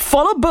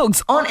Follow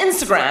Boogs on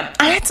Instagram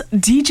at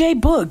DJ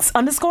Boogs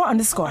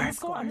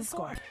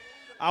 ___.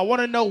 I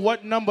want to know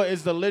what number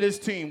is the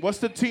littest team. What's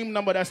the team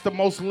number that's the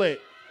most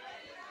lit?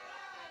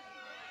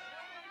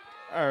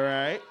 All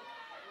right.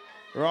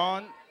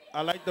 Ron,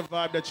 I like the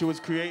vibe that you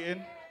was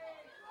creating.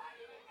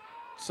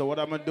 So what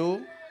I'm going to do,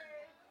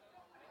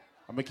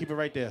 I'm going to keep it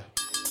right there.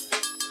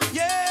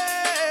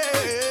 Yeah.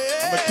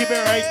 I'm going to keep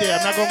it right there.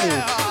 I'm not going to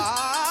move.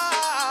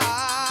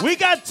 We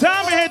got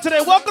Tommy here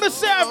today. Welcome to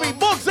Savvy.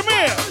 Books, I'm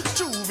here.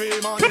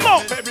 Come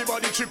on.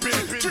 Everybody tripping,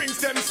 drinks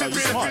them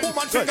sipping,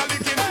 woman finger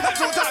licking, that's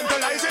so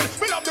tantalizing.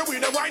 We love the way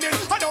they're whining.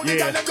 I know the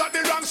guy them got the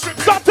wrong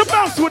stripping. Start to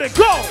bounce with it.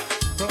 Go.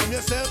 From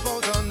yourself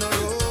out on the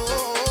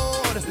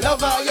road. Love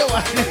how you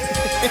whining.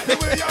 The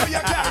way you carry a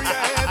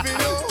heavy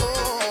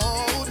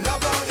load.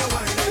 Love how you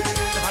whining.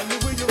 And the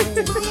way you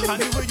move,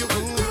 and the way you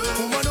move.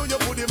 Woman, know you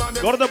put him on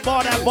the Go to the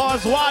bar. That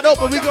bar's wide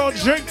open. We gonna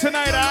drink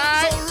tonight, all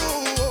right?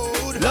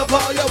 Love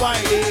how you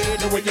whining.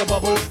 The way you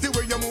bubble. The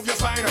way you move your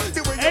spine.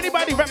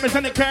 Anybody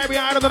represent the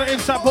Caribbean out of the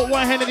inside, put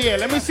one hand in the air.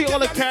 Let me see all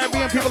the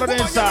Caribbean people on the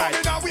inside.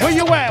 Where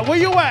you at? Where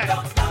you at?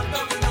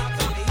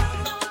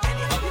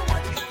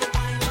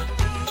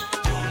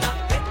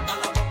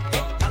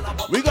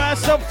 We got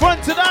some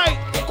fun tonight.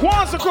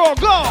 Kwanzaa girl,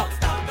 go.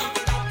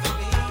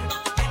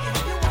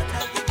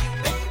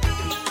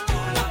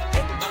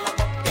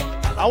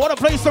 I want to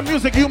play some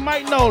music you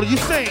might know. You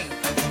sing.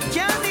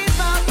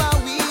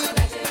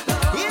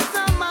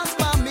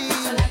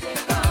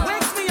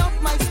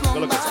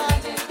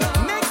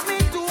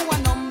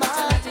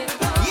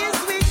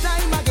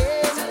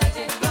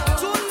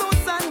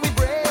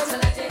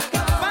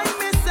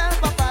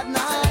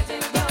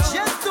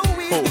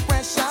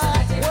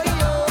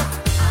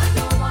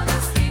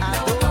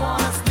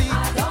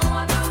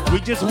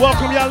 Just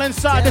welcome y'all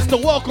inside. This is the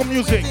welcome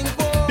music.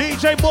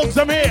 DJ Boogs,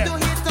 I'm here.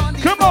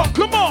 Come on,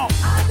 come on.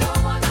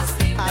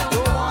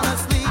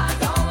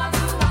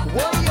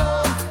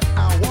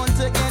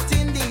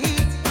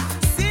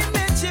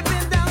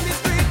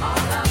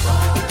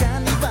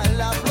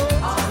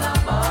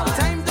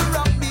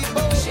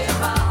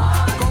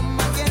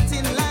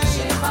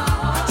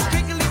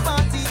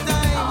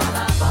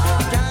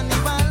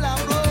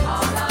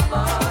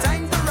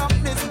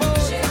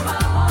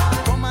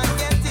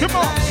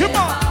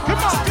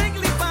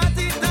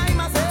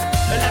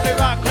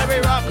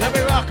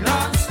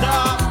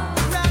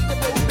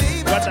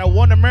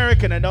 One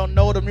American and don't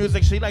know the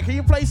music. She like, can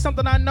you play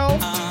something I know?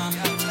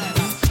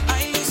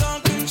 I lose all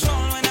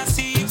control when I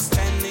see you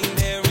standing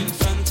there in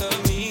front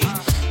of me.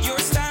 Your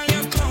style,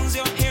 your clothes,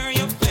 your hair,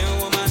 your flair,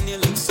 woman, you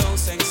look so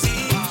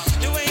sexy.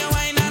 The way you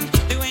whine and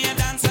the way you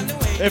dance and the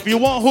way. If you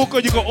want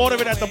hookah, you can order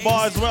it at the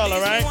bar as well,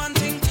 all right?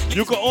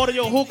 You can order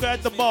your hookah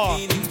at the bar.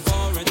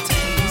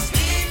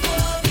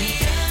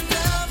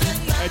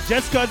 And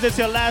just because it's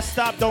your last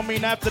stop don't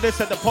mean after this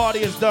that the party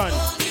is done.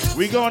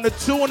 We going to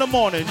 2 in the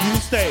morning. You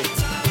stay.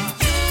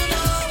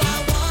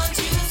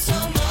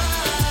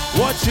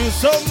 Want you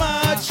so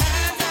much.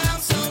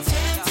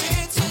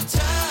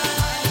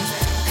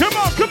 Come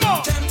on, come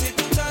on.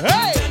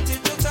 Hey,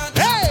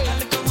 hey.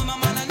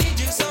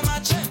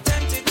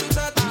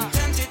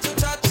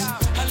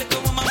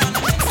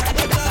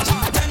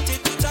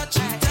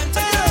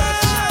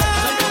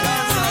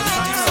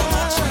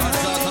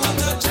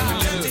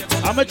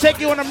 I'm gonna take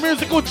you on a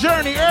musical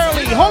journey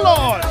early. Hold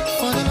on.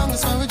 For the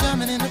longest while we're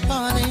jamming in the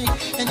party,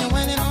 and you're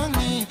waiting on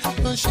me,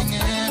 pushing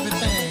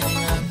everything.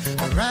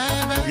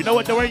 You know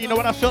what, Dwayne? You know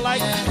what I feel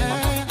like?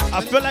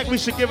 I feel like we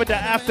should give it the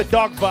after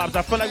dark vibes.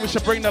 I feel like we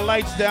should bring the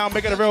lights down,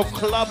 make it a real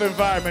club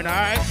environment, all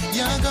right?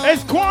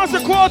 It's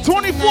Kwanzaa Call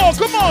 24.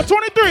 Come on,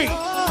 23.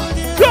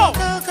 Go.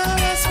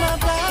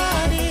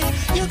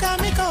 You got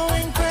me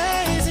going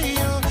crazy.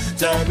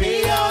 Turn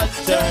me on,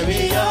 turn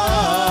me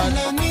on.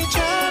 Let me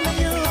charm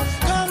you.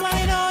 Come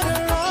right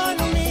on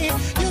me.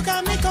 You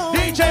got me going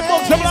DJ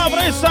Boogs, come on,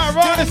 but inside.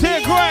 Ron is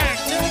here, Greg.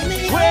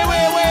 Wait.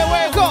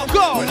 Go.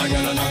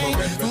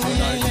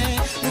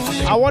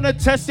 I want to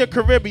test your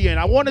Caribbean.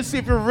 I want to see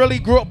if you really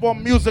grew up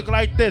on music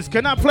like this.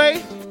 Can I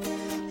play?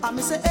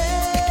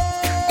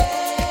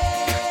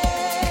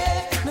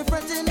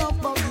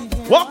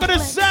 Welcome to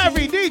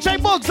Savvy. DJ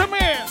Boogs, I'm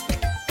here.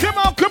 Come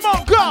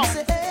on, go.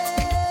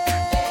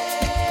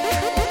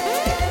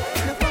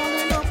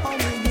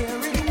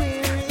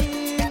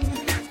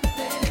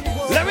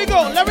 Let me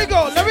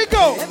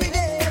go.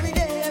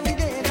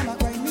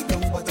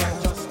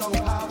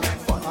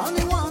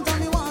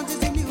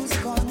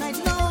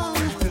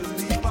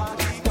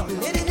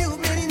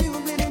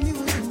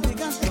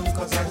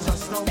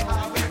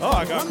 Oh,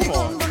 I got,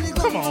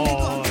 come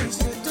on.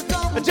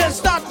 Just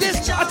stop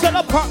this. I tell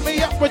her pump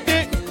me up with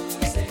it.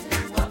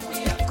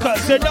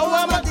 Cause you know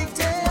I'm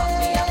addicted.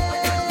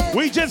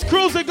 We just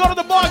cruising, go to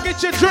the bar,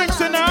 get your drinks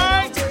in,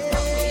 alright?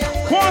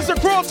 Kwanzaa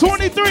Crawl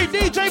 23,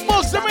 DJ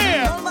Boogs, I'm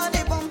here.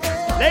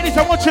 Ladies,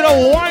 I want you to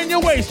wind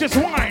your waist. Just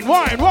whine. And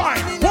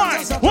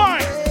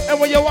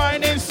when you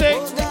whine and say,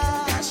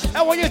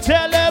 and when you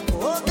tell them,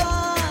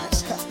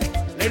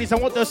 ladies, I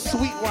want the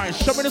sweet wine.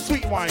 Show me the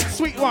sweet wine.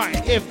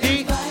 If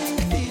the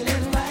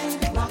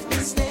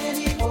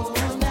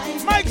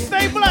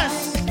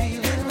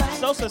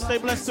closer. Stay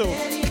blessed too.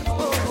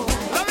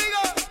 Let me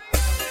go.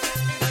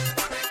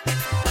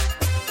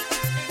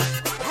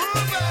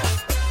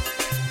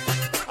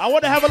 I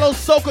want to have a little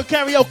soca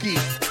karaoke.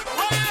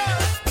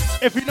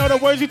 If you know the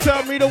words, you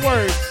tell me the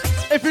words.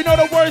 If you know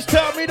the words,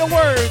 tell me the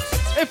words.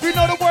 If you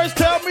know the words,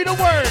 tell me the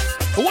words.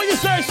 What you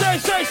say?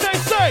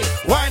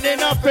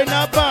 Winding up in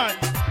a bun,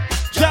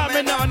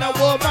 jamming on a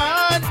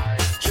woman.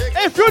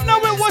 If you know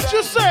it, what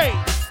you say?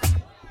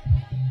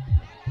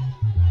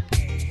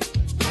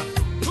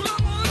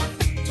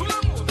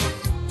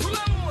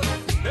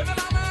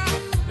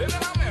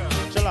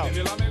 Chill out.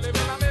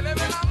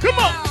 Come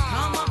on.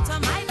 Come up to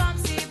my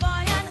bouncy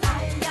boy and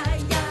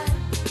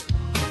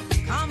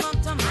come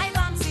up to my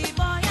bouncy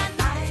boy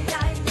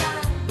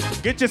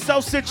and Get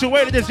yourself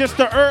situated. It's just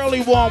the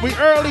early one. We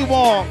early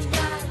one.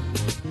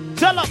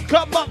 Tell them,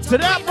 come up to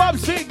that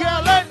bumpsy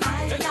girl.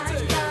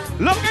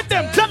 Look at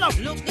them. Tell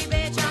them. Look the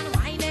bitch and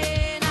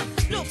whining.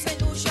 Look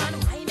St. Lucian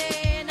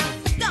whining.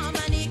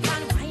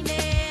 Dominican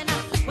whining.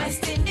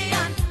 West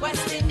Indian.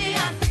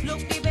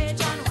 Look the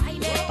bitch and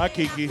whining. Hi,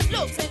 Kiki.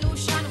 Look St.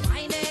 Lucian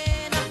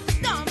whining.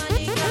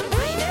 Dominican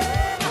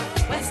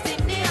whining. West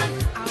Indian.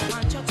 I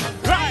want you to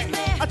Right. grind me.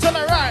 I tell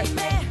her right.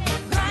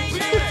 Grind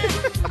me.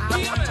 I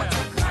want you to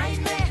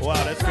grind me.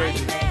 Wow, that's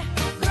crazy.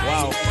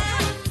 Wow.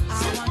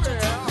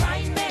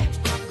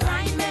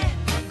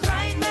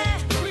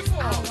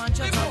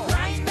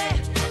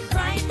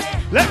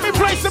 Let me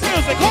play some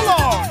music. Hold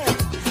on.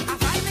 I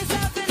find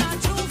myself in a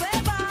Juve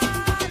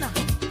van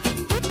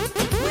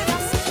with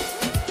a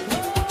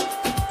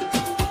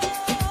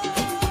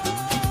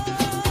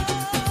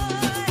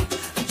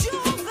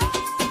Juve.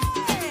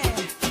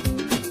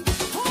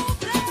 Who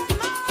played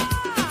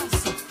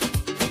mass?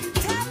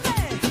 Tell me.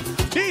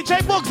 DJ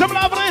Boogs, I'm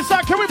live on the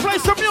inside. Can we play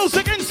some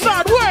music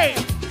inside? Wait.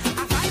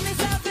 I find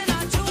myself in a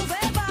Juve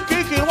van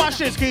Kiki, watch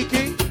this,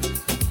 Kiki.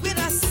 with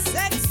a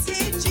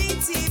sexy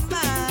GT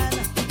man.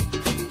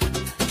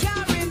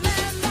 Can't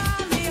remember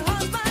me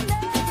husband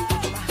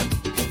name.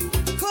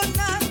 Could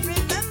not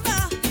remember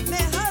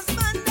me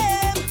husband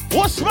name.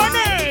 What's my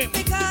name?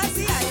 Because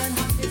the iron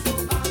hand me so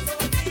bad so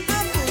deep.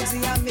 And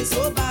Boogsy hand me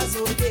so bad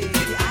so deep.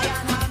 The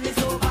iron hand me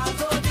so bad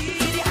so deep.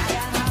 The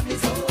iron hand me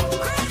so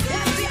bad.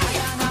 Yes, the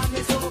iron hand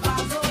me so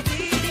bad so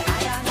deep. The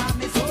iron hand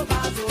me so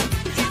bad so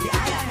deep. The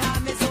iron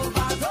hand me so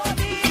bad so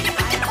deep. The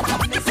iron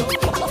hand me so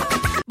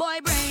bad. Boy,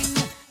 bring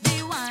the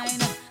wine.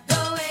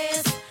 Don't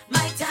waste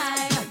my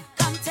time.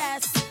 Come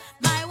test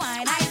my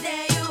wine. I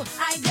dare you.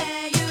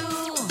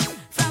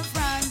 From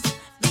front,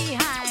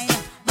 behind.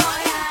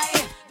 Boy,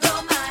 I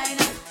don't mind.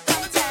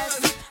 Come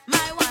test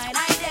my wine.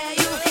 I dare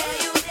you.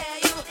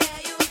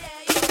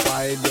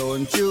 Why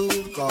don't you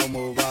come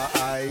over?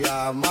 I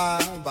am a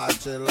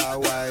bachelor.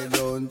 Why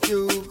don't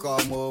you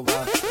come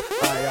over?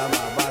 I am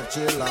a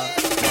bachelor.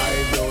 Why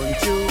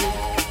don't you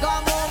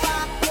come over?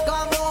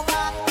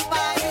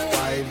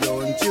 Why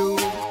don't you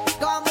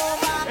come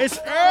over? It's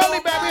early,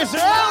 baby. It's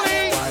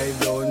early. Why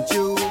don't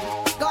you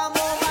come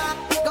over?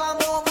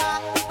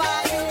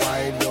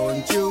 Why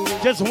don't you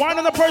Just whine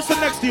on the person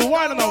next to you.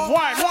 Whine on them.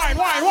 Whine.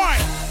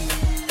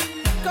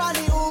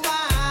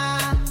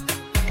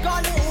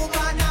 Call the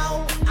Uber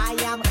now. I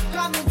am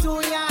coming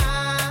to ya.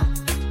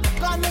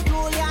 Coming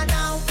to ya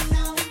now.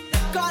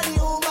 Call the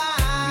Uber.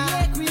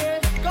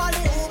 Call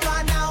the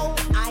Uber now.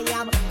 I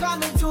am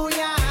coming to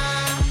ya.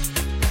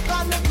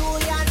 Coming to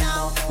ya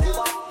now.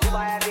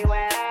 Uber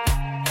everywhere.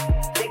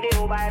 Take the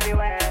Uber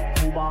everywhere.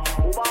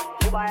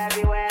 Uber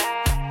everywhere.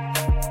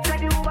 Take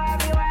the Uber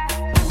everywhere.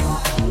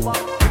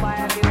 Uber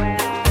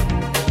everywhere.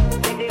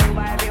 Take the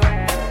Uber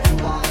everywhere.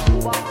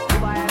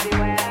 Uber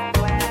everywhere.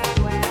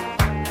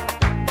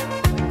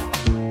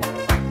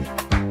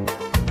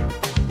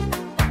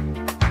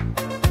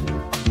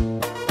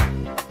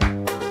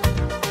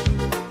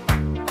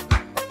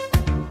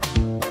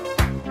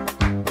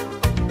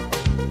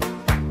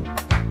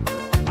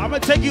 I'm gonna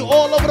take you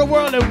all over the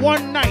world in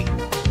one night.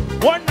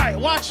 One night.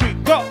 Watch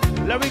it. Go.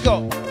 Let me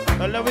go.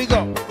 Let me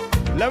go.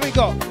 Let me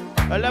go.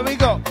 Let me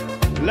go.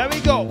 Let me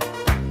go.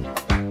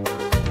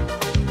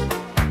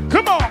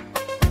 Come on.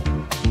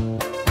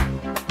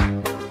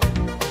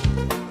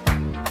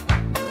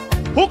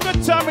 Who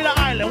can tell me the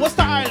island? What's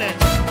the island?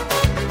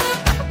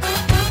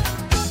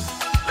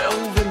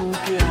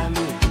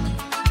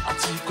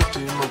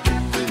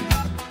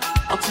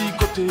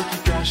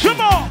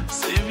 Come on.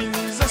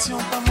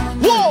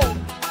 Whoa.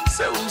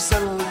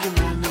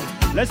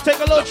 Let's take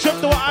a little trip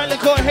to an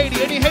island called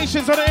Haiti. Any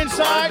Haitians on the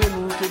inside?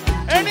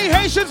 Any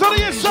Haitians on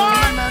the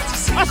inside?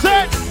 I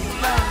said,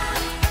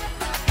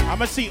 I'm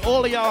going to see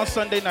all of y'all on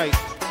Sunday night.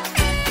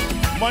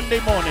 Monday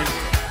morning.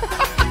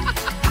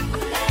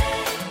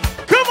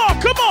 Come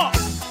on, come on.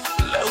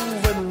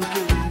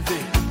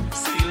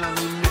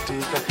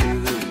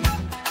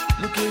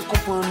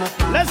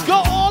 Let's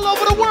go all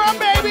over the world,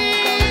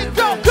 baby.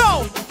 Go,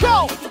 go,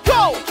 go,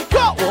 go,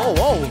 go. Whoa,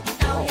 whoa.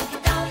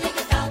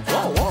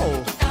 Whoa,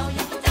 whoa.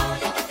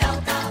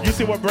 You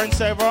see what Brent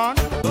said, Ron?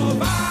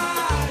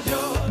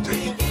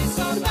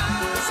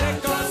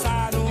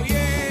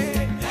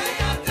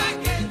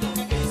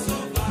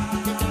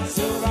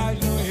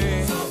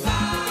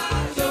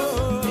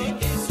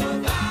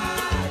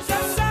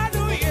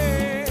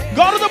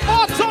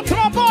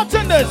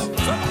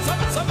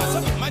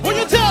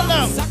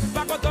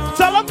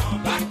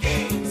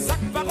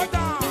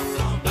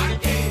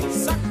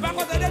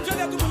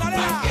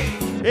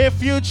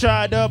 If you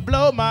try to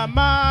blow my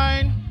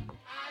mind,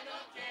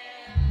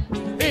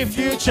 if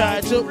you try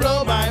to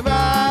blow my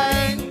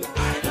mind,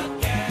 I don't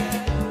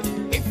care.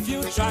 If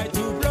you try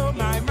to blow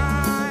my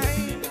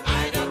mind,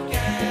 I don't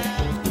care.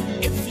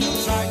 If you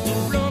try to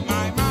blow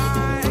my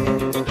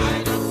mind,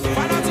 I don't care.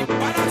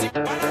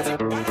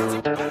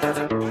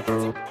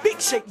 Big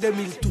Shake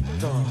 2000 tout le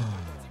temps.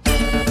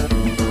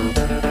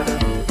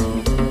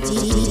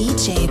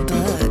 DJ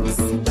Boogs.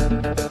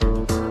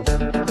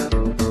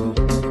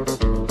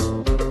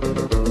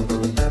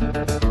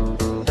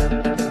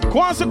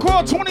 Kwanzaa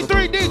Crawl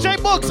 23, DJ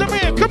Boogs, I'm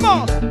in. Come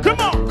on,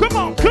 come on, come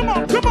on, come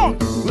on, come on.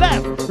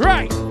 Left,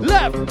 right,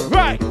 left,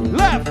 right,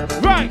 left,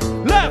 right,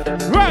 left,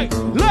 right,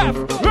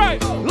 left,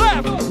 right,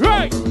 left,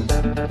 right.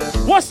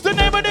 What's the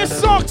name of this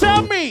song?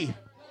 Tell me.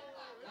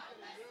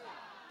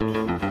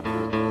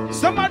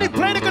 Somebody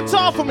play the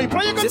guitar for me.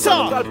 Play your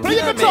guitar. Play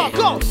your guitar.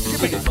 Go.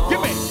 Give me,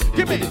 give me,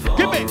 give me,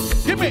 give me,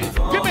 give me,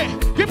 give me,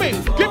 give me,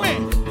 give me.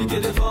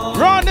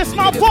 Ron, this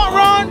my part,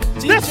 Ron.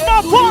 This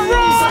my part,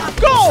 Ron.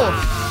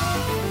 Go.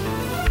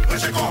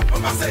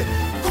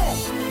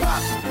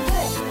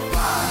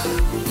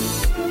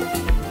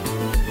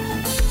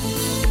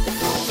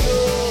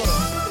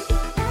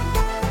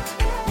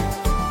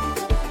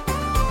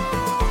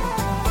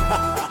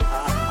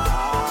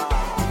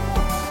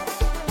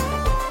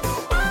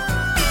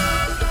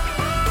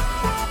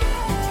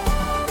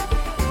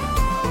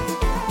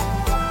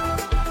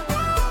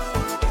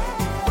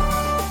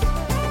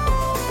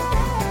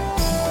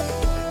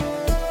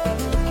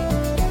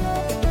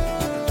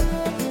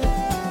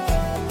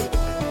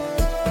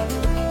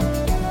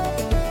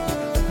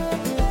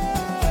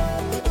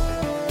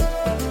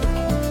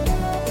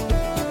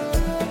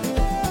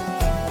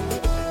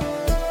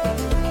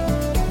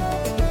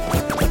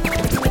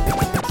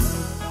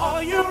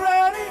 Are you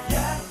ready?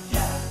 Yeah,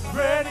 yeah.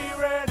 Ready,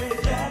 ready.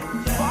 Yeah,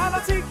 yeah.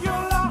 Fanatique,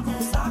 you're là.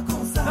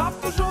 N'a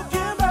toujours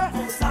bien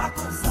fait.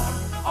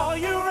 Are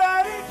you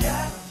ready?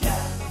 Yeah, yeah.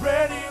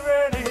 Ready,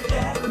 ready.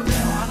 Yeah, yeah.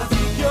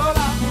 Fanatique, you're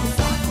là.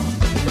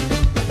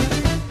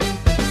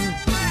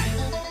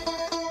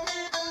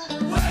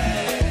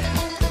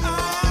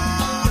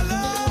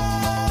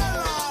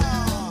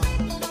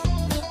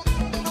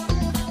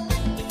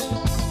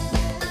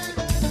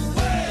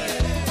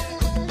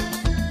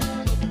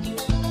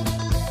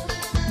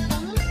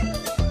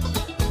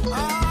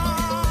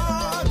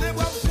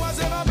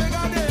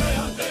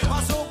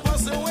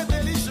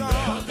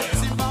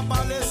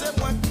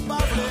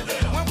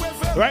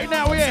 Right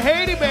now, we in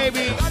Haiti,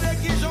 baby.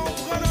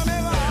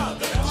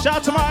 Shout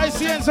out to my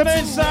ICNs on the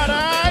inside,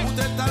 alright?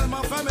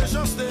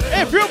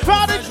 If you're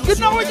proud of, you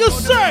know what you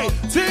say.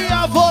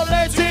 Tia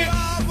voleti.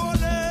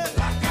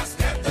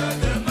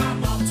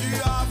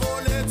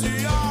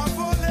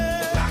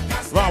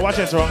 Ron, watch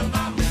this, Ron.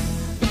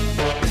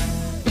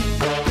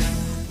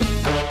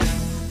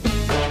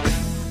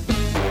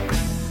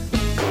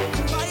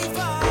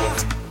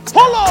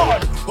 Hold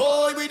on.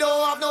 Boy, we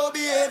don't have no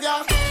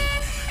behavior.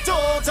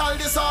 Total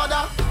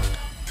disorder.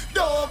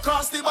 Don't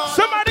cross the border.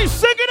 Somebody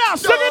sing it out,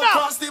 sing it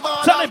out.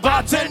 Tell the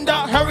bartender,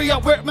 hurry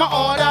up with my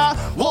order.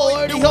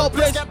 Boy, the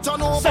hopeless.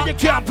 Say you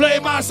can't play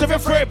massive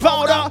and free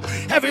powder.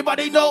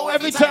 Everybody know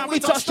every time we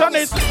touch on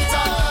this.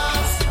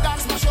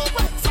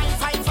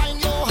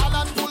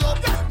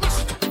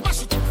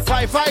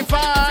 Fight, fight,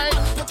 fight.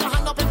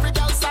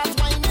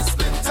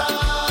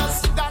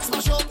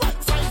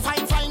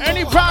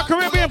 Any proud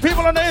Caribbean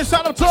people on the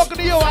inside, I'm talking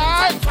to you,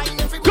 alright?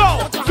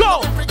 Go,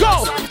 go,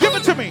 go. Give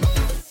it to me.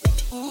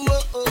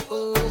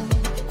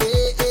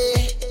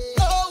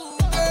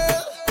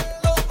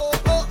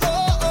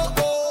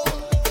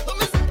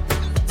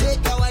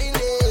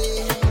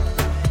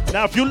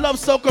 Now, if you love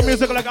soca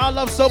music like I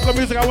love soca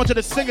music, I want you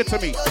to sing it to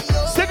me.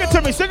 Sing it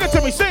to me, sing it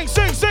to me. Sing,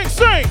 sing, sing,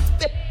 sing.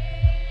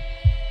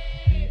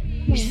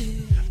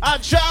 I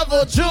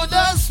travel to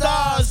the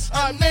stars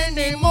on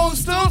many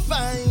moons to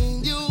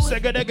find you.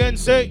 Sing it again,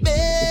 say.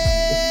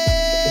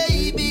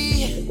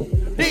 Baby,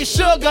 the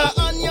sugar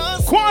on your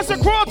Kwanzaa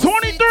Crawl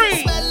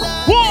 23.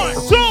 1,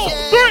 2,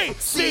 3.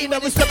 See, now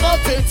we step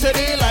up into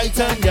the light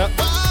and your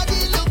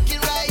body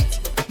looking right.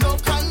 No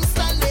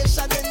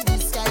constellation in the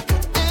sky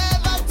could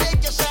ever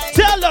take your shine.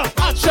 Tell them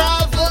I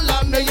travel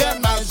under your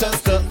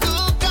Manchester.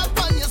 Look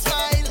up on your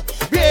smile,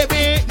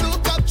 baby.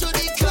 Look up to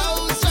the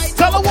clouds right.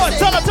 Tell her what,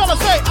 tell her,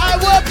 say I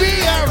will be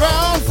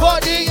around for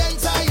the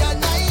entire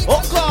night.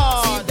 Oh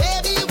God. See,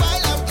 baby,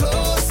 while I'm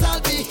close,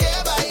 I'll be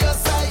here by your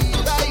side.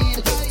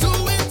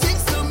 Doing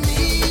things to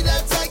me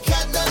that I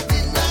cannot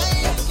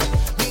deny.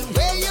 The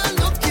way you're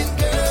looking,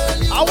 girl,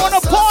 you I want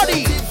to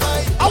party.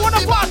 I want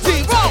to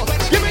party. Bro,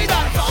 give me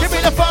that. Give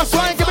me the fast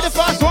wine. Give me the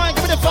fast wine.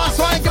 Give me the fast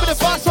wine. Give me the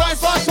fast wine.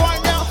 Fast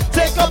wine now.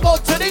 Take a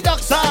boat to the dock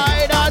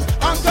side and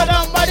anchor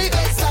down by the.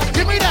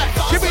 Give me that.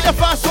 Give me the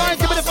fast wine.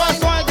 Give me the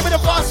fast wine. Give me the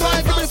fast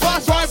wine. Give me the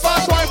fast wine.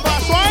 Fast wine.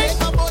 Fast wine.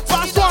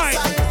 Fast wine.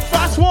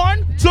 Fast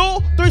 1, 2,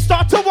 3.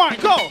 Start to wine.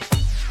 Go.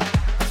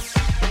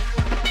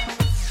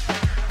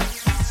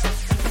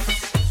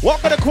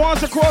 Welcome to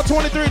Kwanzaa Crawl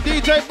 23,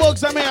 DJ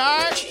Boogs, I'm here,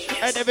 alright?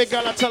 And every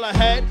girl I tell her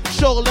head,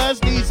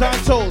 shoulders, knees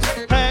and toes.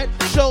 Head,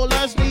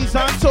 shoulders, knees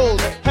and toes.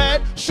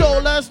 Head,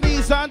 shoulders,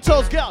 knees and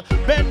toes. Girl,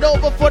 bend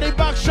over for the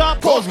back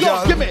shot pose.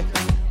 Go, give me.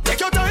 Take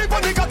your time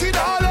on the cocky,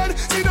 darling.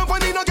 Sit down on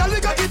the no girl,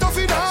 the cocky tough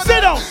in hand.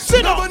 Sit down,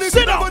 sit down,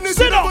 sit down,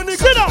 sit down,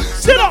 sit down,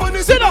 sit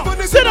down, sit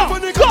down, sit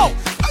down. Go.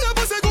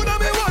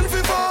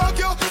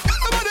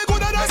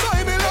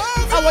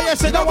 I want you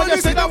sit down, want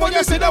you sit down, want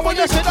you sit down, want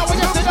you sit down,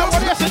 want you sit down,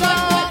 want you sit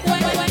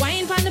down.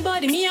 Wine from the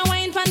body, me a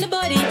wine from the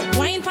body.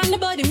 Wine from the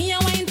body, me a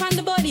wine from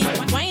the body.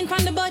 Wine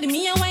from the body,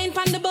 me a wine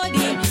from the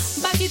body.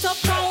 Back it up,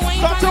 come wine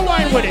from the body.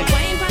 Wine with it.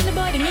 Wine from the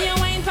body, me a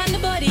wine from the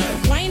body.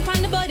 Wine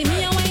from the body,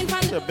 me a wine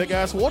from the body. Big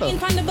ass water. Wine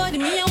from the body,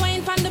 me a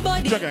wine from the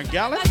body. Drinking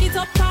gallon. Back it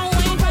up, come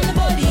wine from the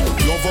body.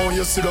 Love how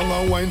you sit down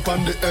and wine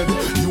from the head.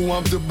 You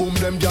want the boom,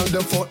 them gal,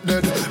 them fuck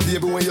dead.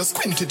 Baby, when you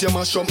squint it, you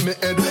mash up me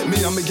head.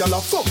 Me and me gal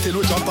a fuck till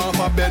we jump off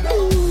a bed.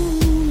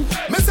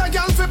 Me say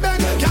gal fi beg,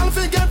 gal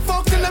fi get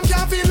fucked till them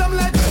can't feel them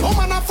leg.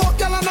 Woman a fuck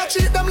gal and a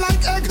treat them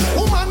like egg.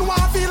 Woman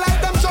want feel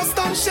like them just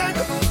don't shake.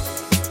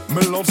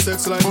 Me love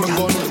sex like my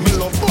gun. Me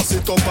love bust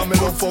it up and me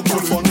love fuck for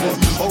fun.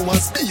 Oh, I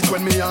speak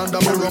when me under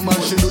me rum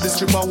and she do the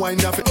stripper wine.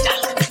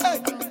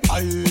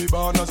 I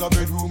born as a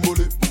bedroom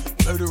bully.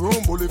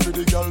 Bedroom bully for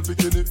the gal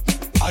bikini.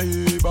 I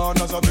born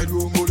as a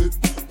bedroom bully.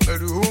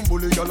 Bedroom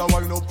bully, gal a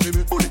wine up to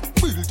me.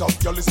 Built up,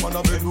 gal is man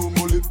a bedroom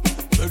bully.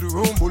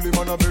 Bedroom bully,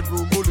 man a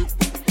bedroom bully.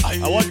 I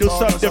want to do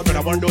something different.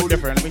 I want to do it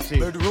different. Let me see.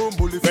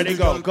 Ready,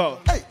 go, go.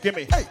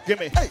 Gimme,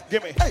 gimme,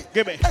 gimme, gimme,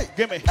 gimme,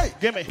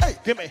 gimme,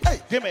 gimme,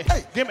 gimme,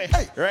 gimme.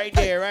 Right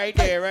there, right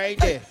there, right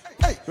there.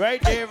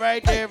 Right there,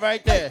 right there,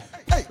 right there.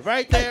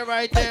 Right there,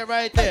 right there,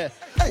 right there.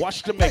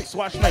 Watch the mix,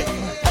 watch mix.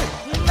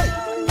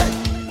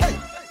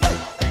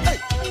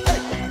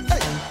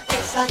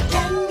 It's like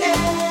candy.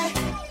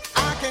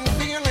 I can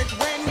feel it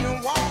when you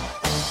walk.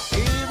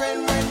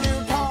 Even when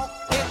you talk,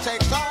 it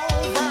takes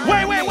over.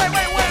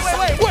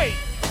 Wait.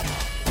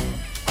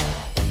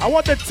 I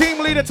want the team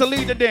leader to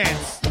lead the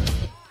dance.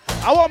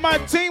 I want my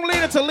team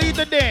leader to lead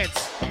the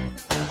dance.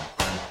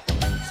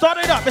 Start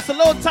it up. It's a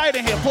little tight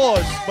in here.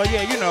 Pause. But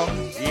yeah, you know.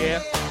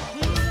 Yeah.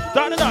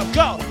 Start it up.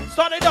 Go.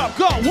 Start it up.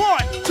 Go. 1,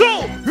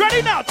 2.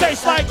 Ready now.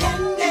 Taste like. I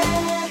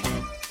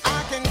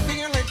can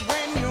feel it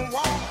when you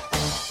walk.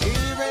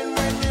 Even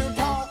when you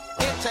talk,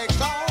 it takes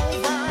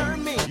over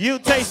me. You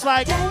taste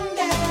like.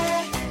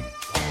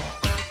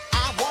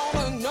 I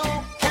wanna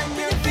know, can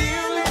you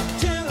feel it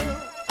too?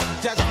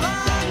 Just like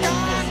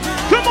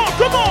come on,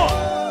 come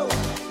on.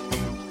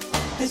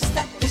 This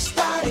that is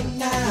starting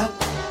now.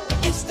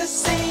 It's the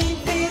same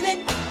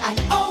feeling I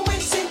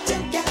always seem to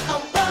get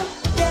around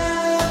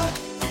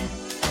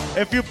you.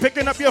 If you're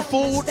picking up your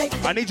food,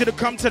 I need you to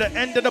come to the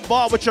end of the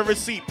bar with your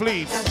receipt,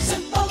 please.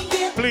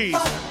 Please.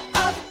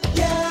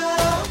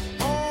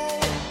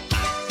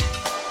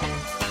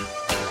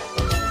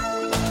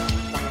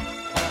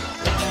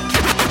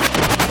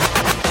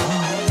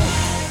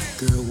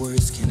 Girl,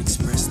 words can't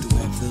express the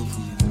way I feel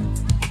for you.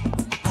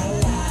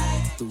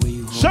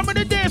 Show me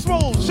the dance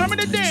moves. Show me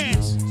the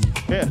dance.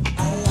 Yeah.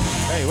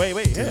 Hey,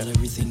 wait. Yeah.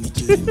 Everything you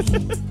do to me,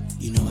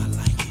 you know I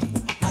like it.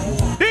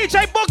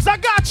 DJ Boogs, I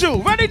got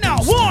you. Ready now.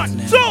 1,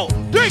 2,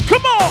 3.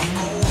 Come on.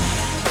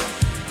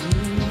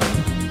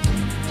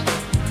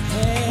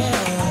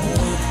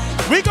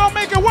 We gonna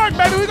make it work,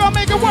 baby. We gonna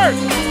make it work.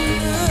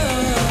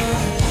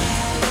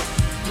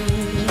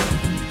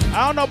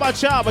 I don't know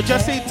about y'all, but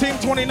just see Team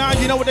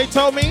 29. You know what they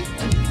told me?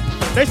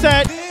 They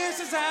said, This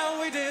is how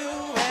we do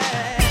it.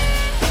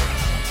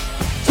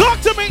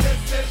 Talk to me.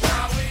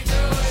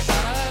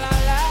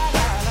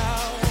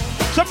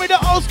 Show me the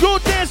old school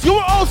dance. You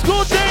were old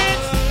school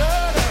dance.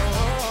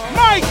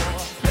 Mike.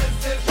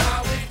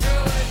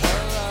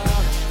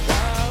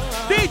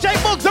 DJ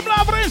Boogs, I'm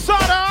live on the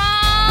inside. All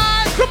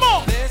right. Come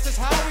on. This is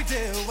how we do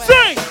it.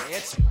 Sing.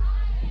 It's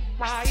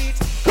right.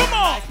 Come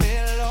on. I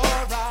feel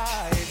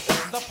alright.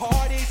 The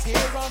party's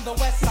here on the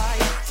west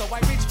side. So I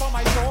reach for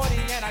my 40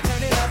 and I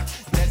turn it up.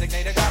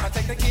 Designated driver,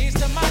 take the keys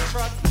to my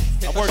truck.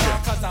 I'm working.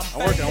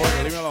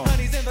 Leave me alone.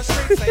 Money's in the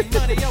streets, say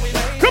money, yo, we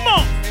made Come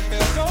on. It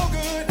feels so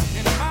good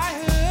in my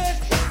hood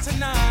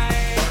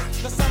tonight.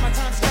 The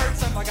summertime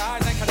skirts and the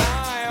guys ain't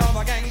canine. All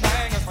the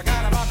gangbangers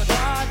forgot about the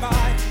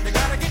drive-by. You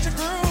gotta get your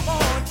groove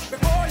on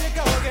before you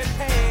go get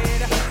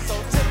paid.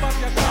 So tip up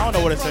your I don't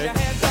know what it says.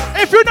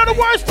 If you know the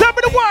words, tell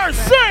me the words.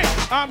 Sing.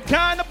 I'm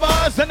kind of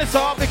buzzed and it's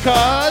all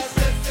because.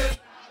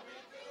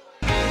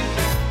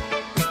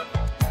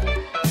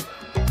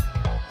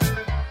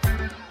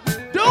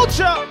 Don't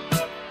you?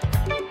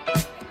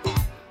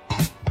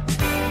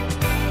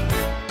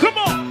 Come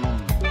on.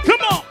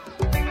 Come on.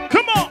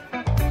 Come on.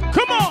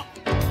 Come on.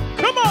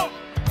 Come on.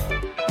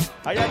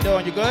 How y'all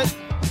doing? You good?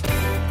 I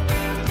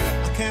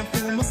can't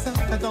fool myself.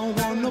 I don't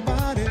want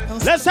nobody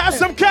else. Let's have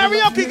some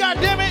karaoke,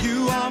 goddammit.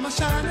 You are my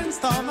shining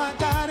star, my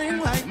guiding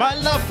light. My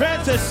love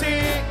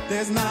fantasy.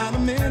 There's not a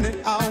minute,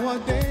 hour,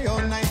 day,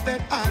 or night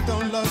that I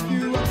don't love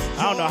you.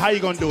 I don't know how you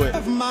gonna do it.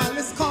 My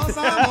list, 'cause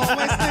I'm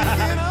always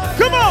thinking of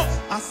Come on.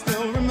 I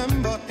still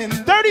remember in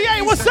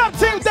 38, what's up,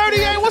 Team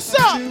 38? What's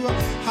up?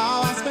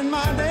 how I spend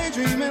my day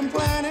dreaming,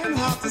 planning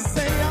how to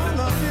say I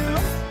love you.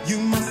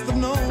 You must have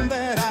known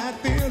that I'd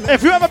feel it.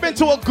 If you ever been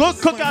to a good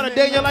cookout a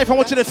day in your life, I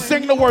want you to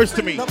sing the words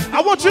to me.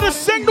 I want you to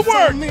sing the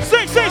word.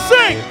 Sing, sing,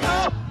 sing.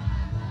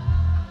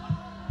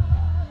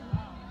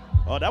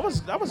 Oh, that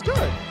was good.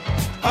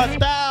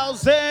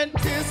 1,000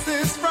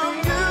 kisses from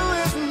you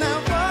is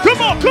never.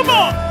 Come on, come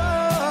on.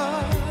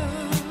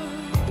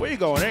 Where you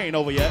going? It ain't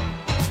over yet.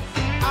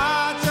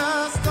 I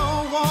just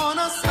don't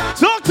wanna stop.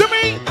 Talk to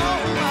me.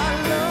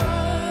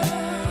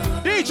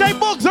 DJ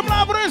Boogs, I'm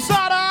live on the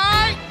inside, all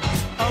right?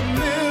 A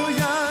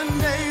million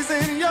days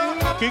in your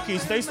life. Kiki,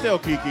 stay still,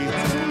 Kiki.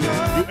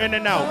 You in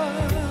and out.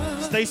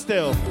 Stay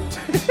still.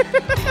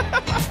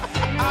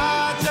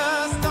 I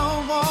just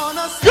don't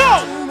wanna stop.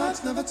 Go! Too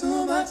much, never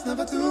too much,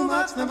 never too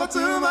much, never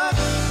too much.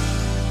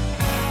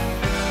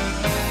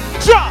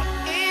 Drop!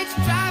 It's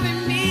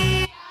driving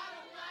me.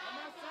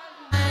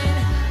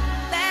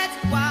 That's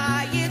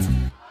why it's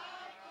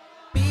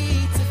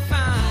me to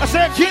find. I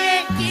said,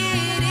 King.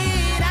 Get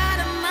it out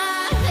of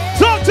my head.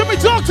 Talk to me,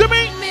 talk to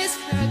me. Miss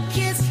her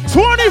kiss.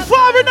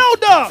 25 and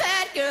older.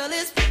 That girl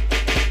is.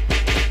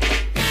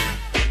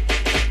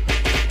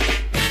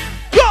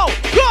 Go,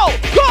 go,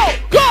 go,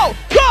 go,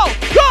 go,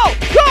 go,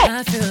 go.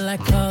 I feel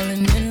like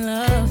falling in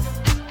love.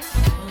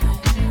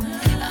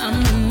 I'm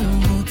in the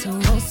mood to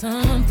roll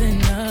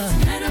something up.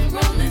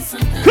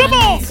 Come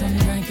on. Some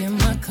drink in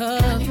my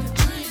cup.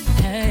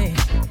 Hey,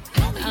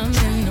 I'm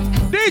in the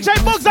mood. DJ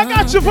Boogs, I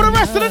got you for the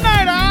rest of the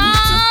night.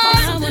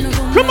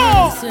 Come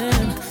on.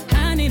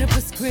 I need a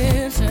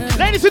prescription.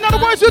 Ladies, in other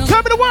words, you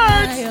tell me the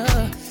words.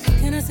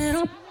 Can I sit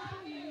on?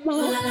 I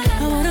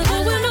wanna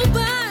go where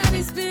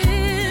nobody's been.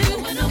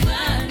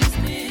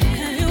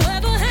 Have you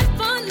ever had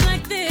fun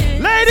like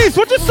this? Ladies,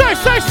 what you say?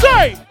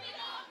 Say.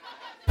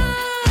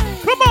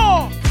 Come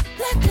on.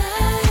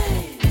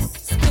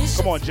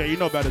 Come on, Jay. You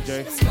know better,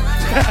 Jay.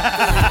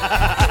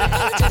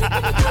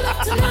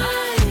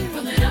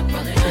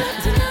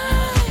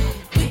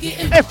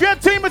 If your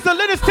team is the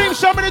latest team,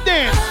 show me the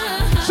dance.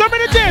 Show me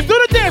the dance. Do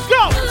the dance.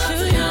 Go.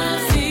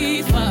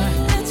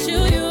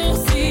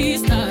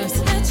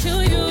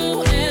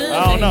 I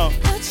don't know.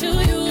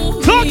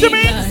 Talk to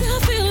me.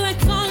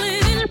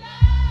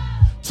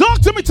 Talk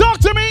to me. Talk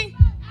to me.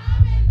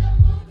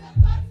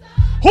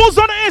 Who's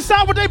on the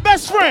inside with their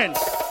best friend?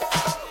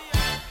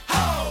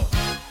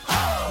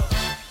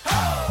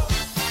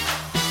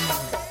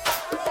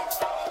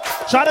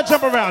 Try to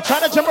jump around. Try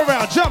to jump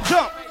around. Jump,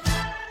 jump.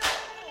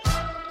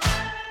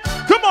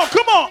 Come on,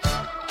 come on.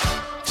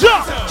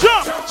 Jump,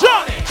 jump,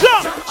 jump,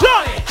 jump,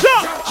 jump,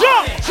 jump,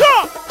 jump,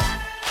 jump.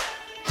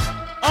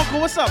 Uncle,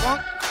 what's up,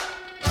 Uncle?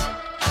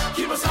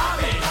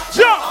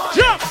 Jump,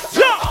 jump,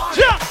 jump,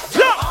 jump,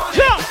 jump,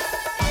 jump.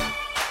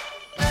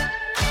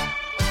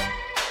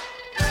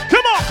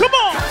 Come on, come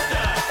on.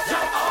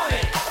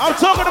 I'm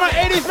talking about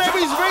 80s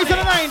babies raised in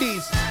the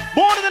 90s.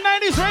 Born in the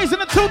 90s, raised in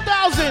the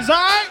 2000s, all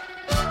right?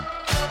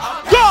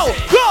 Go,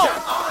 go.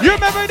 You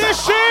remember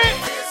this shit?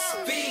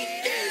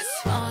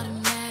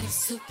 Automatic,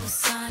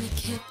 supersonic,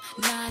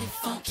 hypnotic,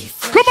 funky.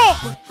 Come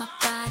on. My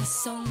body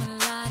so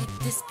melodic,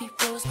 this beat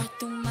rolls right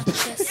through my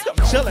chest.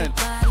 I'm chilling.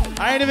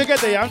 I ain't even get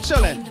there. I'm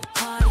chilling.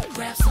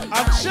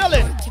 I'm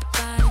chilling.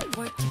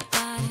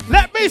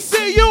 Let me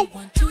see you.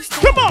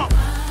 Come on.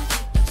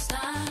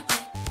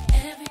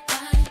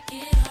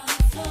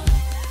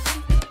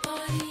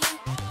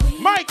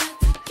 Mike,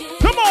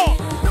 come on.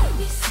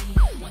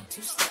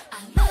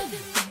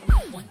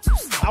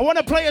 I want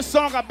to play a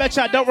song I bet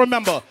you I don't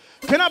remember.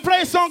 Can I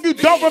play a song you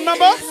don't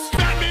remember?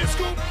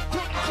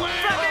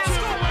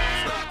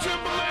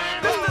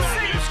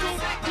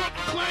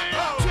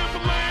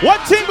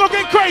 What team gonna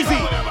get crazy?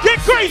 Get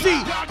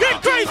crazy!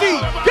 Get crazy!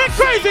 Get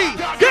crazy!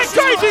 Get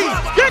crazy!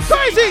 Get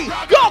crazy!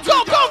 Go,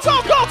 go, go,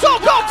 go, go, go,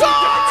 go, go!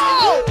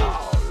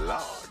 Oh,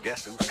 Lord,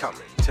 guess who's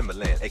coming?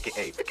 Timberland,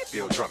 a.k.a.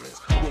 Bill Drummond.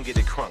 Who gon' get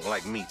it crunk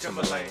like me,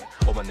 Timberland?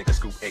 Or my nigga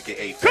Scoop,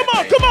 a.k.a. Come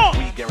on, come on!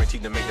 We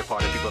guaranteed to make the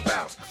party people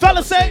bounce.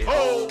 Fellas say,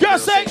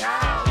 girls say,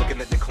 looking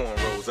at the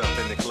cornrows up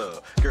in the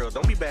club. Girl,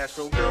 don't be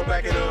bashful, girl,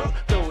 back it up.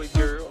 Throw it,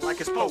 girl,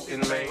 like it's floating,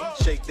 man.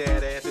 Shake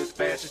that ass as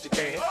fast as you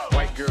can.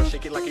 White girl,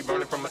 shake it like you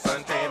burning from a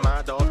suntan.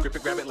 My dog, grip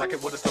it, grab it like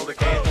it was a soda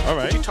can. All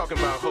right. What you talking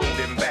about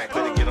holding back?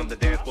 Better get on the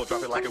dance floor,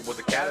 drop it like it was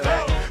a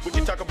Cadillac. What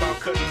you talking about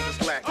cutting the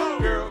slack?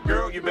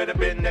 Girl, you better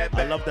bend that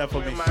back. I love that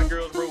for me. My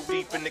girls roll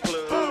deep in the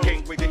club.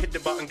 Can't wait to hit the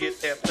button, get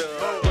effed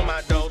up. For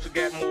my dogs who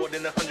got more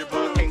than 100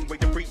 bucks. Can't wait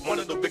to freak one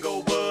of the big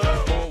old bugs.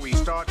 Before we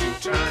start to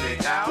turn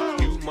it out,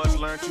 you must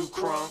learn to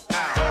crunk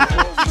out.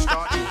 Before we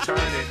start to turn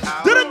it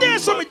out. do the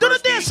dance for me, do the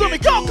dance for me.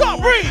 Go, go,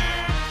 breathe,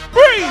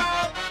 breathe,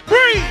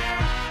 breathe,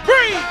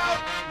 breathe,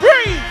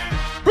 breathe,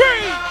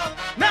 breathe.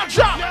 Now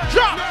drop,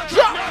 drop,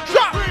 drop,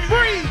 drop,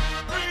 breathe,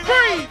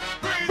 breathe,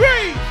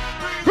 breathe,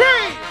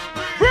 breathe,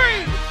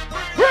 breathe,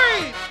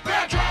 breathe.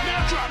 Now drop,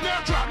 now drop,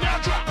 now drop, now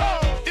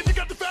drop. If you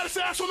got the fattest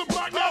ass on the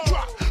block, now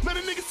drop. Let a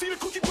nigga see the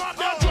cookie pop,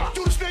 now drop.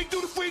 Do the snake,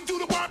 do the freak, do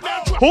the bop,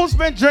 now drop. Who's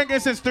been drinking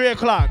since 3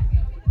 o'clock?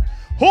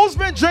 Who's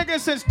been drinking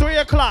since 3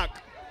 o'clock?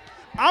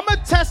 I'm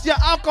gonna test your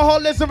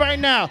alcoholism right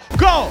now.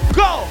 Go,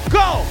 go,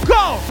 go,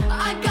 go.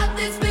 I got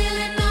this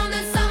feeling on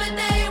the summer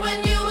day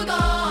when you were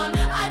gone.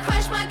 I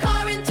crashed my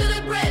car into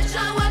the bridge.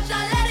 I watched,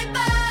 I let it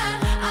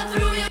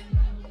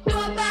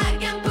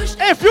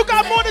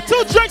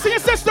 2 drinks in your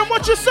system,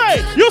 what you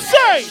say? You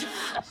say.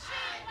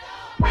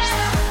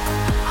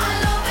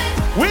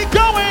 We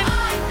going.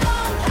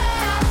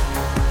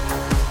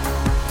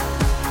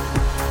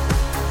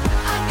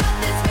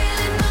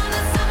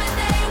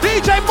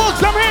 DJ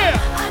Boogs, I'm here.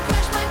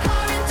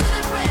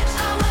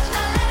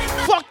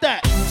 Fuck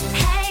that.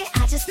 Hey,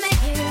 I just met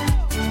you,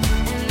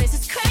 and this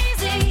is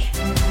crazy,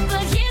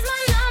 but here's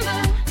my number.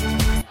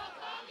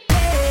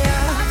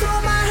 I throw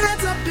my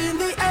hands up in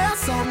the air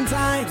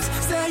sometimes,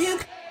 saying,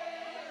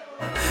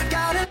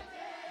 got it.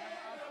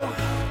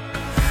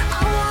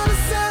 I wanna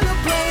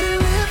celebrate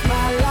and live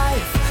my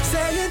life,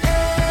 saying,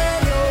 hey,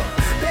 yo,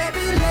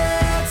 baby,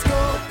 let's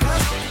go.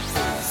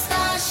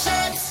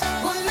 Starships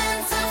were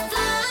meant to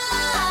fly,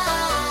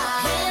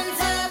 hands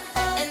up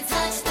and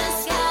touch the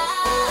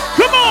sky.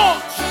 Come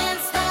on. Can't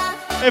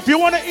stop. If you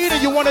want to eat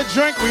it, you want to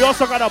drink, we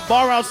also got a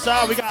bar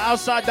outside. We got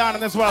outside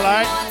dining as well, all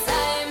right?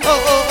 Oh,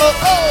 oh, oh,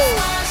 oh.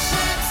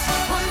 Starships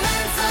were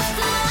meant to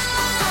fly,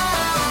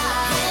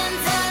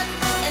 hands up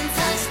and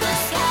touch the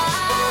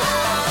sky.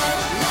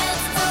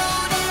 Let's do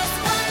this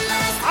one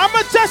last I'm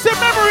going to test your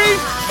memory.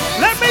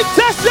 Let me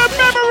test your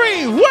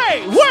memory.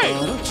 Wait.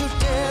 Don't you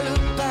dare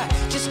look back,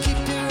 just keep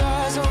your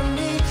eyes on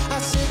me. I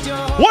said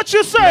you're What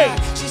you say?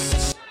 She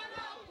said,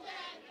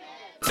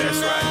 That's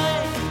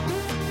right.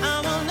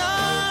 I will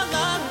not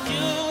love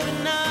you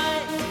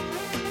tonight.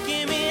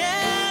 Give me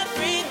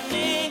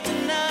everything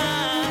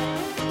tonight.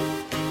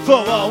 For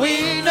all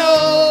we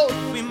know,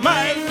 we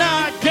might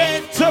not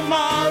get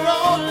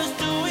tomorrow.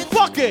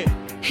 Fuck it.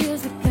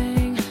 Here's the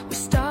thing, we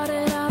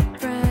started out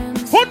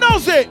friends. Who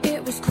knows it?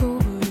 It was cool,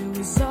 but it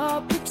was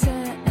all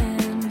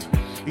pretend.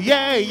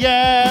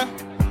 Yeah.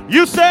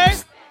 You say?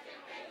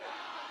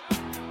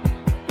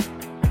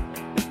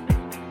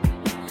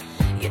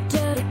 You're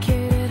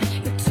dedicated,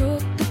 you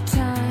took the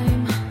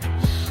time.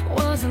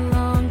 Wasn't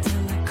long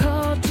till I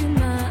called you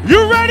mine.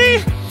 You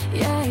ready?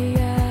 Yeah.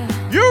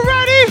 You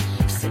ready?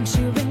 Since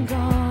you've been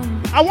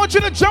gone, I want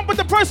you to jump with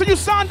the person you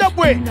signed up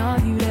with. all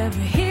you'd ever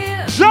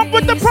hear Jump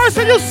with the me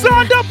person you say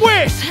signed up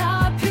with. is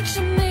how I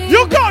picture me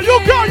You go.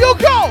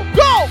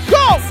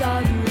 Go. That's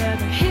all you'd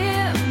ever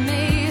hear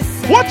me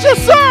say. What you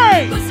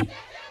say?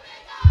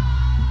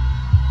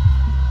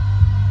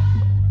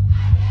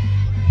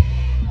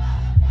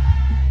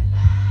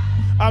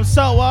 I'm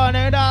so on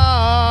and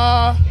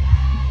off.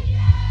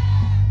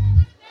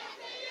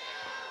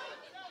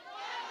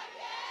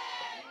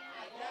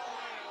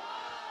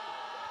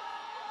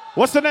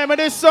 What's the name of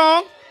this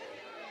song?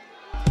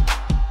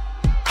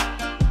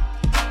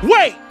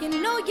 Wait. You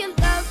know you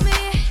love me,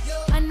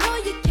 I know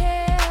you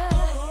care.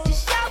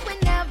 Just shout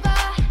whenever,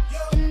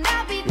 and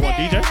I'll be You want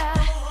there. DJ?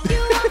 You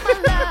want my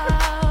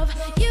love,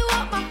 you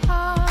want my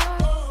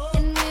heart,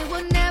 and we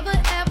will never,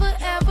 ever,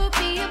 ever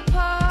be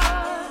apart.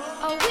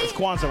 Oh, we It's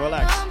Kwanzaa,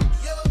 relax.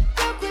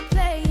 don't quit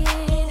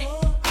playing.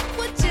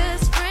 We're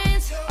just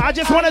friends. I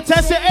just want to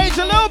test your age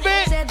a little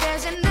bit. Said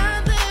there's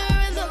another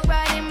look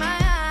right in my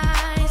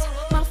eyes.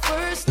 My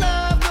first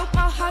love broke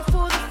my heart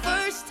for the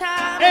first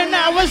time. And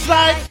I was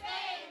like,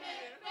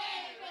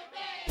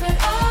 But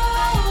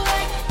oh,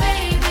 like,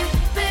 baby,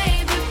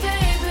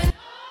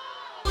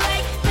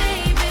 like,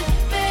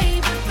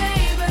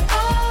 baby,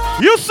 oh.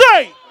 you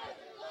say.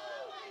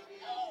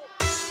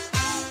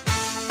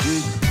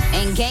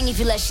 Ain't gang if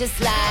you let shit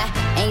slide.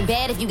 Ain't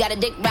bad if you got a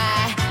dick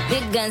ride.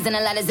 Big guns and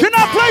a lot of Can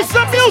I play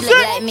some music?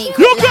 Like me,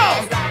 You go.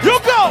 You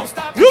go.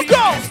 You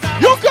go.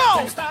 You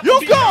go.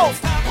 You go.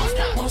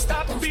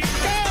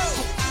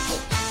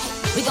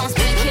 We gon'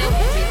 spin and kill.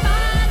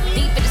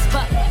 Deep in the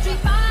spot.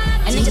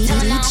 A nigga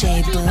telling on.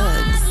 DJ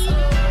Boogs.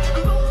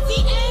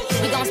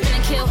 We gon' spin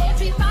and kill.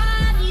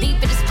 Deep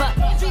in the spot.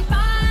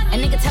 A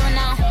nigga telling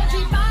on.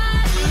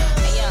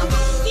 Hey yo.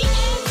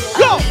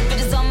 Go. All these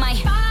bitches on my.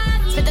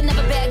 Spit the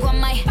never bag on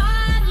my.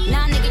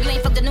 Nah nigga you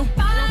ain't fucked the new.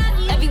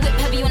 Every whip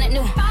heavy on that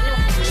new.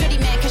 Shorty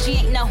mad cause she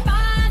ain't know.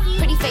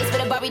 Pretty face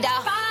with a Barbie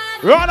doll.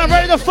 Ron, I'm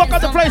ready to fuck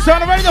up the place.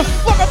 Ron, I'm ready to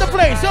fuck up the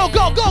place. Yo,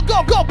 go.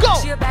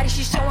 She a baddie,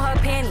 she showing her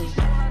panties.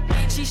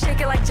 She shake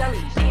it like jelly.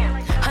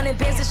 100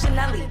 bands of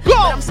Chanel. Go.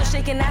 But I'm still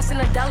shaking ass in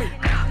a deli.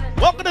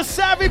 Welcome to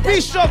Savvy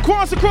Bistro,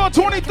 Kwanzaa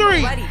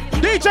 23.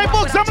 DJ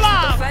Boogs, I'm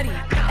live.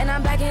 And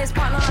I'm back in his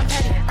partner, I'm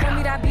petty. Call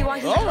me that B while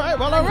he All right,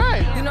 well, all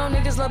right. You know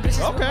niggas love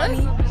bitches with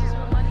money.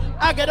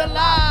 I get a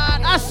lot.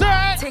 I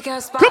said. Taking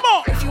her spot. Come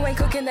on. If you ain't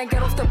cooking, then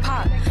get off the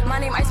pot. My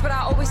name Ice, but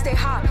I always stay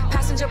hot.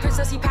 Passenger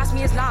princess, he passed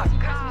me his knock.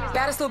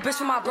 Baddest little bitch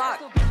from my block.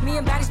 Me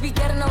and baddies be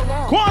getting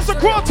along. Kwanzaa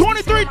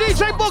 23,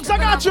 DJ Boogs, I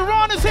got you.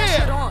 Ron is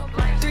here.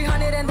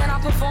 300 and then I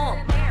perform.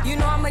 You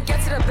know I'ma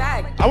get to the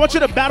bag. I want you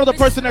to battle the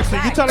person next to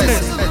you. You tell him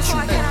this.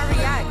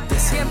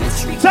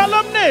 Tell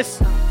him this.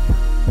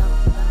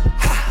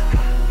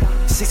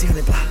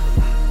 1600 block.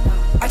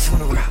 I just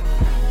wanna rock.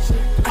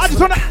 I just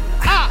wanna.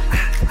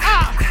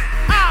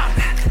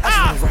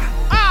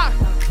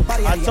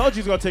 I told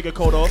you he's gonna take a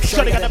coat off.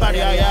 Shut it, got the body.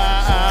 Hit it once,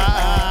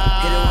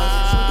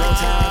 no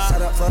time.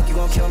 Shut up, fuck, you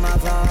gon' kill my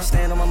vibe.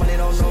 Stand on my money,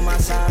 don't know my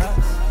side.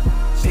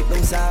 Pick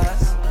them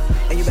sides,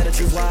 and you better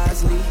choose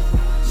wisely.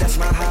 That's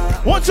my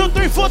high. 1, 2,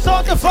 3, 4,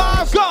 start the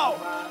 5. Go.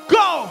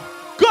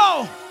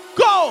 go,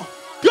 go,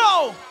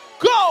 go,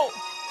 go,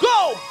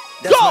 go,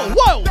 go.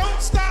 Whoa.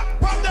 Don't stop,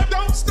 pump that,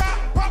 don't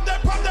stop, pump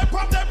that, pump that,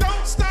 pump that,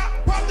 don't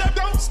stop, pump that,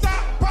 don't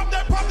stop, pump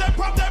that, pump that,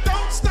 pump that,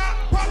 don't stop,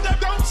 pump that,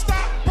 don't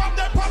stop, pump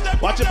that, pump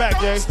that. Watch your back,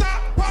 Jay.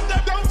 Pump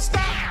that, don't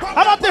stop.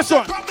 How about this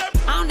one? I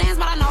don't dance,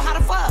 but I know how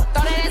to fuck.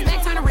 Throw that ass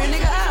back, turn a real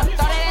nigga up.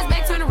 Throw that ass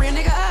back, turn a real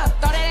nigga up.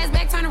 Throw that ass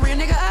back, turn a real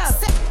nigga up.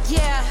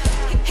 Yeah,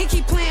 he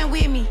keep playing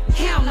with me.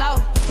 He don't know.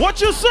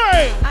 What you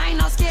say? I ain't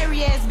no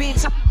scary ass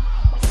bitch.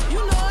 You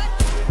know it.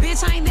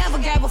 Bitch, I ain't never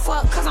gave a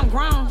fuck, cause I'm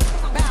grown.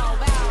 Bow,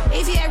 bow.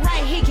 If he ain't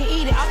right, he can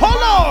eat it.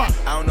 Hold on.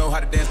 I don't know how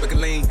to dance, but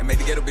can lean and make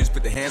the ghetto bitch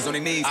put their hands on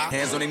their knees,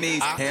 hands on their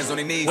knees, hands on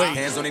their knees,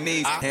 hands on their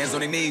knees, hands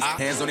on their knees,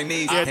 hands on their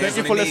knees. Yeah, thank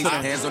you for listening.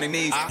 Hands on their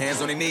knees,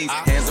 hands on their knees,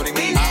 hands on their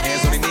knees,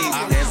 hands on their knees, hands on their knees,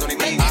 hands on their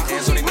knees,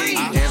 hands on their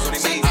knees,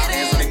 hands on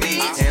their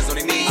knees, hands on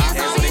their knees,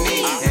 hands on their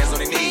knees, hands on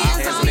their knees,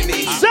 hands on their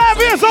knees.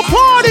 Savvy's a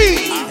party.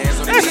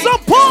 It's a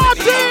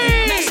party.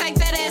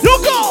 You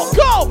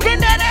go,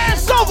 bend that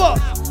ass over.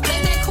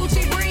 Let that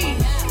coochie breathe.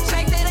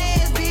 Shake that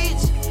ass,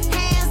 bitch.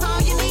 Hands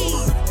on your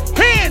knees.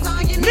 Hands,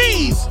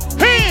 knees,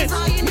 hands,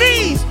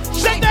 knees.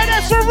 Shake that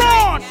ass for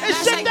Ron and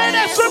shake that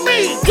ass for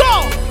me.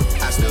 Go.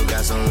 I still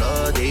got some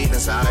love deep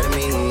inside of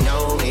me.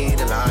 No need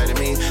to lie to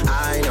me.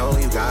 I know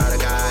you got a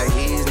guy.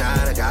 He's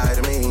not a guy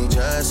to me.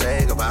 Just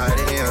say goodbye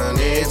to him.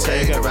 Then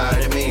take a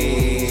ride to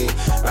me.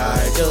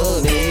 Ride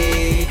to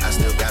me. I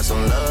still got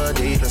some love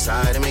deep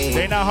inside of me.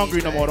 They not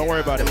hungry no more. Don't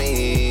worry about it.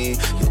 You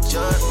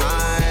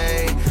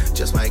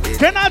just might get.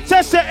 Can I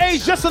test the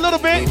age just a little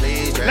bit?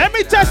 Let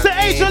me test the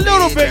age a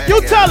little bit.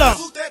 You tell them.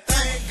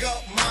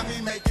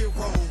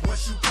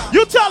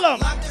 You tell them.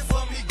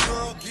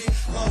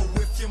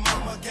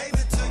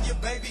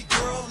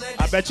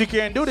 I bet you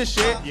can't do this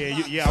shit.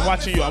 Yeah, I'm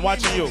watching you. I'm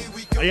watching you.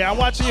 Yeah, I'm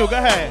watching you. Go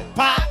ahead.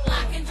 Pop.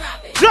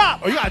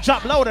 Drop. Oh, you gotta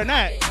drop lower than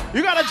that.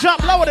 You gotta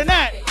drop lower than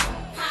that.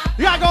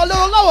 You gotta go a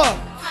little lower.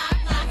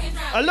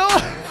 A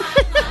little.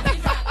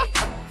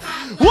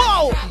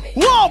 Whoa,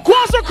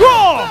 Kwanzaa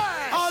crawl.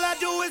 All I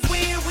do is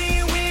win,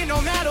 win, win,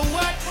 no matter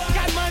what.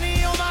 Got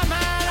money on my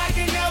mind, I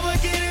can never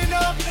get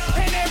enough.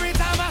 And every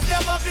time I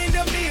step up in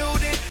the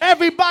building,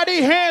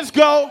 everybody hands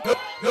go.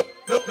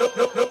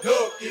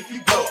 If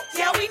you go.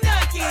 Yeah, we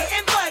nucky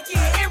and bucky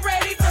and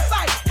ready to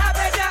fight. I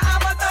bet ya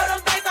I'ma throw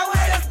them things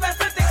away the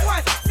specific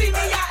ones. See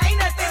me, I ain't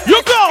nothing.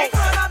 You go.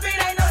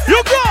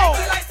 You go.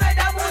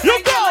 You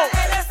go.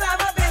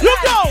 You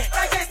go.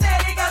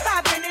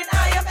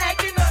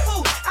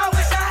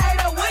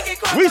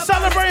 We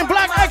celebrating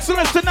black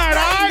excellence tonight,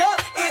 all right?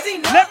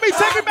 Let me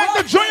take it back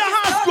to junior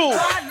high school.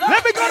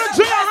 Let me go to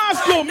junior high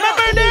school.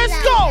 Remember this?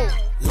 Go.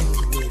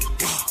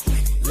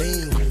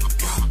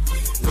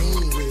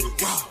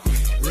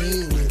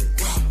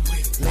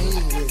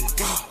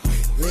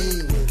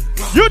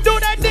 You do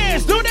that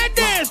dance, do that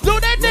dance, do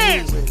that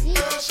dance.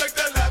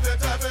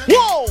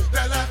 Whoa.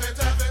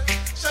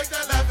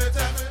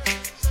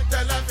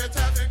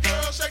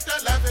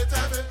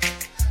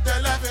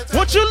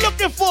 What you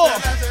looking for?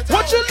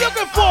 What you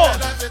looking for?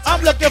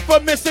 I'm looking for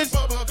Mrs.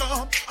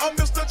 I'm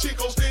Mr.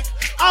 Chico Stick.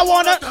 I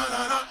wanna.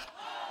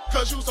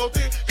 Cause you so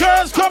thick.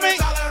 Girls coming.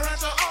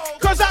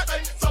 Cause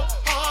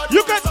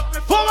you can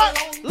pull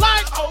it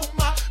like. Oh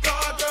my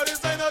God, girl,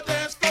 this ain't a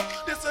dance floor.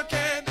 This a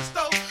candy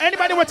store.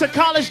 Anybody went to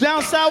college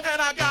down south?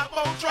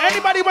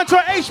 Anybody went to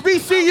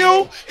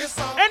HBCU?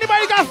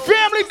 Anybody got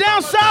family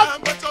down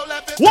south?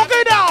 Walk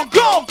it down.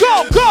 Go,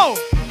 go, go.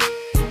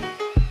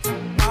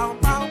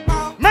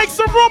 Make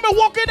some room and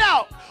walk it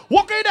out.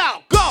 Walk it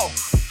out. Go,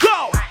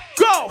 go,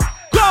 go,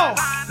 go,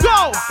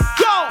 go,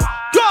 go,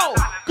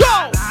 go,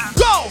 go, go,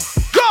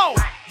 go,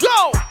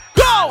 go,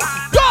 go,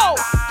 go,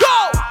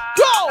 go,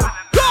 go,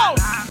 go.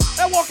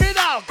 And walk it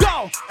out.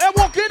 Go. And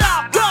walk it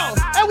out. Go.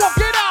 And walk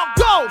it out.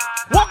 Go.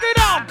 Walk it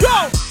out.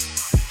 Go.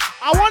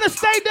 I want to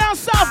stay down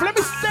south. Let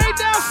me stay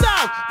down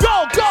south.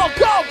 Go, go,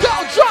 go,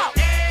 go. Drop.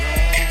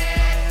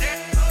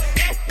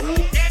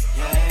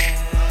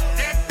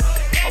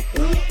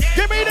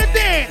 Give me the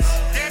dance.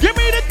 Give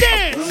me the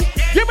dance.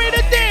 Give me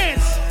the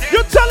dance.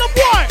 You tell them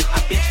what?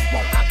 I bet you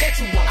won't. I bet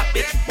you won't. I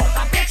bet you won't.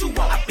 I bet you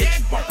won't. I bet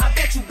you won't. I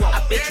bet you won't.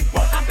 I bet you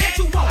won't. I bet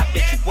you won't. I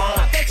bet you won't.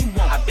 I bet you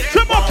won't. I bet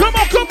you won't. Come on, come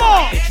on, come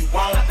on. I bet you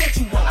won't. I bet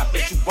you won't. I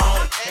bet you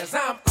won't. Cause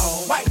I'm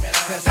on white man.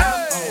 Cause I'm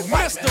on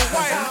Mr.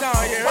 Wipe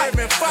down. You heard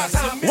me, Fox.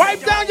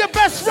 Wipe down your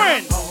best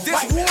friend.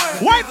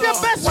 Wipe your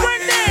best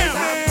friend down.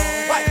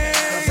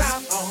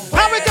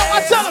 How we go?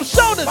 I tell them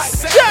shoulders,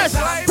 chest,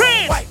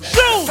 hands,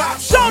 shoes,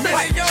 shoulders,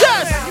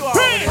 chest,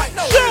 hands,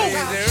 shoes,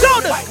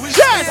 shoulders,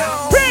 chest,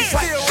 hands,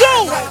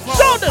 shoes,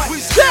 shoulders,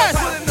 chest,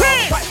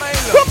 hands.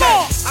 Come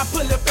on. I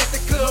pull up at the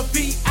club,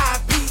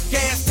 VIP,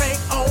 gas tank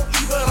on,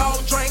 even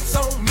all drinks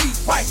on me.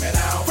 Wipe it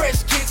out.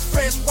 Fresh kicks,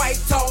 fresh white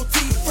tall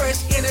tee,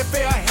 fresh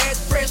NFL hat,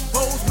 fresh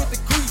bows with the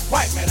grease.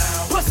 Wipe it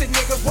out. Pussy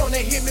niggas wanna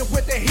hit me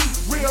with the heat,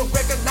 real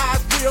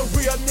recognized.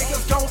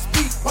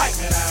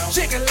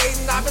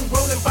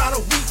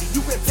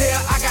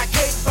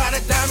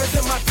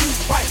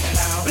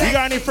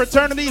 any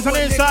fraternities on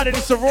the inside, any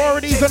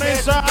sororities on the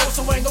inside,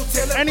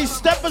 any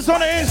steppers on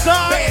the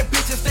inside. Bad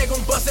bitches, they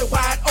gon' bust it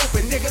wide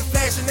open. Niggas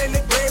flashing in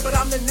the grave, but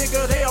I'm the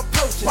nigga they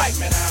approaching. White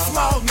man,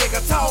 small nigga,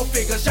 tall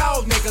figures,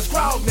 y'all niggas,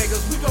 crowd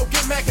niggas. We gon'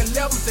 get Mac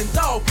 11s and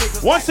dog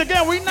niggas. Once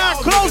again, we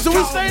not closing.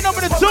 We staying up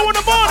to 2 in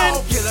the morning.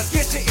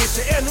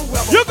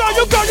 You go,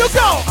 you go, you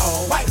go.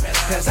 White man,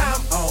 cause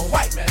I'm on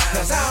white man,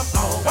 cause I'm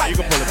on white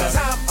man, cause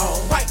I'm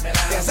on white man,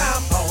 cause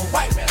I'm on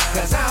white man,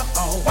 cause I'm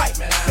on white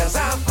man, cause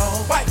I'm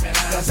on white man,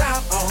 cause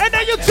I'm on. And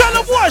then you tell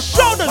them what?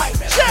 Shoulders,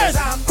 chest,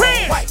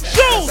 hands,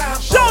 shoes,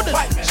 shoulders,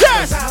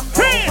 chest,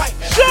 hands,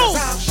 shoes,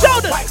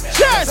 shoulders,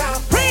 chest,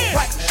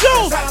 hands,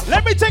 shoes.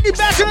 Let me take you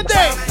back in the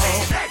day.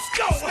 Let's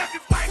go,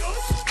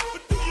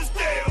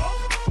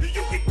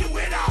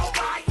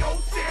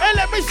 and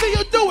let me see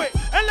you do it.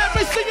 And let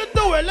me see you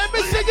do it. Let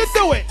me see you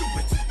do it.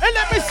 And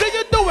let me see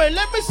you do it.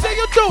 Let me see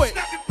you do it.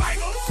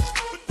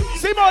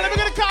 Seymour, let me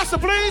get a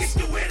concert, please.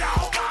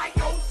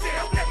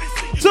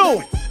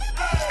 2.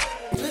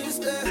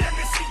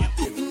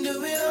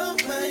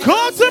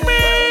 Call to me.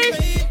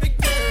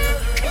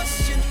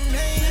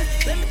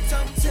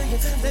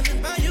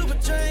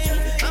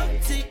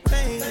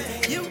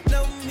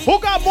 Who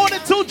got more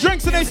than 2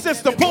 drinks in their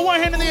system? Put one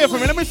hand in the air for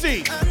me. Let me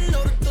see.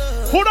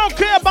 Who don't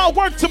care about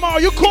work tomorrow?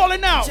 You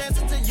calling out.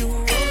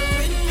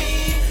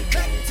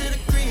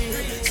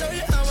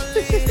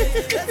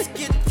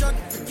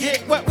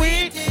 Get what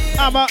we need.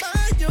 I'ma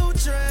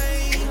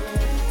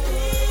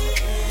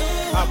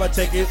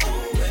take it.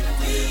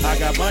 I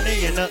got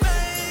money in the.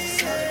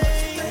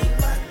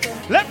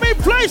 Let me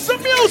play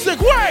some music.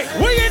 Wait,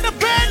 we in the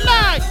bed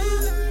line.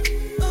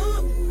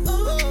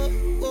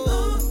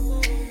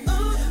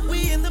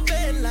 We in the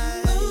bed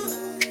line.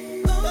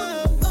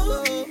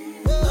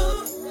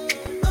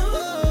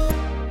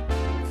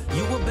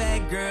 You a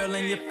bad girl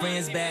and your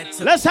friends bad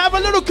too. Let's have a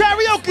little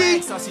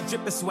karaoke.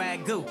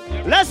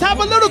 Let's have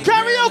a little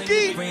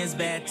karaoke. Friends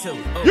bad too.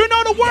 You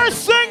know the words.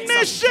 Sing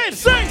this shit.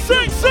 Sing,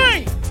 sing,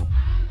 sing.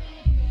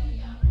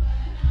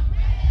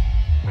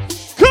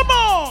 Come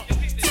on.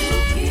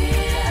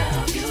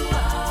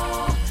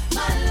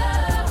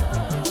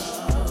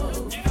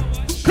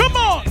 Come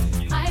on.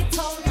 I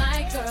told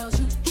my girls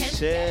you can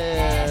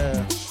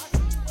Yeah.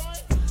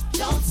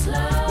 don't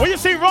slow. When you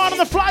see Ron on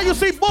the fly, you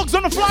see Boogs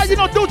on the fly, you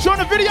know Dude on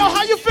the video,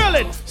 how you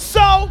feeling?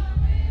 So,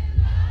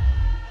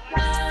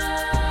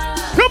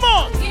 come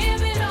on.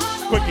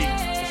 Quickie.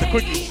 It's a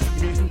quickie.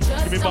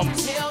 Give me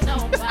bumps.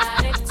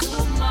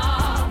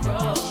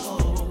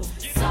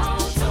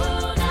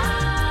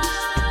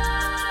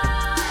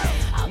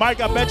 Mike,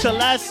 I bet you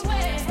last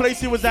place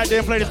he was at there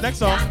and play this next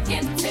song.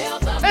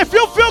 If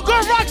you feel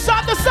good, rock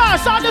side to side,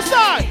 side to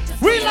side.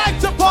 We like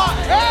to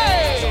party.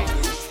 Hey,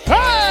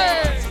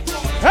 hey,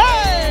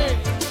 hey,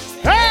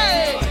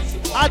 hey.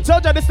 I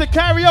told you this is the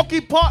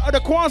karaoke part of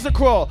the Kwanzaa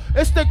crawl.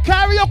 It's the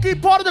karaoke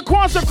part of the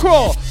Kwanzaa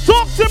crawl.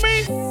 Talk to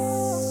me.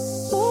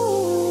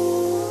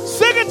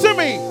 Sing it to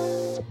me.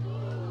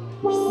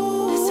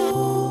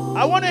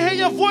 I want to hear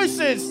your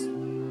voices.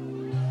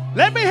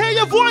 Let me hear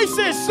your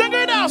voices. Sing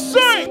it out.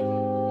 Sing.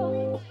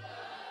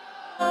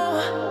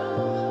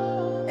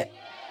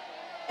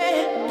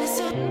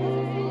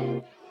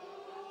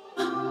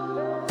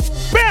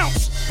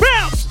 Bounce,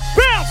 bounce,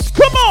 bounce.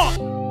 Come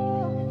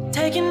on.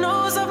 Taking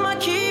notes of my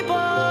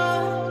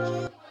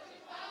keyboard.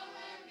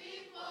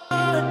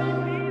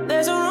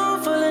 There's a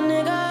room full of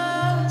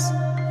niggas.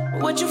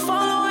 What you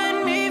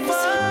following me for?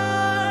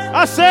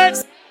 I said.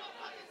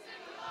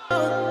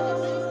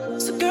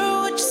 So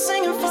girl, what you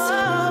singing for?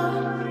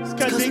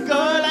 Cause he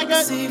go like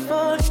a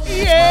C4.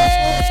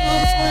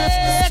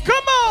 Yeah.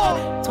 Come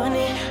on.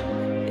 20.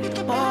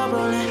 Ball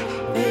rolling.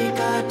 Big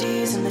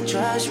IDs in the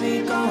trash.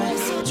 We going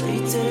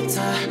straight to the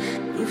top.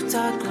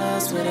 Rooftop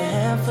clubs with a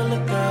handful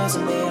of girls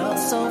and they all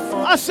so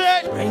fun. I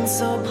said. Rain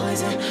so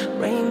poison.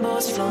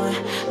 Rainbows flowing.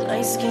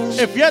 Light skin.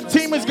 If your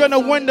team is gonna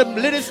win the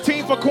littest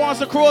team for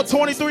Kwanzaa Crawl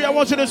 23, I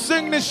want you to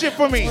sing this shit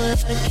for me.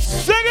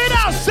 Sing it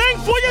out. Sing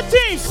for your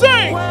team.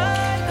 Sing.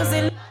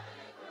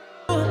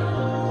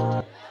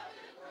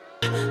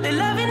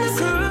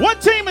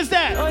 What team is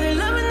that?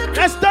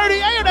 That's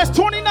 38 or that's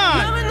 29?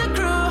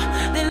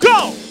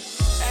 Go!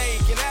 Hey,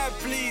 can I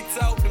please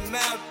talk to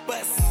my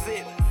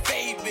busted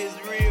babies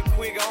real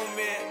quick on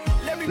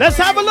me? Let's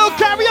have a little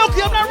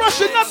karaoke. I'm not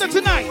rushing nothing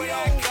tonight.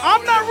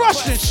 I'm not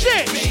rushing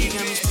shit.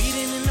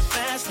 Speeding in the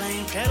fast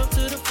lane, pedal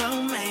to the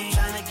floor, man.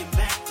 Trying to get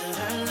back to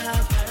her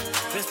love.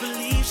 Best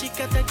believe she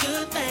got that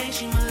good thing.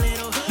 She my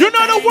little. You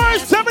know the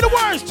words. Tell me the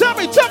words. Tell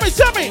me. Tell me.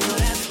 Tell me.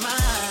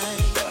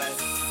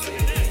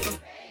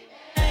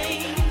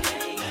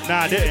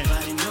 Nah, I didn't.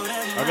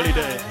 I really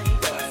didn't.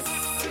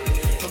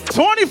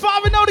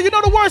 25 and older, you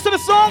know the words to the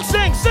song?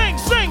 Sing, sing,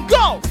 sing,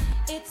 go!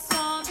 It's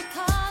all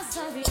because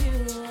of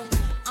you.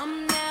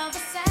 I'm never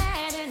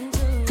sad and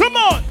blue. Come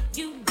on!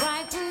 You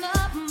brighten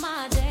up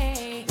my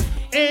day.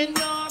 In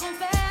your own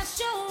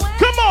special way.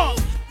 Come on!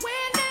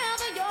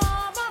 Whenever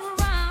you're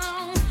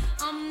around,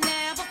 I'm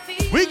never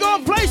feeling. We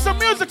gonna play some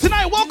music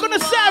tonight. Welcome to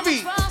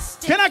Savvy.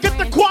 Can I get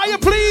the choir,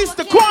 please?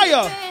 The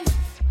choir.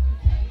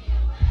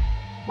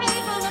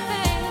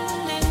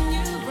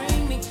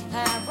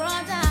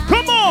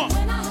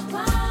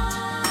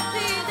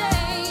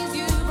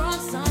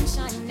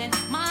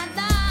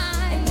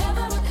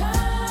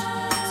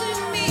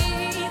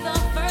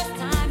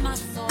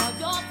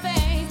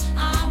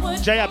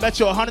 Jay, I bet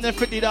you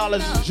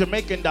 $150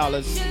 Jamaican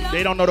dollars.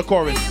 They don't know the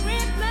chorus.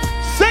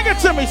 Sing it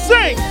to me,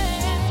 sing.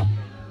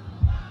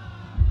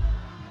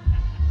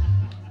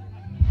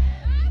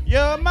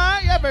 You're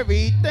my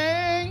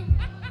everything.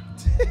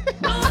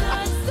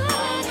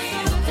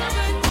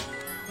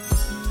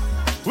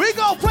 We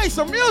gonna play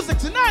some music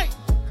tonight.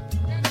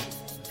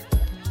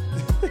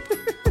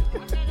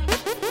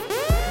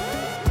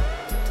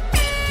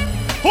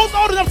 Who's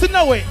old enough to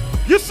know it?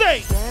 You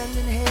say.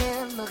 Standing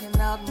here looking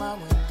out my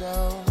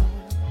window.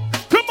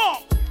 Come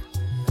on.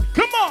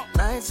 Come on.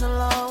 Nights are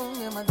long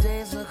and my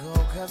days are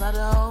cold cause I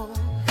don't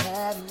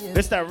have you.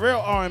 It's that real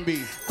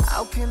R&B.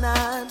 How can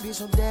I be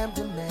so damn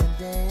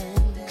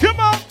demanding? Come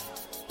on.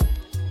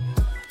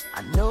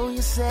 I know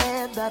you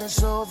said that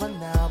it's over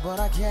now, but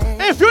I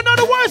can't. If you know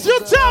the words, you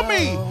tell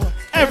me.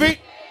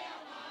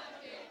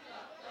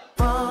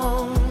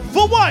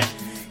 For what?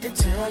 And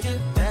tell you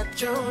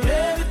that you're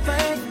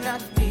everything I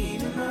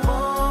need and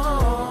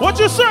more. What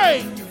you say?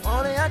 If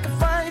only I can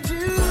find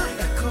you.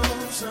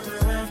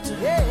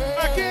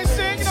 I can't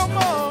sing no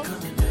more.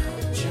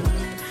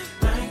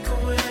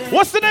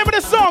 What's the name of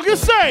the song? You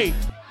say.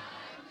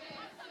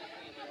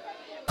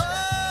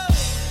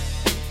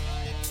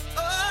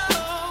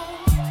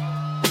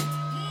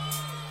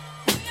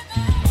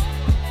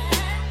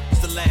 It's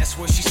the last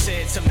word she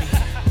said to me.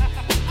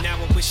 Now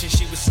I'm wishing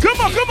she was. Come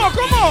on, come on,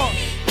 come on.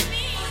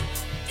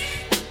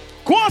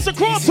 Kwanzaa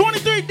Crawl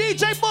 23,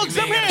 DJ Boogs,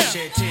 I'm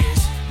here.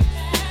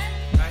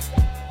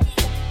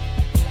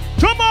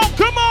 Come on,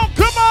 come on,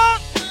 come on.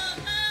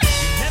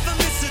 Never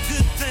miss a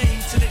good thing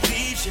till it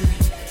leaves you.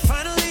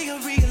 Finally I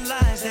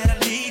realize that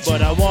I need you.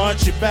 But I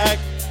want you back.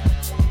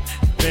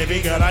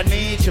 Baby girl, I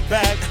need you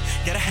back.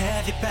 Gotta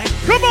have you back.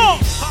 Come on.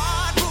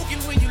 Heartbroken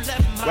when you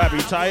left my Why, are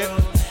you tired?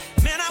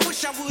 man, I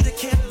wish I would've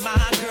kept my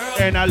girl.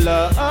 And I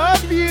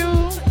love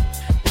you.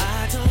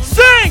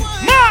 Sing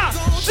my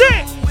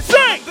shit.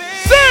 Sing,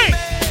 sing.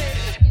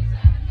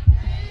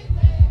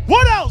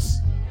 What else?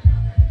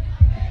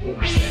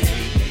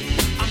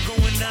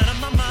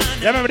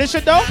 Y'all remember this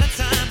shit though?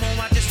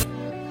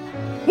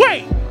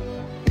 Wait.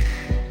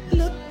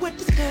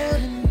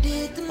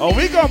 Oh,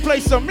 we gonna play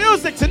some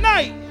music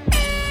tonight.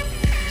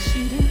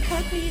 She didn't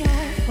cut me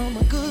off from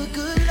a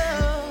good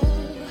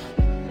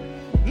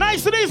love.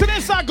 Nice and easy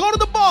inside. Go to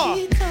the bar.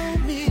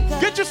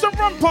 Get you some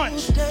rum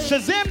punch.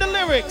 Shazam the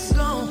lyrics.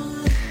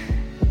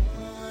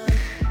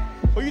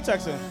 Who you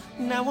texting?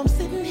 Now I'm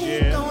sitting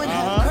here going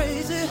half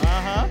crazy.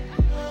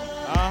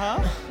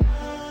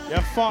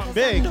 That font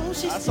big. I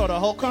saw the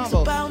whole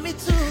combo. About me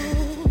too.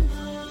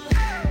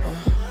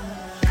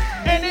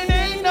 And it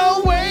ain't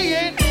no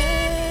way in.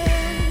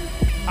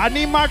 I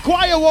need my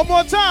choir one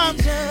more time.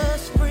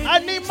 I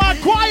need my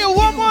choir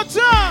one more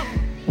time.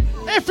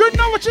 If you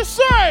know what you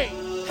say.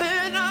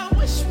 And I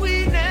wish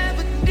we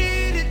never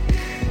did it.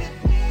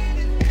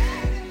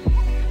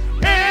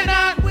 And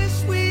I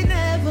wish we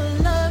never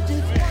loved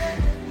it.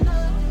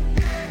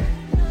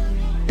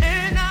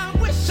 And I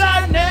wish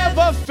I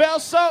never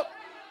felt so.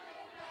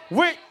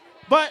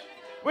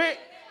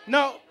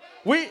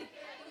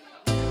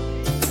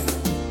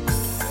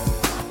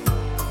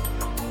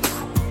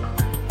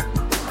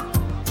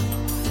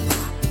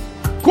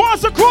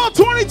 Kwanzaa Crawl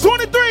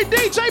 2023,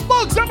 DJ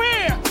Boogs, I'm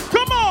here.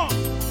 Come on.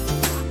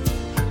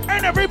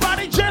 And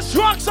everybody just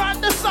rocks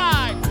on the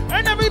side.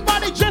 And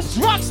everybody just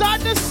rocks on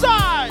the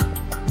side.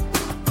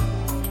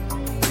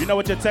 You know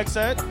what your text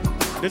said?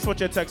 This is what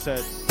your text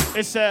said.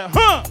 It said,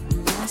 huh?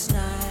 Last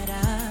night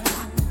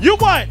you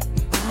what?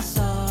 I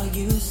saw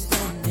you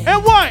standing.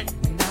 And what?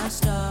 And I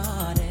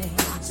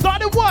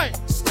started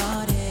what?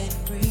 Started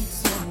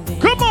pretending.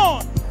 Come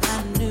on.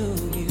 I knew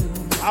you.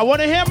 I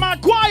want to hear my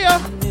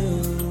choir.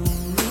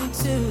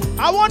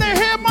 I want to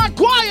hear my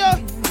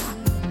choir.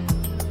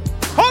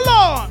 Hold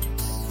on.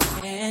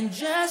 And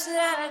just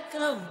like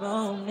a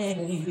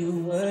romance, you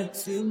were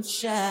too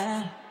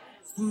shy.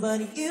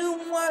 But you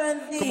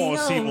weren't the Come on,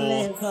 Seymour.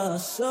 only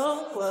cause,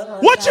 so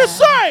was What you I.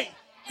 say?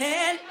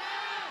 And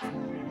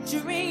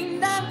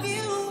dreamed of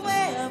you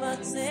ever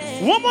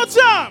since. One more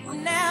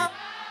time. Now,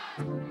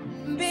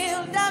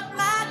 build up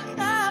my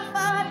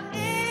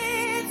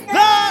confidence.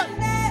 Lord,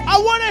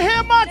 I want to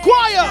hear my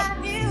choir.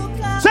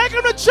 Take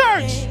him to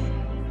church.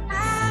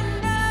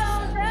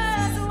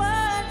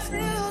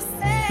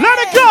 Let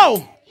it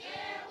go.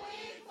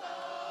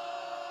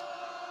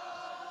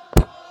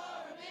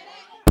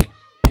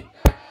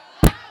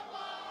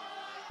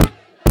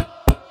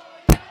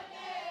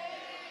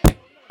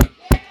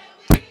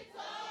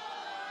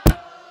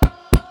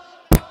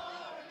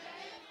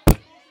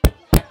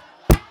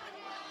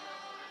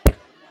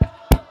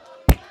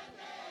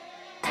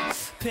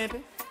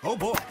 Pimpin'. Oh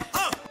boy.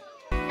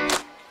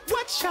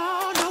 What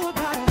y'all know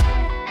about it?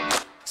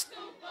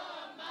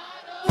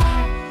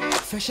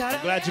 Fresh out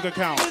of Glad you could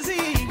count.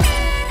 magazine.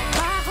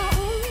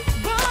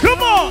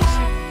 Come on.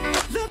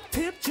 Look,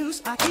 pimp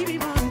juice, I keep it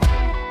running.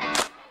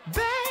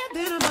 Bad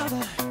than a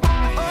mother.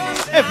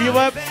 If you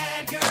up,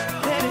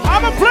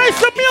 I'ma play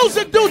some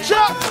music, dude,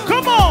 y'all.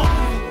 Come on.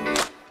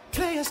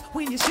 Players,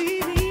 when you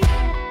see me,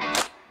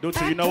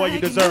 Ducha, you know what? You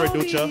deserve it,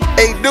 Ducha.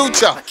 Hey,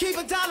 Ducha. Keep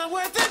a dollar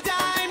worth of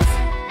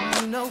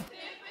dimes. You know.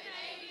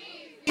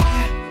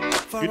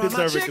 For You all my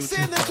deserve it, chicks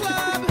Ducha. in the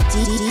club.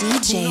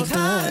 DJ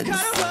Boogs.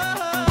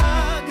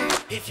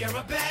 If you're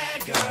a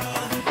bad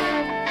girl,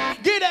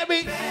 get at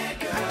me.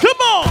 Come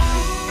on.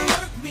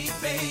 work me,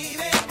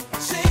 baby.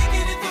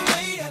 Shaking it the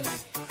way I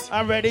like.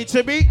 I'm ready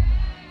to be.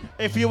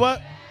 If you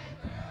what?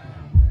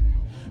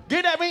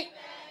 Get at me.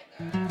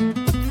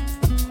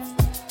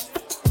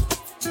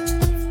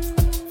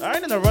 I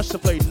ain't in a rush to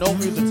play no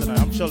music tonight.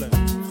 I'm chilling.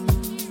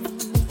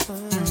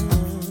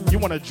 You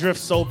want to drift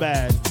so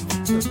bad.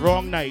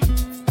 Wrong night.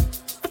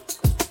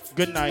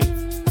 Good night.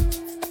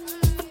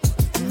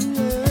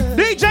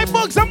 DJ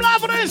Boogs, I'm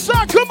live on the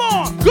inside. Come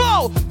on.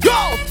 Go,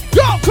 go,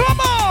 go. Come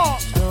on.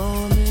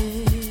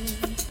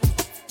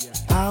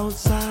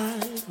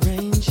 Outside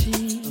rain,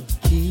 she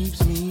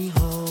keeps me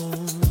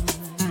home.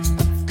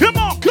 Come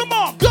on, come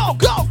on. Go,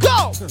 go,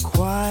 go.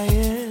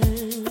 Quiet.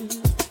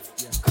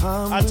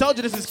 I told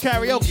you this is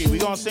karaoke. We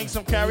gonna sing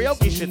some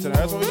karaoke shit tonight.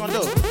 That's what we gonna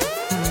do.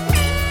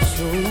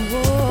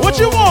 What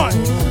you want?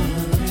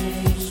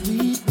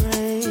 Sweet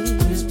rain,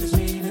 whispers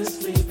me to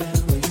sleep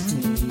and wakes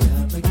me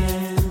up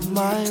again.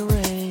 My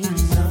rain,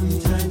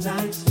 sometimes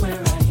I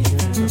swear I hear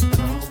her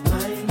call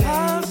my name.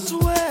 I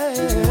swear.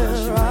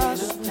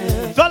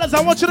 Fellas,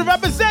 I want you to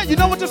represent. You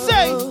know what to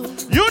say.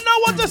 You know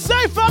what to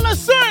say, fellas.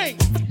 Sing.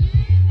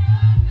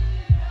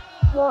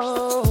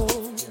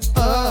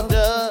 Of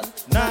the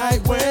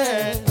night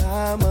when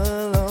I'm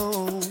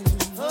alone.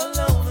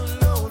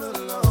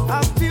 Alone.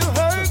 I feel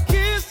her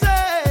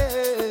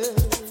kisses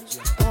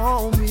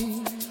on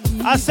me.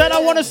 I said I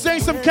want to sing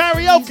some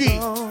karaoke.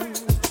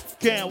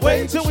 Can't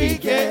wait till we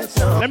get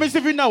some. Let me see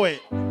if you know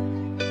it.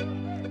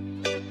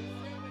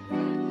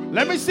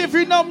 Let me see if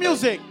you know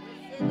music.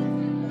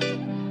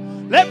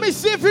 Let me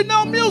see if you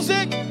know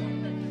music.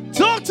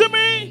 Talk to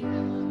me.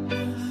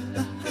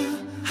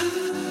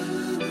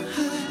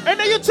 And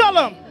then you tell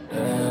them.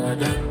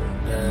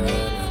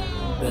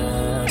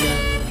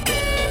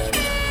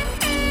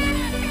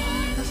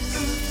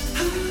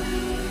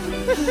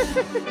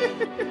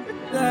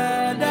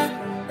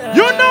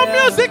 You know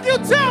music, you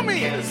tell me.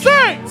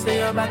 Sing. Say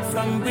you're back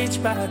from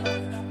which part?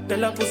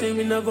 Tell her pussy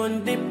we no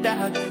gun dip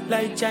tag.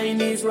 Like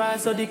Chinese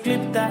rice or the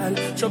clip tag.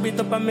 Show it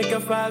up and make you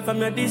fall from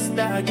your disc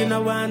tag. You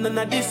know one on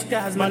a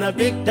disguise, man a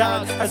big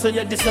dog. I saw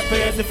you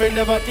disappear if you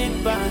never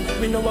did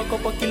ban. We know walk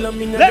up a kilo,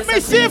 me let me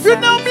see if you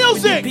know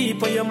music.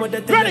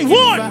 Ready,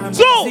 1,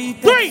 2,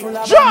 3,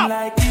 drop.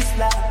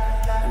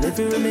 And if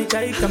you make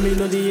I come, you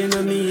know the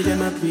enemy,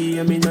 them a pray,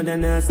 and me know they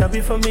not stop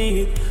it for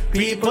me.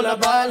 People are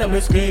ball and we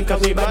scream,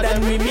 cause we bad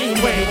and we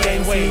mean.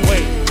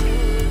 Wait.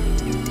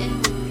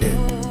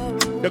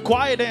 The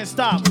choir didn't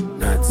stop.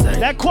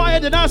 That choir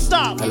did not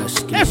stop.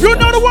 If you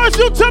know the words,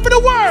 you tell me the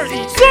words.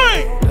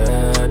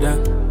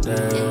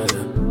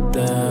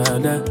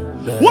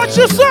 Sing. What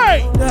you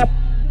say?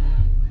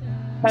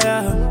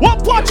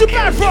 What part you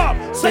back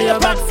from? Say you're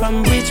back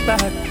from which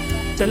part?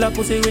 Tell her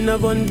pussy we no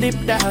gun dip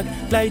tag.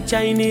 Like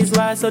Chinese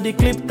rice or the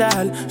clip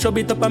tag. Show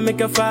it up and make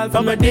you fall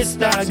from a disc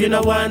tag. You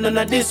know one on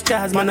a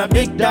disguise, man a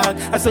big dog.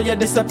 I saw you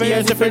disappear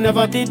as if you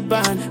never did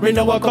ban. Me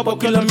no walk up a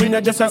kilo, me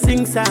no just a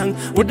sing song.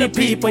 With the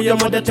people your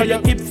mother tell you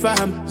keep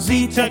fam.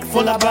 Z-Tech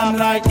full of bomb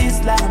like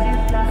Islam.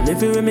 And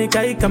if you make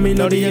I come, me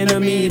know the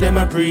enemy, them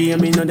a pray,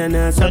 and me know they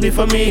not sorry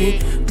for me.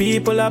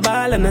 People are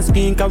ball and a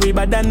spin, cause we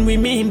bad than we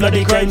mean.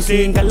 Bloody crime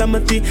scene,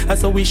 calamity. I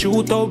saw we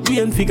shoot out, we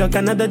and figure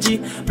Canada G.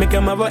 Make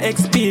them have a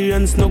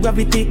experience, no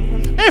gravity.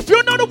 If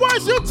you know the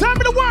words, you tell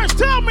me the words,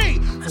 tell me.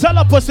 Tell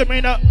a pussy,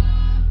 me not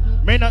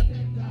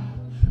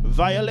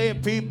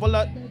violate people.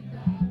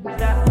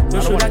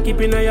 You shoulda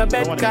keep in your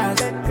bed, cause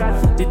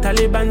the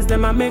Taliban's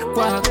them a make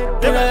quack.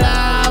 They will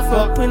laugh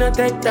up, we no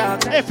take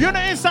talk. If you're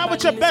the inside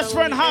with your best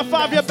friend, high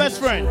five your best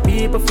friend.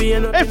 People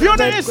feel if you're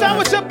the inside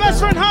with your best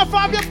friend, high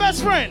five your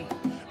best friend.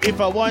 If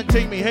I one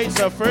thing me hates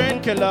a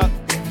friend killer,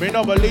 me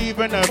no believe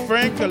in a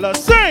friend killer.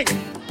 Sing!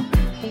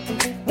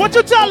 What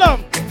you tell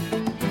them?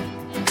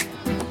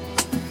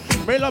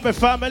 Me love me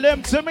family,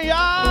 them to me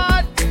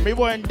heart. Me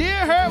one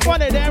dear her,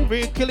 one of them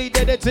really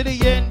did it to the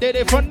end, did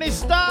it from the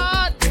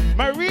start.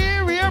 My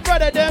real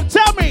brother, them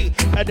tell me.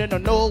 I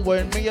didn't know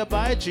when me a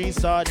buy cheese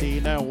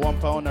sardine and 1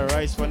 pound of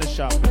rice from the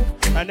shop.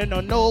 And then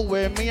I know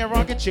when me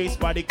around get chased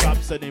by the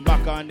cops and they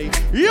back on the.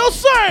 You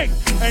sing!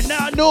 And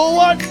now I know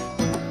what?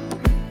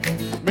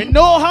 Me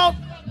know how.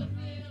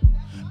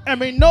 And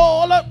me know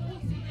all up.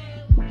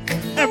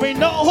 And me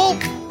know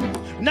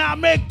who. Now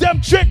make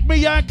them trick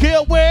me and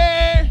kill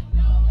where.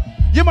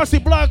 You must see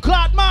blood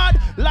clot mad.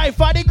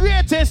 Life are the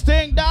greatest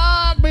thing,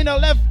 dog. Me no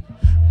left.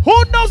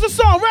 Who knows the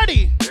song?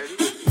 Ready?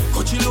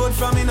 Coachy load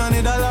from in a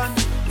Netherland.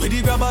 Where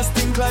the grabbers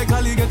think like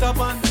Ali get up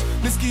on.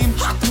 The scheme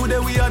hot today,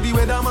 we are the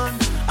weatherman.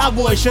 A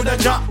boy shoulda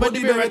dropped, but the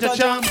Beretta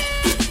champ.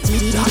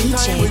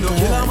 DJ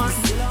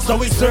Boogs. So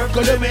we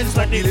circle them in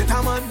like the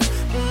little man.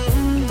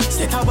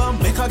 Set a bomb,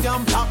 make a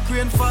damn black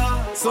rain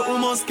fall. So we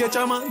must catch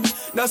a man.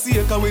 That's the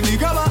echo when the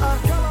grabber.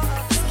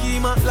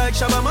 Schema like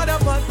Shabba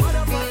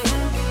Motherfucker.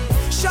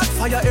 Shot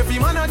fire, every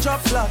man a drop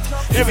flat.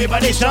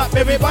 Everybody shot,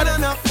 everybody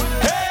knock.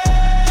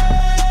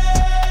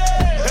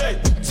 Hey,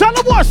 tell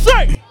them what,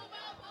 say.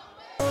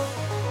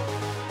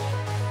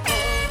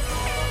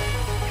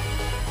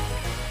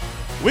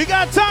 We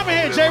got time in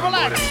here, Jay,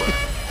 relax.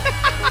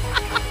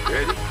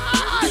 Ready?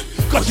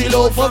 Cause she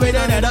low for me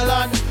the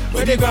Netherlands.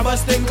 When they grab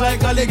us think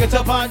like a leg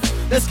up on.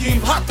 The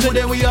scheme hot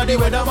today, we are the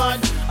weatherman.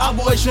 A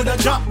boy shoulda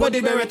dropped, but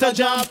the beretta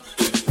job.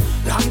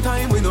 Long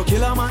time we no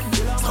kill a man.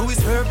 So we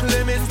circle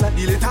lemons like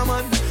the little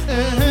man.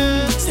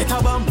 Set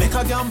a bomb, make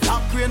a damn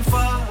black rain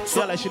fall.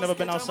 Yeah, like she never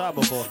been outside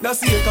before. Now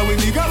see it when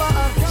we grab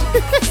her.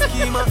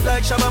 Scheme up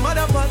like Shabba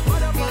Motherfuck.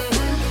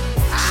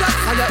 Shot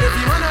fire,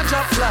 every man a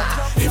drop flat.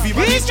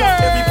 Everybody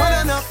stop, every pan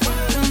and up.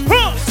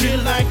 Feel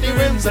like the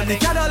rims and the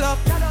Cadillac.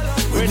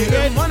 When you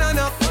get one and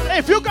up. Hey,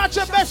 if you got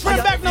your best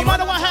friend back, no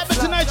matter what happens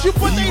tonight, you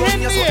put their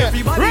hand in the air.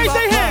 Raise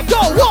their hand,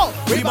 go, whoa.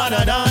 We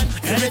madder than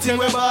everything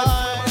we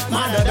bad.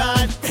 Madder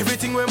than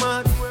everything we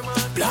mad.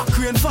 Black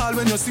rain fall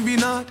when you see we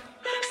not.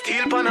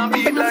 Steel pan a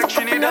beat like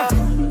Trinidad.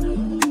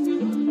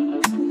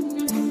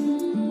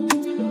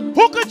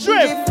 Hookah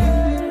drift.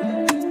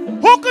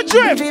 Hookah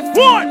drift.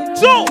 1,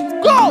 2,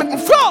 go,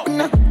 go.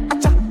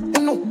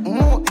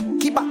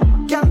 Keep up,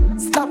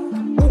 can't stop.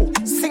 Ooh,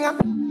 singer.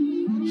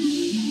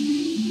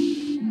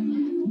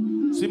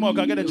 Seymour,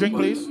 can I get a drink,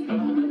 please?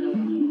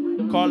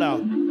 Call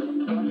out.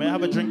 May I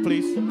have a drink,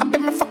 please? I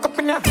bet me fuck up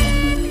in ya.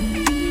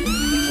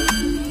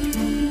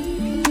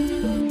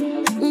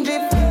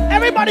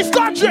 Everybody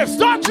start drift,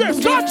 start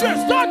drift, start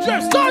drift, start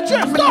drift, start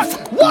drift,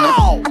 start.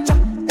 Wow!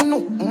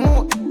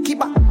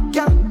 Keep up,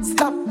 can't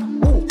stop.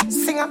 Ooh,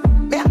 singer,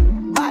 yeah,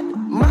 bad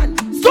man.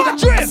 Start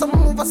drift. Some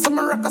move, some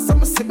rock,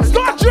 some sip.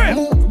 Start drift.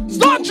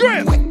 Start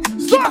drift.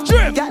 Start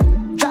drift.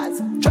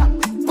 Jazz, drop,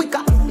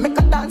 quicker, make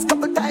a dance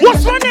couple times.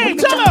 What's my name?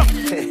 Tell him.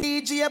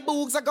 DJ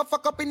Boogs, I go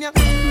fuck up in ya.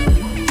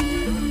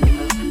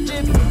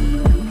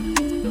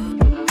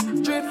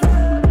 Drift.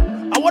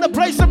 I want to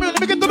play some music.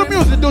 Let me get through the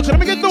music, dude. Let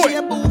me get through it.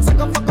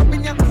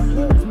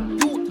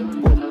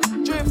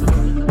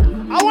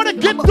 I want to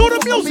get through the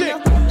music.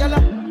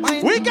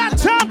 We got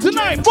time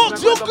tonight.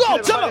 Boogs, you go.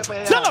 Tell him.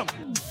 Tell him.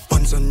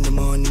 Once on the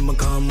morning, my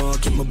car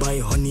market, my buy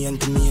honey and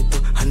tomato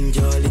and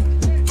jolly.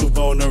 2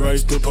 pound of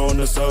rice, 2 pound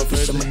of sausage.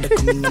 Some of the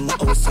coming in my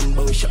house and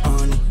bush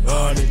honey.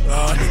 Honey.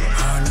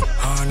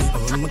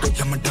 Oh, my God,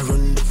 I'm gonna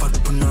run the fat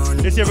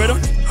punani. This your rhythm?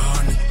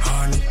 Honey.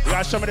 You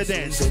gotta show me the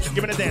dance.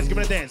 Give me the dance. Give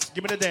me the dance.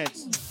 Give me the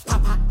dance.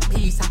 Papa,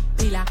 pizza,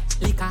 pilla,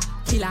 liquor,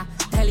 killer,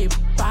 telly,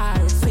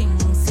 bar, swing,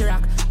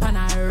 syrup,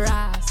 pana,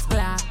 ras,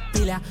 gla,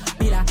 pilla,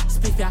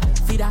 spiffia,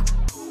 fida.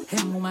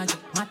 Hem, woman,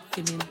 mat,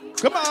 femin.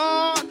 Come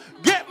on,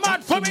 get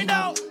mad for me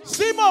now.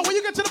 Seymour, when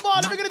you get to the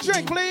bar, let me get a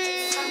drink,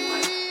 please.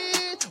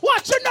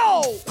 What you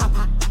know?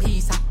 Papa,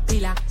 pizza,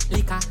 pilla,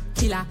 liquor,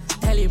 killer,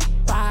 telly,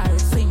 bar,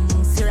 swing,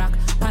 syrup,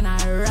 pana,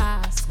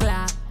 ras,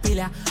 gla,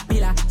 pilla,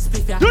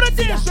 spiffia. Do the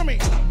dance for me.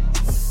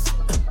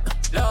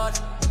 Lord,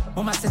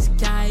 Mama says she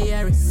can't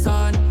hear it,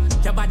 son.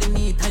 Your body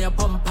neat and your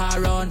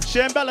bumper run.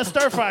 Shane Bella,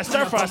 stir fry.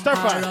 Cause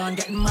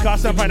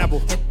Cast some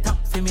pineapple.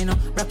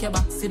 Rock your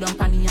back, sit down,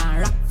 panny and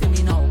rock for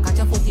me now. Catch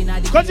your foot in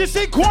the. Cause you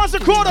see, Kwanzaa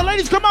crew, the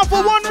ladies come out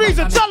for one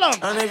reason. Tell them.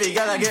 And if you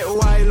gotta get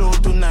wild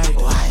out tonight,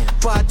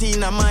 party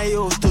in my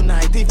house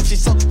tonight. If she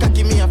suck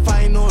cocky, me a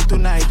find out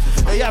tonight.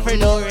 You have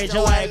no rage,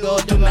 why go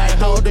tonight?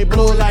 How they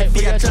blow life,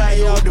 we a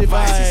try out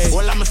devices.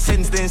 All I'm a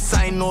sense, then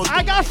sign out.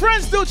 I got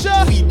friends,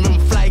 Ducha. Weed me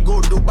fly, go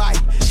Dubai.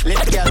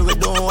 Let girl we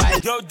don't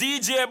wild. Yo,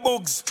 DJ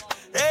Boogs.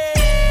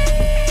 Hey.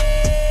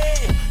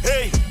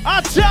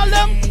 I tell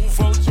them. Move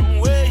out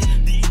your way.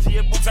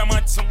 DJ Boogs, I'm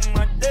at some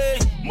day.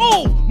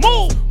 Move.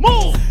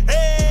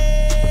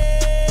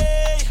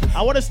 Hey.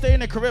 I want to stay in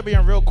the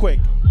Caribbean real quick.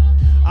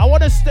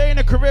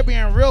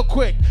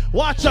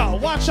 Watch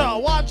out.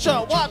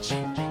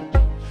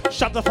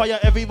 Shot the fire,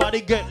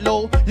 everybody get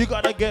low. You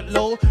gotta get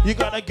low.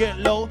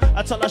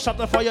 I tell her shot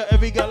the fire,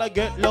 every girl I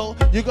get low.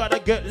 You gotta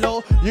get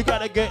low.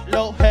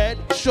 Head,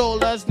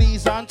 shoulders,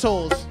 knees and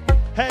toes.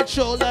 Head,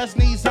 shoulders,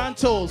 knees and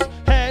toes.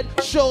 Head,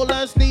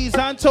 shoulders, knees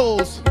and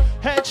toes.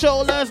 Head,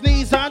 shoulders,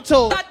 knees and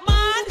toes. That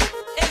man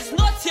is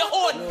not your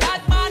own.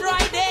 That man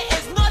right there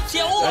is not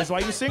your own. That's why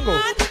you single.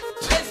 That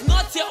man is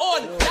not your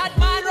own. That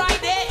man right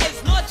there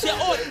is not your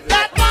own.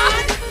 That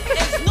man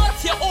is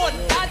not your own.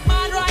 That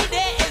man right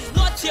there is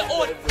not your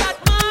own. That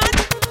man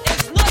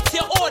is not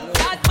your own.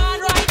 That man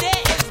right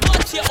there is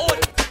not your own.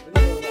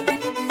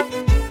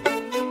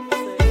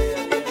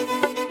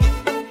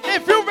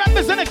 If you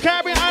represent a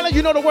Caribbean island,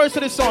 you know the words to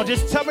this song.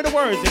 Just tell me the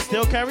words. It's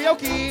still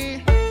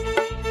karaoke.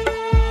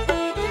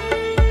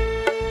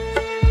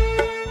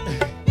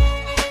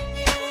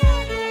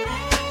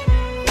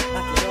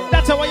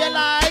 That's how you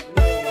like.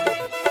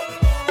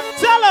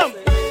 Tell him.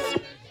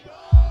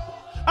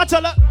 I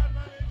tell her.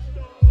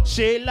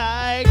 She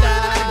like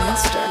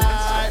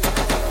that.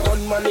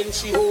 One man in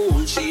she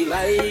hole, she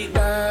like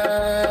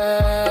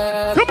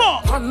that. Come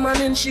on. One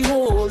man in she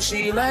hole,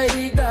 she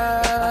like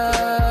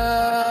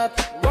that.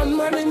 One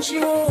man in she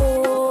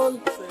hole,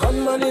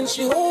 one man in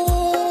she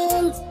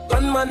hole,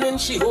 one man and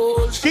she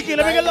holds. Kiki,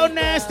 let me get a little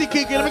nasty.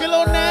 Kiki, let me get a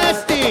little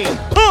nasty.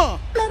 Huh?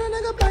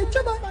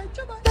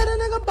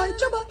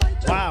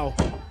 Wow.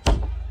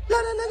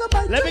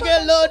 Let me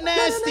get a little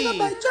nasty.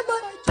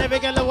 Let me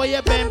get a little,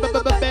 yeah, bend, bend,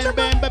 bend,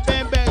 bend,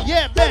 bend, bend.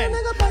 Yeah, bend.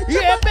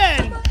 Yeah,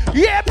 bend.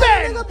 Yeah,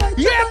 bend.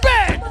 Yeah,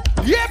 bend.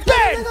 Yeah,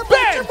 bend.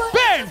 Bend,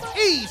 bend.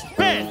 Ease,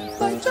 bend.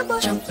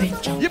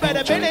 You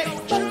better bend it.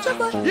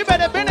 You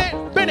better bend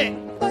it. Bend it.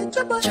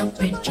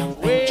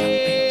 Wait.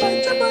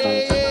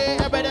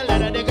 I better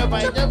let a nigga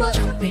bite your butt.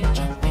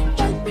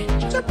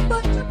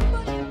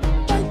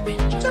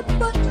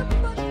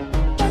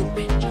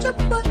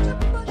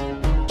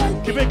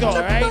 Keep it going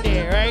right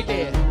there, right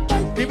there.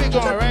 Keep it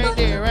going right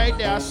there, right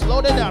there. I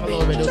slowed it down a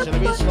little bit, don't you?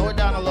 Let me slow it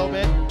down a little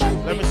bit.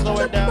 Let me slow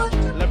it down.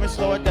 Let me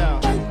slow it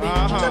down.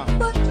 Uh-huh.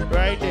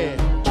 Right there.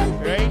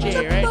 Right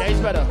there. Right there. It's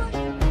better.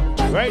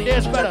 Right there,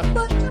 it's better.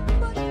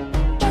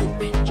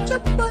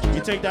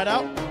 You take that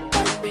out.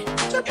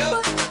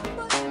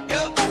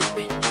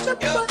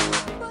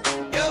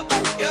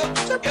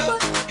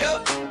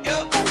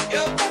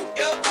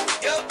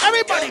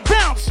 Everybody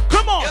bounce.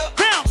 Come on.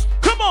 Bounce.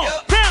 Come on.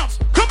 Bounce.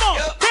 Come on.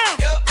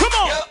 Bounce. Come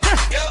on.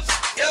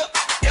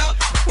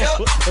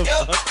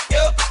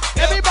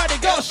 Everybody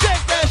go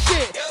shake that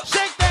shit.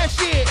 Shake that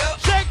shit.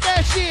 Shake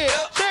that shit.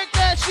 Shake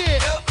that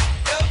shit.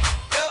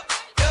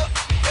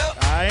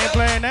 I ain't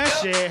playing that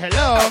shit.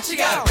 Hello.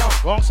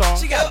 Wrong song.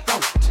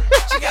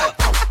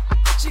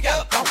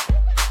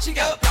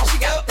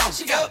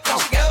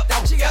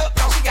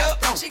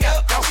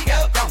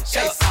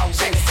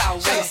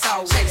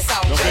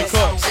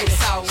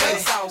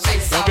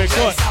 Don't get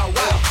caught.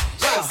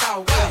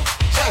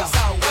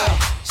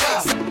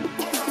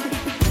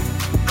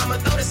 I'ma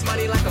throw this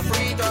money like a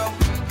free throw.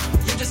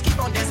 You just keep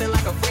on dancing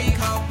like a freak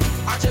hoe.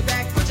 Arch your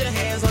back, put your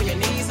hands on your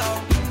knees,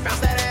 ho. Bounce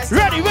that ass.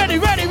 Ready, ready,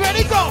 ready,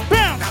 ready, go.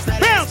 Bounce,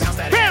 bounce,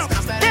 bounce, bounce,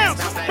 bounce,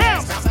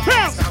 bounce,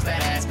 bounce.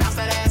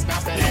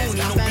 You don't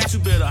need no beat, you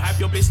better hype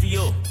your bestie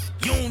up.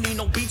 You don't need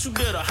no beat, you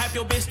better hype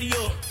your bestie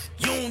up.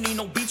 You don't need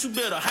no beat, you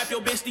better hype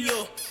your bestie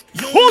up.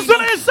 Who's on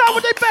the inside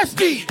with their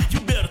bestie? You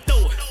better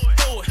throw it,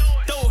 throw it,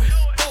 throw it,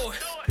 throw it,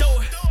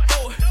 throw it,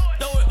 throw it,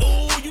 throw it.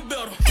 Ooh, you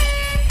better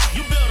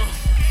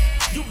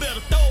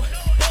throw it,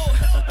 throw it,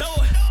 throw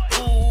it.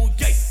 Ooh,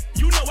 yeah.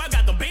 You know I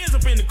got the bands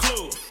up in the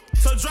club.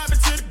 So drop it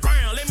to the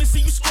ground, let me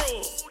see you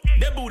scrub.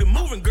 That booty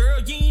moving, girl,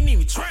 you ain't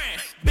even trying.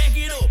 Back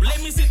it up,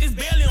 let me sit this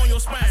belly on your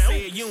spine. I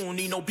said you don't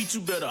need no beat, you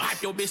better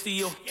hype your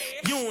bestie up.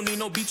 You don't need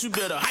no beat, you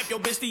better hype your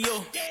bestie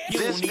up. You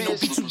don't need no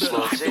beat, you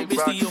better hype your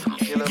bestie up.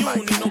 You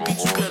don't need no beat,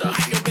 you better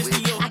hype your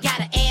bestie up. I got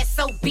an ass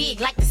so big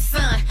like the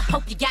sun.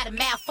 Hope you got a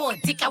mouth for a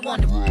dick. I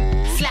wanna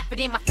slap it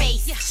in my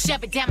face,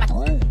 shove it down my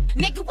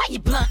nigga. Why you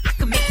blunt? I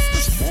can make this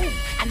pussy.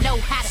 I know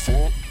how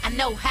to. I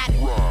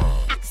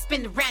can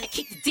spin around and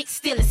keep the dick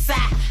still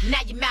inside.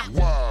 Now your mouth,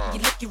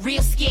 you looking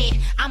real scared.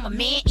 I'm a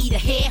man eater,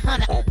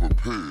 headhunter.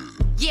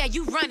 Yeah,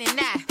 you running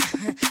now.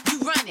 You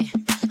running.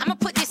 I'ma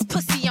put this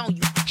pussy on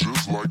you.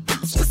 Just like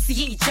this.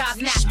 Pussy in your jaws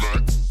now.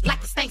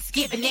 Like it's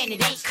Thanksgiving and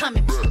it ain't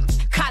coming.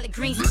 Collard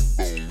greens.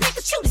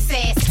 Nigga, chew this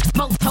ass.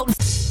 Both hoes.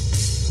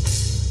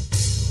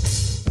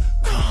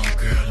 Come,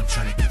 girl, I'm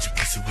trying to get your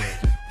pussy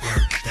wet.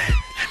 Work that.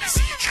 Let me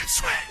see you drip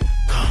sweat.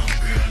 Come,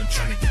 girl, I'm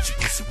trying to get your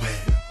pussy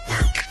wet.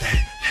 Work that.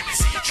 Let me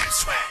see you drip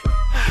sweat.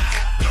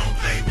 Don't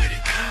play with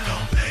it.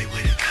 Don't play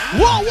with it.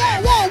 Whoa,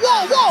 whoa, whoa,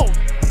 whoa, whoa.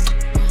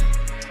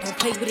 Don't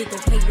play with it,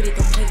 don't play with it,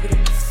 don't play with it.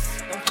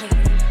 Don't play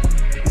with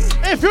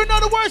it. If you know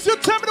the words, you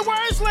tell me the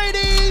words,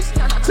 ladies.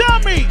 Tell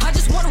me. I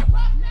just wanna.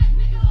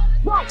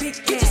 You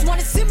just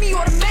wanna send me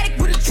automatic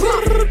with a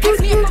drop. Ask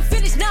me if I'm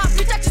finished, nah,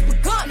 bitch, I just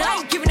begun. I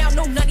ain't giving out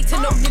no nutty to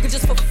no nigga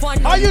just for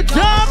fun. Are you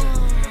dumb?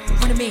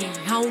 Run a man,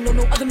 I don't know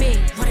no other man.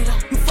 Run it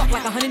up. You fuck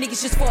like 100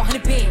 niggas just for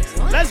 100 bands.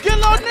 Let's get a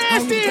little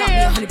nasty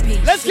here.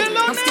 Let's get a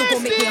little I'm still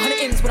gonna make me 100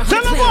 nasty. ends with 100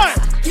 Tell them plans.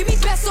 what. Give me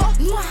peso,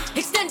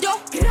 extendo.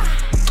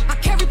 I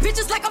carry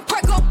bitches like I'm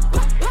Prego.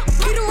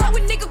 Beat around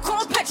with nigga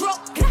called Petro.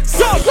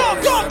 Go, go,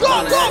 go,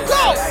 go, go,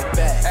 go. Act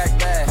bad, act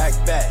bad,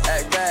 act bad,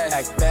 act bad,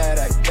 act bad,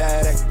 act bad,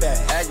 act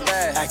bad, act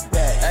bad, act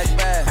bad, act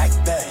bad, act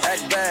bad,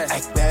 act bad,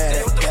 act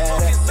bad, act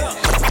bad.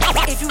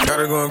 Got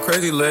her going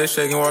crazy, legs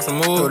shaking, watch her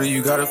move. Told her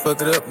you gotta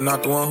fuck it up,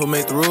 not the one who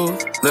made the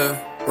rules.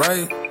 Left,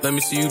 right, let me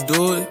see you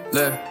do it.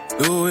 Left,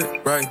 do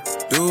it, right,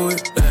 do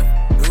it.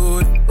 Left, do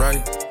it,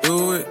 right,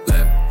 do it.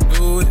 Left,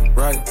 do it,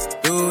 right,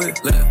 do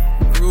it.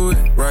 Left, do it,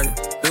 right,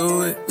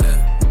 do it.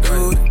 Left,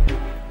 do it.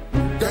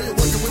 Girl, you're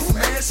working with some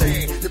ass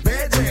hand. Your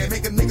bad jam,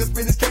 make a nigga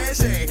spend his cash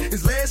hand.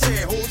 His last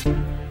hand holds.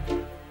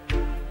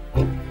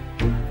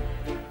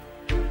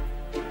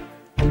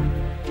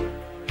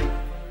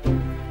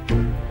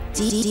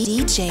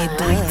 DJ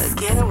Boogs.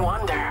 Girl, you're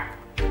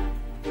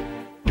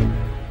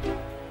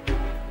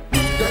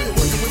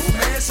working with some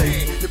ass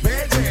hand. Your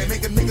bad jam,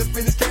 make a nigga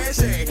spend his cash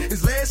hand.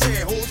 His last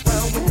hand holds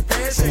pound with the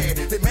cash hand.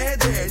 They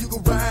mad jam, you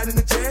can ride in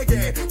the jag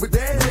hand. With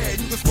that hand,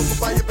 you can smoke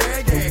by your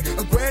bag hand.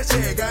 A grass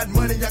hand, got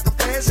money, I can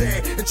flash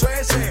hand. And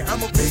trash hand,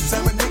 I'm a big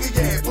time a nigga,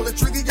 yeah. Pull a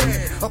trigger,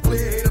 yeah. I play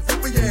a hit a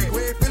flipper, yeah.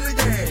 Way it feel it,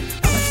 yeah.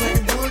 I'm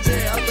slanging wood,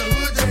 yeah. Out the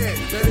hood, yeah.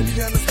 Let it be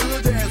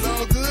understood, yeah. It's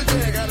all good,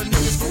 yeah.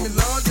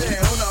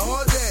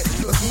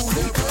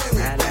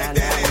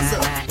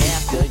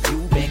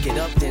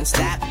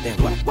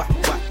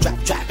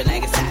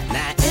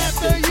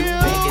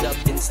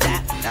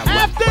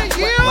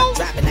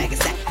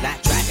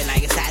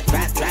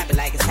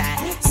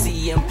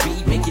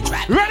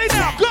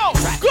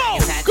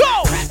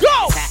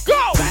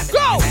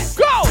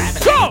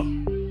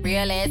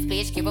 badass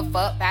bitch, give a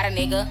fuck about a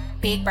nigga.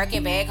 Big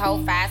Birkin bag,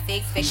 hold 5,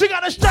 6 figures. She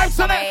got the stripes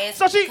on it,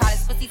 so she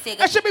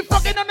I should be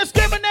fucking on the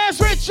skimming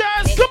ass rich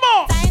ass. Come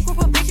on. Same group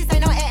of bitches,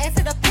 ain't no ass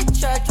to the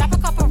picture. Drop a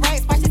couple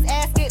racks, watch his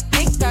ass get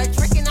bigger.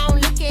 Tricking on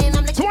looking,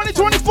 I'm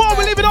 2024,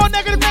 we leave it all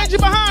negative energy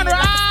behind her.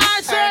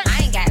 I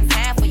ain't got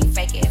time for you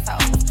fake ass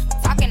hoes.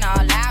 Talking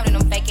all loud in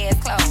them fake ass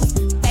clothes.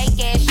 Fake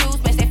ass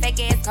shoes, match that fake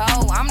ass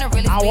coat. I'm the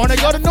realest. I wanna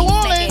go to New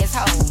Orleans.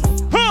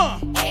 Huh.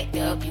 Act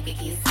up, you could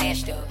get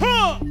snatched up.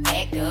 Huh.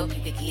 Act up,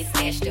 you could get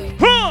snatched up.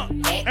 Huh.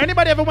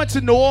 Anybody ever went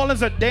to New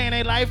Orleans a day in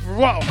their life?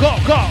 Whoa, go,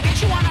 go.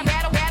 Bitch, you wanna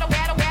battle, battle,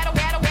 battle, battle,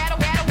 battle, battle,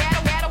 battle, battle,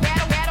 battle, battle,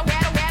 battle,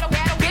 battle, battle,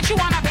 battle. Bitch, you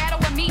wanna battle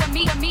with me, battle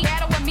with me,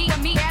 battle with me,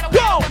 battle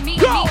with me,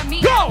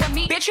 battle with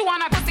me. Bitch, you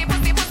wanna pussy,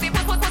 pussy, pussy,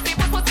 pussy, pussy,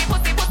 pussy,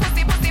 pussy,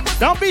 pussy, pussy, pussy.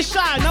 Don't be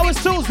shy. No,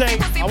 it's Tuesday.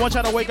 I want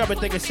y'all to wake up and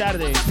think it's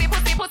Saturday. Pussy,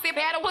 pussy, pussy,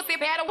 battle, pussy,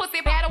 battle,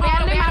 pussy, battle,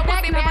 battle, battle,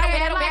 pussy, battle,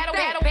 battle, battle,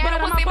 battle, battle,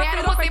 pussy,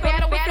 battle, pussy,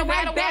 battle, battle,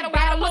 battle, battle,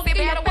 battle, pussy,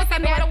 battle, pussy,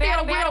 battle,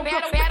 battle, battle,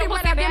 battle, battle,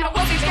 pussy, battle,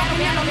 pussy, battle,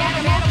 battle,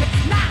 battle, battle.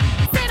 Nah,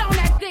 sit on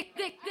that dick,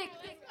 dick, dick,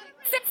 dick.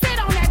 Sit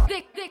on that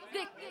dick, dick,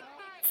 dick, dick.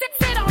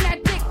 Sit on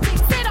that dick, dick.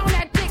 Sit on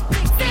that dick,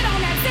 dick. Sit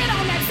on that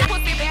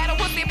pussy battle,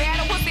 pussy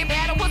battle, pussy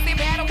battle, pussy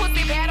battle,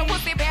 pussy battle,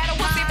 pussy battle,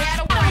 pussy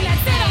battle. Sit on that,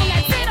 sit on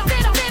that, sit on,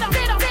 sit on, sit on,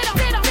 sit on, sit on,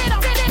 sit on, sit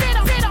on, sit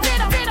on, sit on, sit on,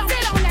 sit on,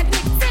 sit on that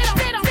dick. Sit on,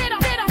 sit on,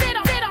 sit on,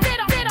 sit on, sit on, sit on, sit on, sit on,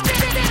 sit on.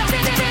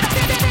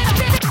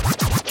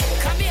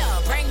 Come here,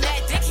 bring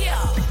that dick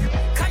here.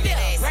 Come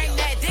here, bring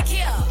that dick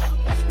here.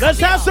 Let's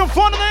have some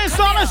fun on the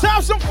inside. Let's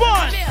have some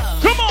fun.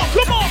 Come on,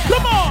 come on,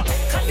 come on.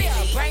 Come here,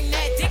 bring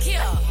that dick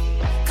here.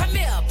 Come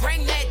here,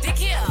 bring that dick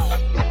here.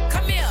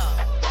 Come here.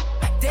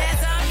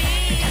 There's a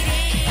meeting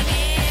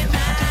in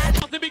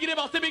my.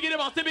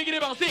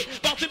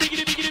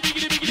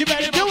 You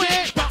better do it.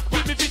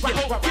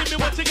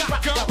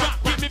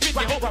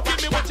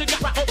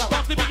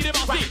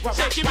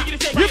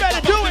 You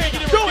better do it.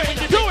 Do it.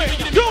 Do it.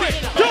 Do it.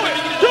 Do it.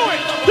 Do it.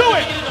 Do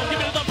it.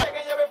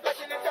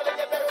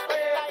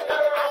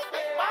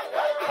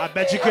 I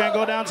bet you can't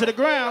go down to the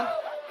ground.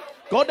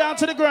 Go down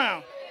to the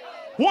ground.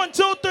 1,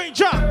 2, 3,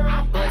 jump.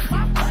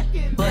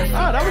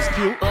 Ah, that was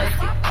cute.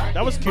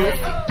 That was cute.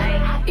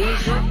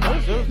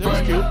 That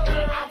was cute.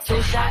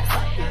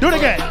 Do it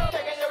again.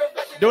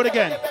 Do it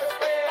again.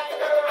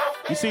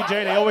 You see,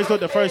 Jay, they always do it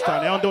the first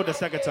time. They don't do it the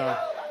second time.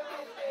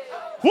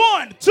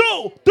 1,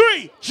 2,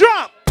 3,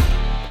 jump.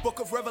 Book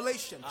of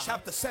Revelation,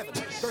 chapter 7,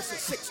 verses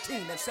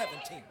 16 and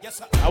 17. Yes,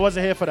 sir. I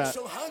wasn't here for that.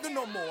 Shall hunger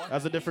no more.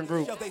 That's a different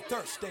group. Shall they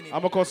thirst any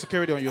I'm going to call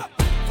security on you. For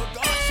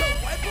God shall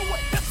wipe away,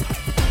 yes, sir,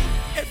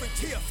 every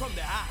tear from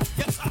their eye.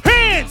 Yes, sir.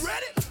 Hands!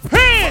 Ready?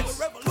 Hands!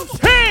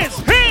 Hands!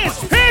 Hands!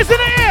 Hands in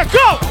the air!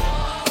 Go!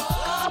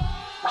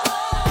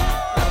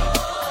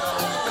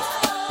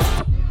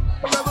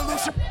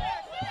 Revolution.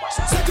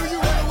 Say, do you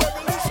want a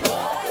revolution?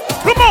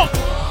 Come on!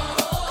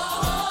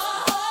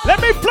 Let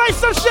me play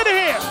some shit in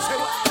here.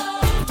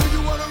 Do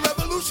you want a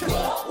revolution?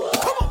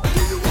 Come on.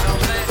 Do you want a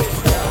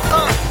revolution?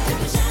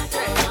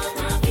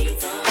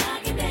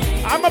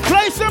 I'ma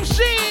play some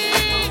shit.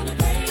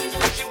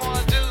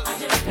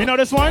 You know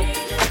this one? It's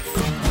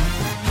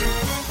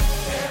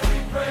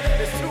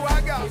two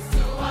I got.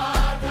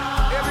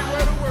 Every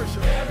word of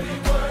worship.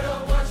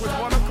 With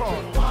one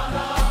accord.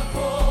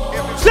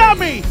 Tell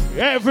me.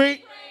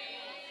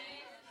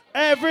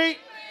 Every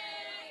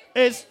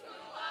is.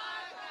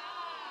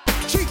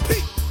 GP.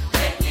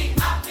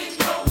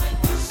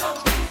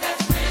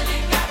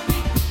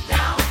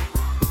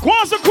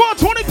 Kwanzaa Core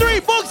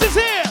 23. Boogs is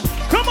here.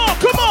 Come on,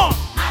 come on.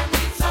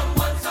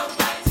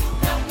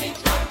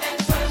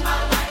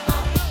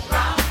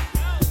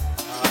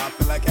 I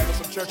feel like having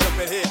some church up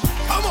in here.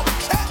 Come on,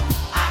 chat.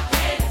 I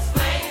can't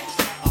explain.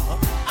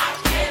 I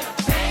can't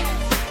obtain.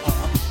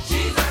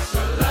 Jesus,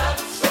 your love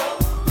is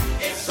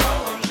it's so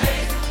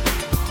amazing.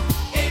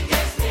 It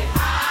gets me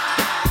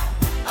high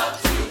up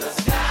to the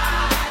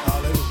sky.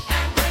 Hallelujah.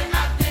 And when I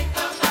think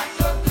about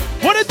your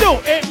goodness, What it do?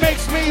 It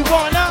makes me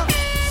wanna.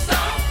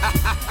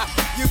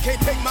 you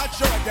can't take my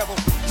joy, devil.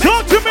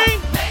 Talk to me.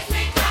 Makes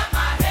me clap my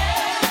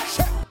hands.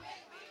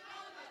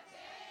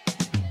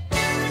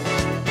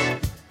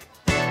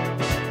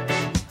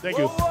 Thank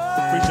you.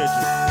 Appreciate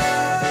you.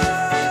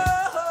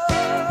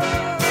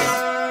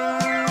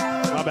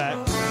 My bad.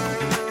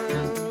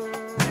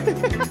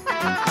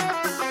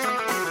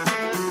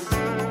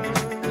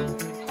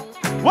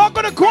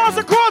 Welcome to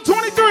Kwanzaa Core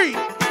 23.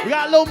 We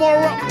got a little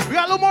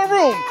more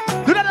room.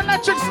 Do that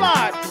electric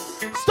slide.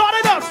 Start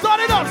it up, start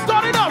it up,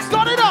 start it up,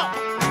 start it up.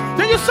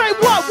 Then you say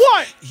what?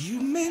 What? You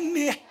made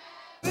me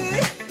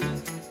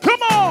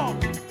Come on.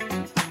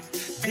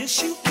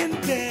 this you can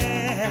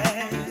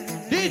bear.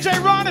 DJ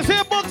Ron is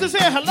here, Boogs is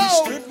here. You Hello.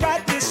 stood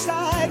right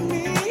beside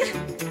me,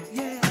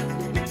 yeah,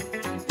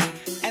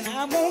 and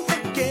I won't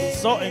forget.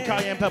 Salt and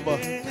cayenne pepper.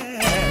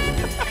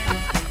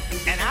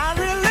 And I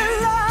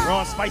really love Raw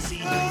and spicy.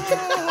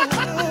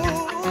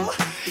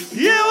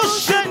 you.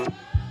 Should.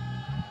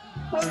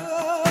 I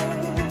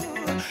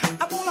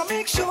wanna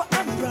make sure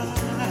I'm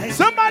right.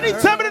 Somebody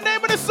tell me the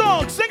name of the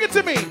song. Sing it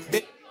to me.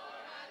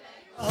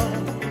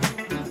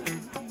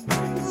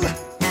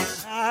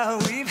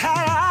 We've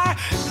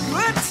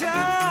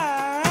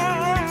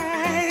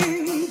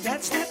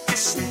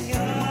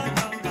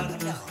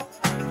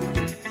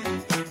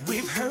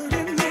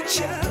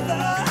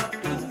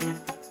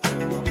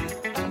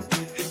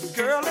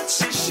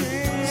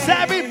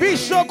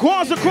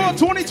Kwanzaa Crew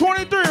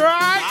 2023,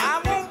 right?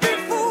 I won't be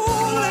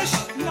foolish,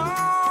 no.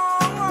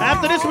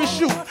 After this, we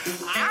shoot.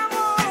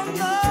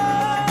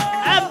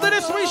 After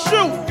this, we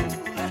shoot.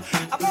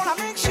 I wanna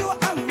make sure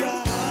I'm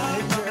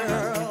right,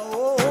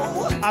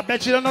 girl. I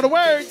bet you don't know the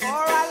words.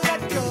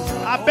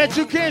 I bet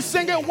you can't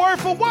sing it word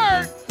for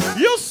word.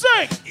 You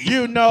sing.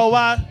 You know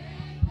what?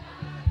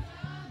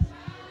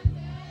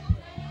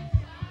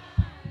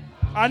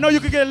 I know you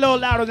could get a little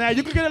louder than that.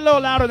 You could get a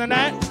little louder than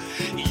that.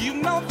 You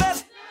know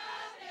that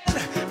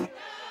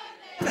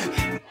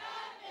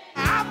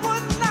I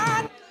would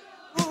not.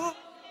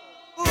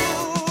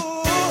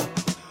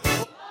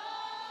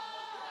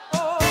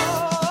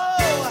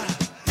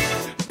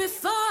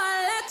 Before I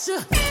let you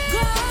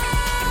go.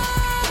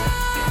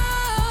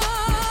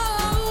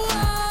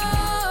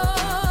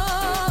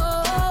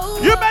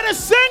 You better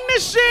sing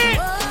this shit.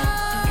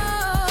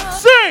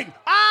 Sing.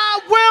 I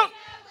will.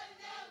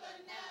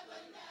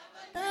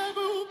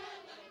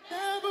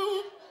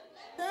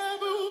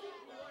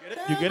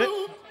 You get it?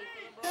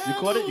 You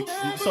caught it? You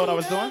saw what I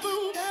was doing?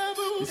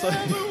 You saw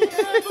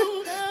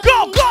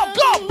Go, go,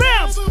 go!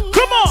 Bounce!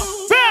 Come on!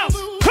 Bounce!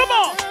 Come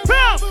on!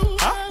 Bounce!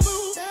 Huh?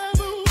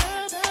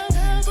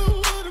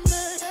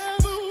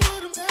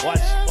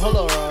 Watch. Hold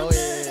on, bro.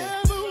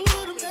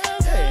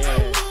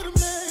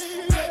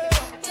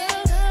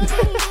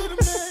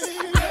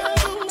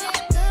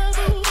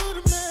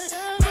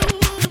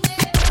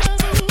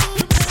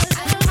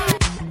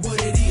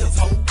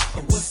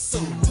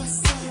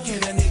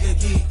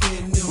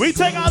 We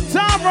take our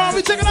time, bro.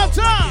 We taking our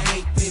time.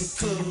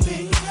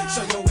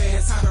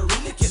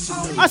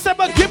 I said,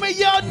 but give me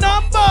your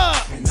number.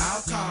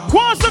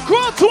 Kwanzaa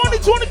Crew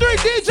 2023,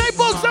 DJ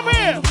Boogs, I'm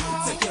here.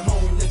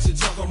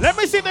 Let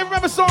me see if they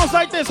remember songs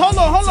like this. Hold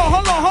on.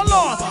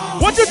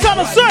 What you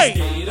trying to say?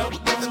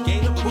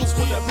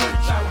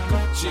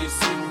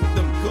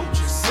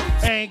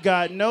 Ain't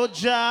got no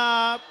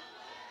job.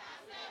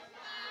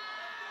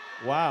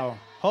 Wow.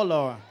 Hold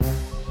on.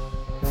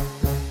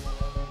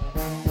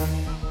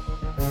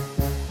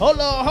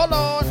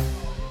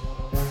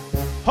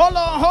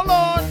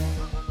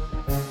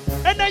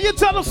 And then you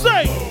tell them,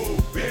 say, Move,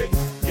 bitch,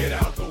 get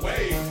out the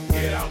way,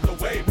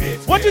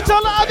 bitch. What you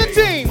tell the other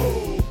team?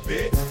 Move,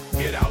 bitch,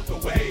 get out the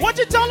way. What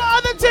you tell the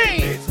other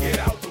team? Bitch, get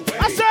out the way.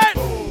 I said,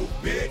 move,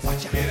 bitch,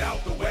 get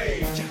out the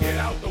way,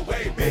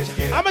 bitch.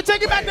 I'm gonna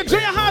take you back to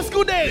junior high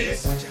school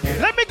days.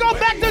 Let me go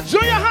back to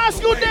junior high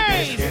school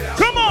days.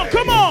 Come on.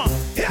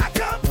 Here I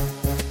go.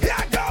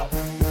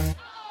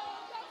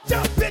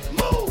 Jump, bitch,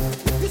 move.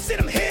 You see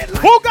them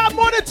headlights. Who got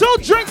more than 2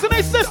 drinks in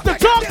their sister?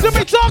 Talk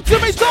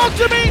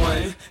to me.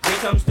 1, here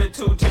comes the 2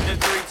 to the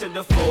 3 to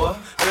the 4.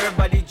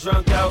 Everybody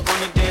drunk out on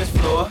the dance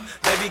floor.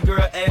 Baby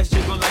girl ass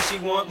jiggle like she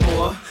want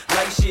more.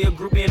 Like she a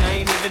groupie and I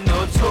ain't even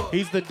know tour.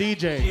 He's the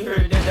DJ. She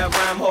heard that I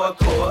rhyme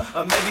hardcore.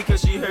 Or maybe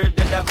cause she heard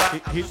that I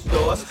buy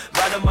stores.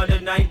 Bottom of the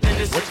ninth in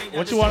the city.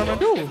 What you want him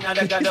to do? Now I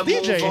gotta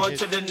He's move DJ. on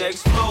to the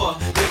next floor.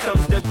 Here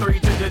comes the 3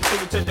 to the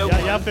 2 to the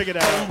 1. Y'all figure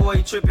that out.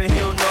 Homeboy tripping, he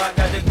don't know I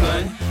got the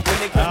gun.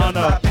 When it comes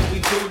to popping, we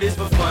do this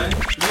for fun.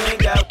 You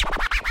ain't got.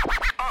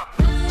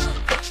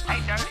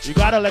 You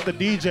gotta let the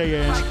DJ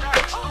in.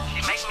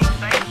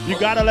 You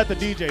gotta let the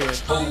DJ in.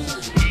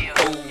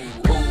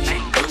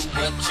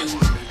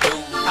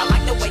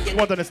 You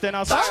want them to stand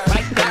outside?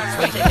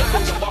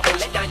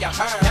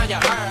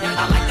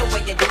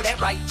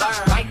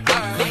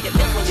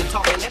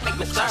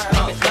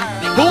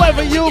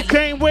 Whoever you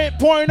came with,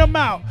 point them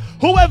out.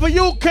 Whoever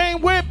you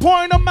came with,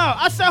 point them out.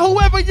 I said,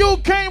 whoever you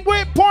came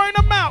with, point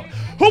them out.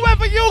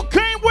 Whoever you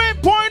came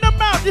with, point them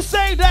out. You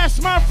say,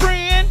 that's my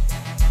friend.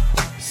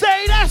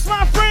 Say, that's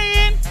my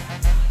friend.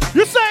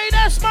 You say,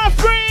 that's my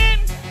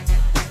friend.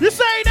 You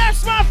say,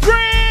 that's my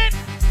friend.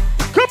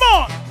 Come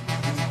on.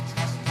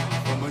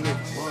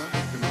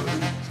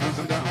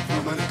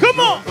 Come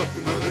on.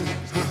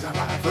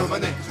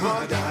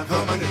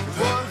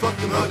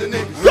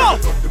 Go.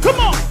 Come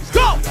on.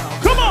 Go.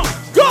 Come on.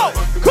 Go.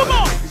 Come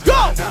on.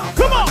 Go.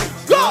 Come on.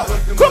 Go.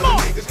 Come on.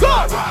 Go.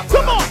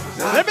 Come on.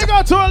 Let me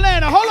go to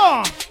Atlanta. Hold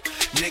on.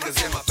 Niggas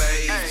in my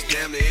face,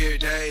 damn near every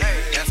day.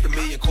 Ask a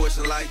million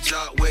questions like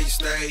Jock, where you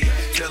stay?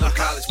 Tell them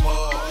college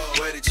ball,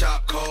 where the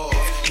chop call.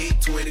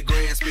 Hit 20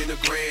 grand, spend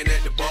 $1 grand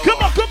at the bar. Come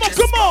on.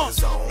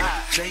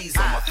 J's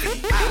on my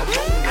feet, I'm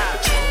rolling up the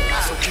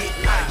trunk, so get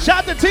like.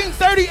 Shout to Team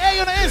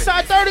 30A on the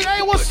inside.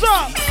 30A, what's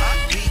up?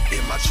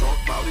 In my trunk,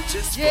 bought it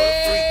just for free.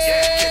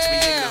 Catch me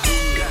in the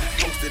hood,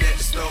 posted at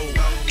the stove,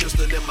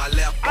 pistol in my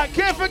lap. I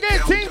can't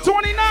forget Team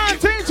 29.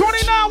 Team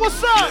 29,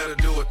 what's up? Let her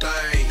do a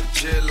thing,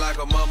 chill like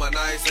a mama,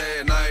 nice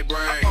and night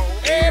brain.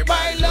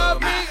 Everybody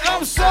love me,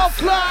 I'm so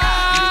fly.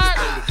 Niggas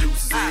throw the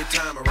deuces every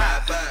time I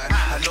ride by.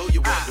 I know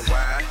you wonder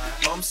why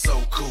I'm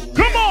so cool.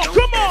 Come on.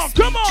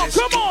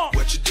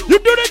 You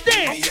do the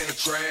dance. Me in the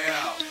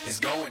trail, it's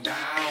going down.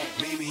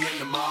 Meet me in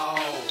the mall,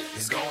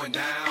 it's going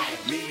down.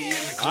 Meet me in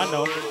the club, I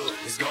know.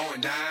 It's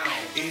going down.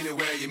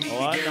 Anywhere you meet me,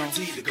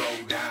 guaranteed to go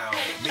down.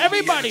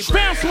 Everybody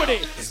bounce with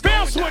it.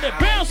 Bounce with it.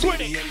 Bounce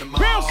with it.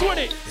 Bounce with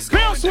it.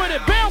 Bounce with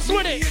it. Bounce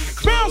with it.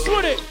 Bounce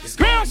with it.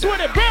 Bounce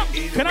with it. Bounce.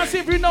 Can I see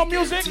if you know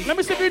music? Let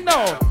me see if you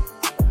know.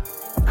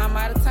 I'm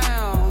out of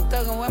town,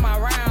 thuggin' with my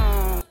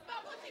round.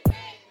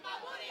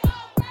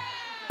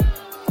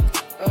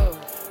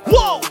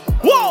 Whoa,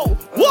 whoa,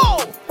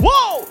 whoa,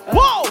 whoa,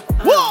 whoa,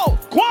 whoa.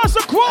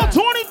 Kwanzaa Crawl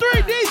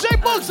 23, DJ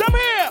Boogs, I'm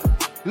here.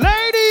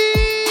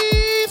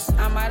 Ladies.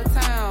 I'm out of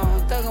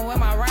town, thuggin' with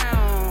my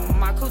round.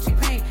 My coochie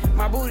pink,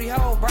 my booty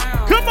hole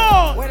brown. Come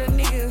on. Where the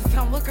niggas,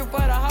 I'm looking for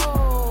the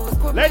hoes.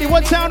 Quit Lady, playing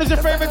what niggas, town is your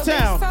the fuck favorite a bitch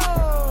town? soul.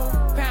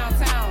 Pound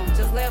Town,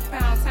 just left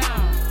Pound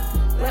Town.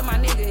 Let my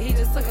nigga, he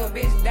just took a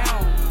bitch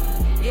down.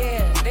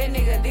 Yeah, that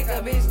nigga dick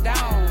a bitch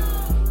down.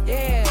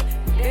 Yeah,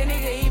 that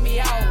nigga eat me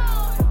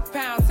out.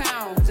 Pound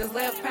Town, just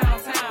left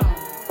Pound Town.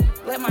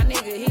 Let my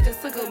nigga, he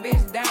just took a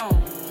bitch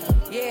down.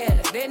 Yeah,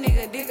 that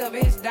nigga dick a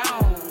bitch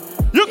down.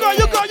 You go,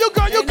 you go, you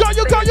go, you go,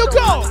 you go, you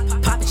go.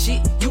 Poppin'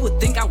 shit, you would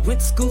think I went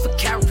to school for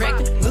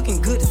chiropractic.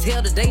 Looking good as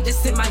hell today,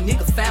 just sent my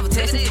nigga 5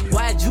 text.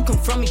 Why'd you come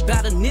from me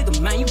about a nigga,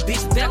 man? You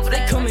bitch back for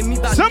that coming me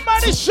about.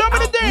 Somebody show me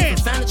the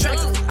dance.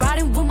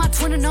 Riding with my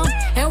twin and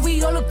and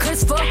we all look good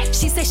as fuck.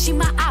 She said she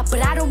my op,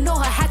 but I don't know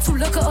her, had to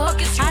look her up.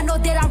 I know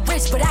that I'm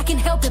rich, but I can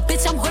help it,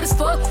 bitch, I'm hood as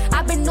fuck.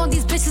 I've been on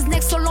these bitches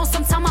next so long,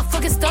 sometime I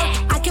fucking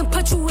stuck. I can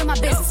put you in my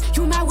business,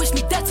 you might wish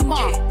me dead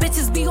tomorrow.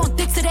 Bitches be on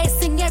dick today,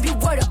 sing every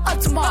word of up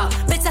tomorrow.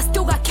 Bitch, I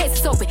still got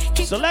cases open.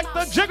 Select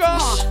the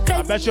jiggers.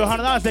 I bet you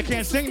 $100 they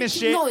can't sing this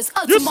shit. No, it's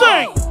up You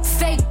tomorrow. sing.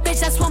 Fake bitch,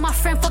 that's why my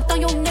friend fucked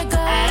on your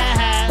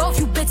nigga. Both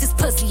you bitches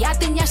pussy, I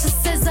think y'all should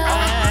scissor.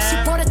 She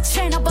bought a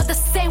chain, I bought the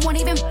same one,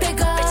 even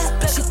bigger.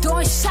 She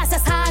throwing shots,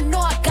 that's how I know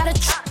I got a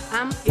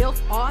I'm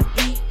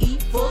F-R-E-E,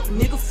 fuck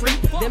nigga free.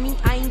 That mean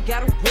I ain't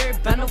gotta worry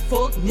about no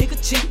fuck nigga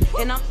cheat.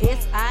 And I'm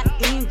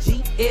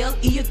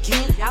S-I-N-G-L-E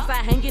again.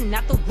 Outside hanging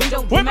out the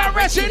window with my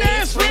ratchet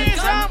ass friends.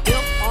 I'm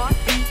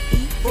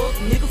F-R-E-E, fuck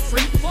nigga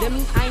free. That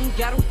mean I ain't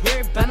gotta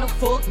worry about no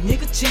fuck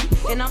nigga cheat.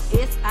 And I'm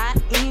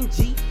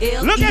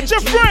S-I-N-G-L-E Look at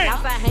your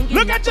friend.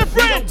 Look at your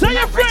friend. Tell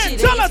your friend.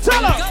 Tell her,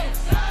 tell her.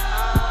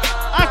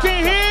 I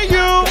can hear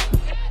you.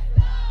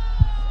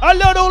 A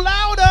little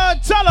louder.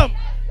 Tell them.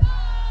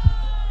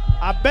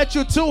 I bet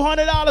you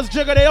 $200,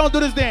 Jigger. They don't do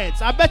this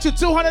dance. I bet you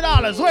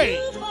 $200. Wait.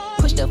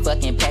 Push the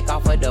fucking pack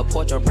off of the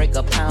porch or break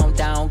a pound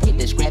down. Get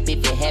the scrap if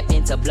it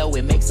happen to blow,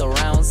 it makes a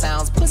round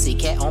sounds. Pussy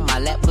cat on my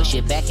lap, push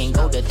it back and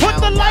go to town.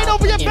 Put the light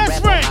over your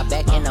best friend. On my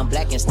back and I'm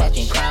black and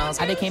snatching crowns.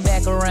 I came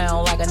back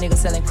around like a nigga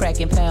selling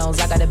crack in pounds.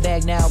 I got a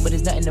bag now, but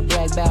it's nothing to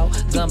brag about.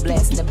 Gun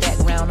blast in the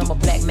background. I'm a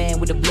black man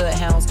with the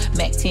bloodhounds.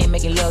 Mac 10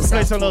 making love sounds.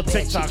 Play some little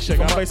TikTok shit.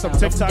 I'll play some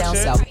TikTok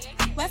shit.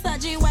 What's up,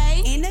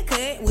 G-Way? In the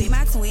cut with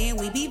my twin,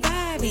 we be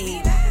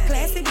vibing.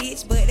 Classy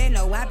bitch, but they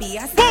know I be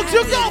outside. Boogs,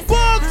 you go,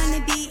 Boogs!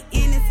 Honeybee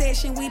in the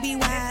session, we be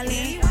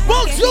wildin'.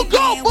 Boogs, you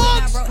go,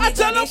 Boogs! I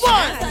tell them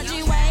what. What's up,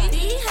 G-Way?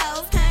 These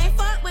hoes can't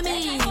fuck with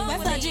me.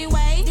 What's up,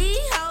 G-Way?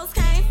 These hoes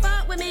can't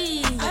fuck with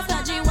me. What's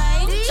up,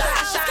 G-Way? These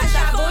hoes can't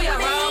fuck with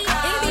me.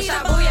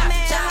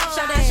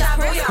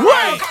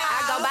 Right. I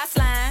go by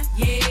slime.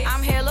 Yeah.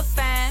 I'm hella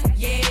fine.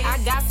 Yeah. I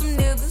got some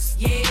niggas.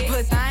 Yeah.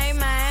 But they ain't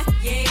mine.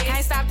 Yeah.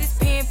 Can't stop this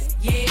pimpin'.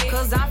 Yeah.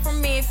 Cause I'm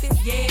from Memphis.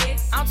 Yeah.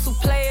 I'm too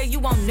player, you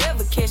won't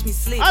never catch me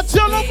sleep. I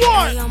tell them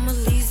what. Hey, I'm a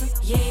Lisa.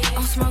 Yeah.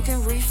 I'm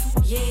smoking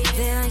reefer. Yeah.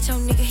 That ain't your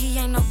nigga, he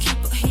ain't no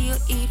keeper, he a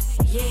eater.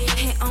 Yeah.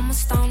 Hey, I'm a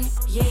stoner.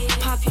 Yeah.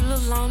 Popular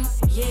loner.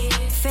 Yeah.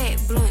 Fat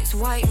blunts,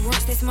 white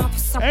runs, that's my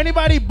persona.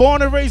 Anybody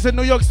born and raised in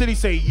New York City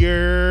say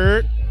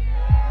yeah.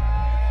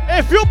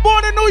 If you're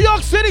born in New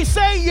York City,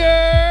 say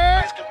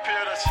yeah.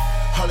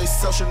 All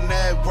these social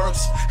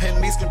networks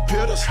and these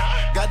computers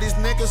got these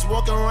niggas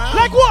walking around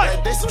like what?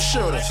 Like they some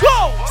shooters.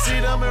 Go! See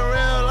them in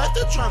real life,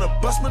 they're trying to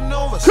bust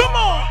maneuvers. Come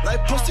on!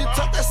 Like pussy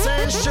talk that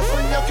same shit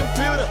from your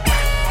computer.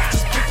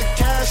 Just get the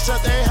cash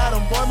out, they had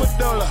them boy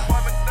Medulla.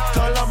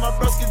 Call up my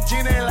broski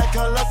Gina like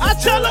call up the I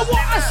tell her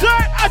what I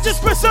said, I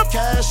just put some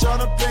cash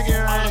on a pinky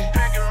ring.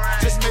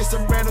 Just made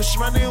some brand new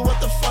shmoney,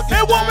 what the fuck is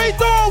and what we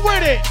doing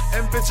with it?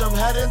 And bitch, I'm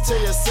heading to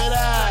your city.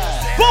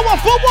 For what,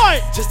 for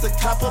what? Just a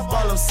cop up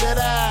all of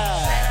city.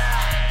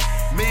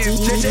 Me and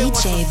JJ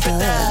DJ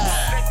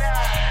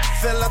Boogs.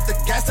 Fill up the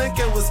gas tank,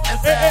 it was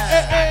empty.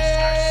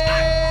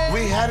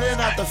 We heading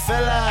out the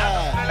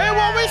filler. Hey,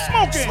 what we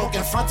smoking?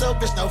 Smoking fronto,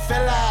 bitch, no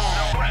filler.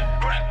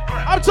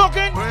 I'm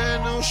talking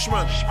brand new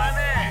shmoney.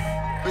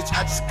 Bitch,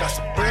 I just got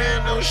some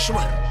brand new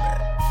shmoney.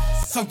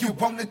 So you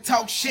wanna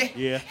talk shit?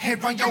 Yeah.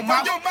 Head run your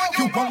mouth.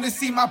 You wanna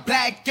see my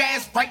black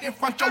ass right in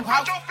front your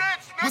house?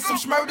 With some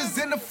smurders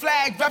in the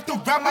flag wrapped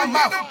around my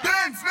mouth.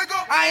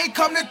 I ain't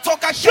come to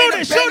talk, I shoot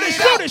it, shoot it,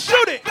 shoot it,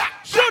 shoot it,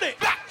 shoot it,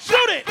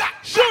 shoot it,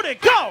 shoot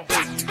it, go!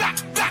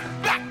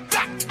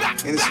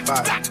 In the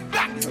spot.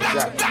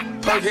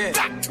 Perk head.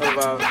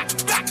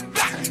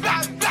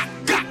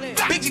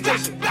 Big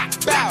G-Kitchen.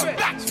 Bow.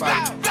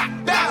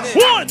 Bow.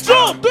 1,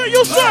 2, 3,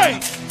 you say!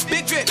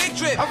 Big drip, big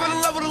drip. I fell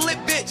in love with a lit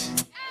bitch.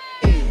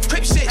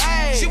 Crip shit.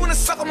 Ay. She wanna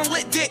suck on a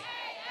lit dick.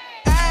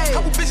 Ay.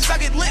 Couple bitches I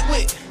get lit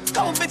with.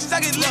 Couple bitches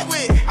I get lit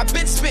with. I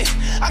been spit.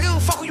 I give a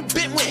fuck who you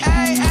been with.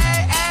 Ay,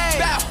 ay, ay.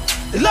 Bow.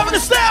 Loving the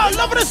style,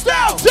 loving the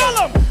style. Tell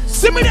them,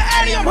 send me the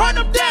Addy, I'm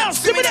hunting them down.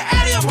 Send me the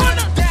Addy, I'm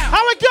hunting them down.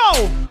 How it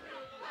go?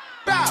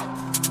 Bow,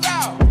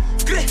 bow.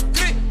 Grip,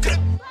 grip, grip.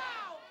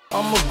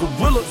 On I'm a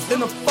gorilla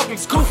in a fucking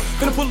scoop.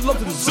 Finna pull up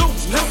to the zoo,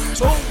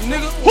 nigga. Oh,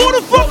 nigga. Who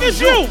the fuck is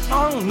you?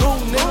 I don't know,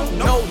 nigga.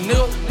 No,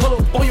 nigga. Pull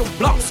up on your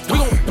blocks. We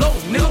gon' blow,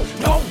 nigga.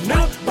 Go,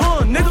 nigga.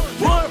 Run, nigga.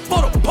 Run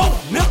for the pole,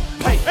 nigga.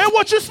 Hey. Hey,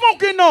 what you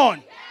smoking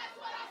on?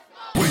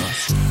 Wait.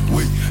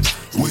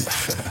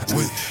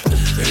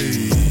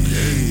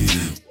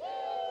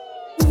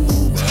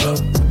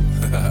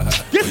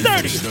 Get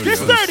 30, get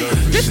 30,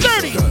 get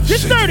 30, get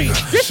 30,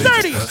 get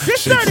 30, get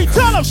 30.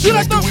 Tell them She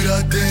like the way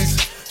that I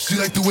dance. She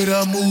like the way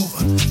that I move.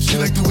 She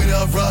like the way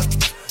that I rock.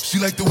 She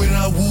like the way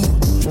that I woo.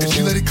 And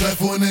she let it clap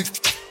for a nigga.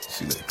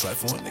 She let it clap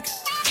for a nigga.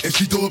 And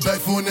she throw it back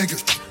for a nigga.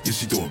 Yeah,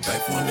 she throw it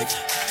back for a nigga.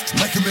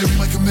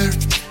 Michael Mary.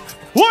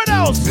 What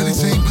else? Billie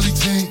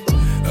Jean.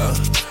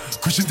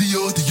 Christian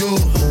Dior.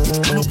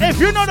 If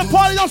you know the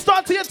party don't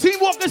start till your team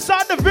walk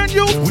inside the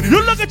venue,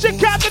 you look at your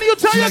captain and you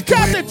tell your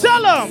captain,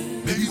 tell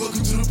him. Baby,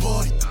 welcome to the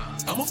party.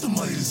 I'm off the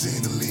money to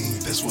Zane the lean.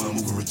 That's why I'm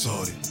over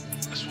retarded.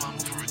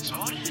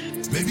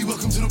 Baby,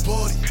 welcome to the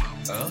party.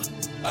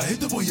 I hit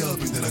the boy up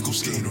and then I go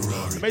skating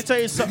around. Let me tell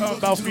you something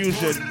about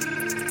fusion.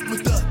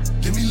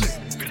 Get me lit.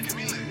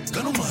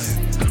 Gun on my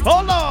head.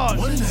 Hold on.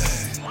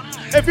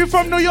 1.5. If you're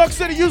from New York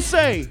City, you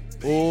say,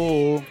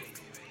 oh.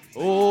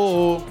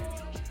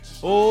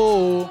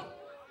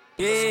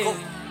 Yeah.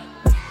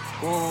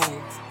 Calm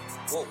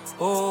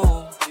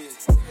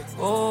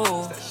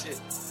shit.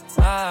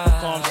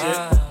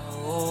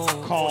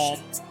 Calm.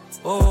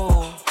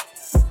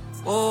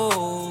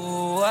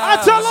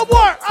 I tell them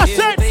what. I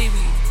said,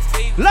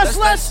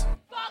 let's.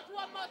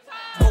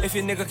 If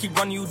your nigga keep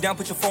running you down,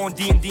 put your phone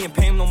D&D and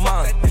pay him no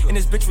mind. And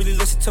this bitch really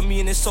listen to me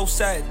and it's so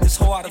sad. This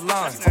whole out of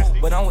line.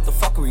 But I don't want the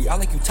fuckery. I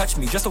like you touch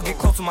me. Just don't get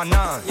close to my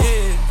nine.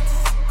 Yeah.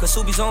 Cause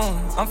Subi's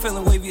on. I'm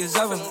feeling wavy as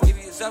ever.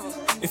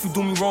 If you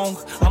do me wrong,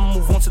 I'ma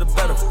move on to the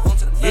better.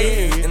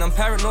 Yeah. And I'm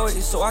paranoid,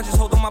 so I just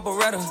hold on my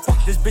Beretta.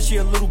 This bitch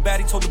here a little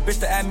baddie told the bitch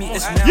to add me.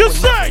 It's now. You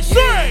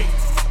say.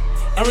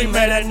 Every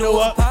man that knew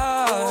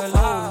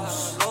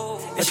Apollos.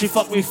 And she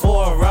fucked me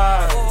for a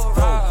ride.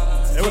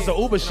 It was the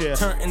Uber share.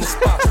 Turn in the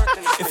spot.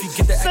 If you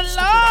get the extra,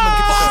 I'ma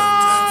get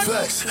the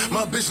Flex,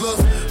 my bitch love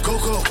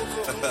Coco.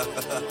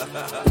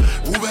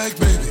 Woo back,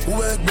 baby.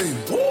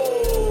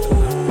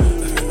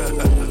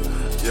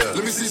 Yeah.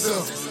 Let me see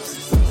some.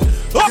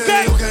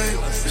 Okay.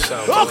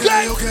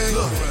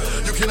 Look,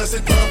 you cannot say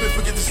pop and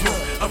forget the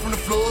smoke. I'm from the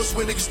floors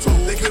where niggas talk.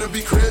 They couldn't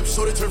be cribs,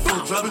 so they turn full.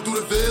 Dropping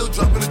through the veil,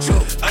 dropping the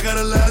choke. I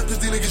gotta laugh cause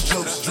these niggas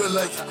jokes. Drill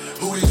like,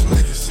 who these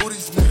niggas?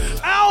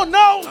 I don't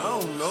know.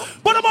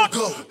 But I'm on.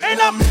 And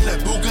I'm in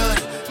that Boogs.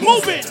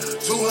 Move it.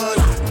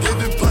 200.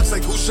 Giving punch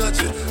like who shot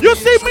you? You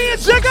see me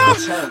and Jigga?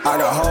 I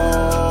got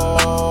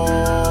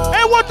home.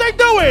 And what they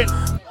doing?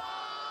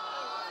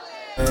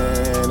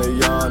 And a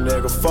young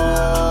nigga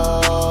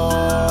fall.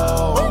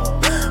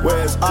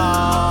 Where's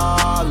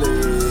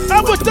Ollie?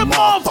 I'm with the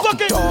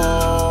motherfucking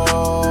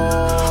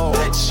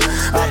bitch.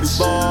 I be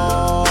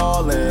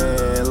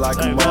ballin' like a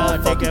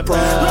motherfucking pro.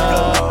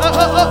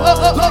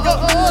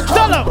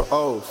 Tell him.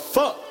 Oh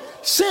fuck,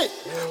 shit,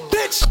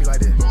 bitch. Be like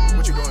that.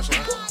 What you doing, son?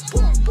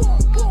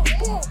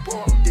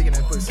 Digging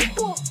that pussy.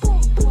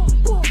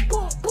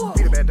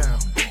 Beat it back down.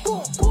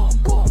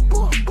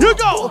 You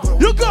go.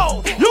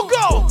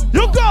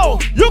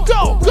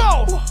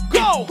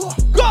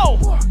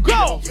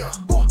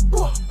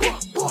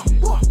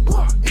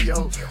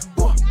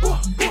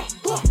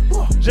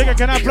 Jigga,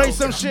 can I play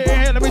some shit in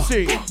here? Let me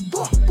see. Tell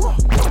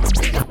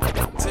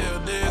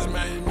this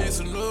man you miss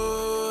some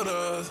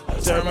noodles.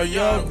 Turn my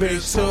young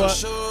bitch to a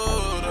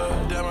shooter.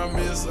 Damn, I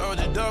miss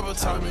OG Double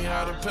taught me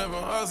how to pimp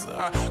and hustle.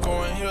 I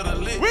go and hear the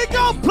lick. We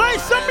gon' play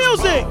some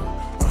music.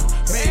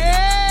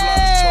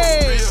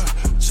 Hey!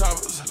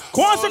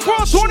 Kwanzaa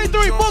Cross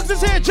 23, Boogs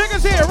is here,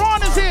 Jigga's here,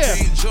 Ron is here.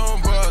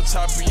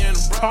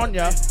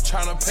 Tanya.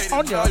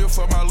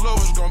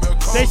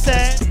 They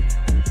said.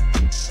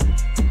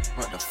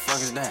 What the fuck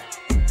is that?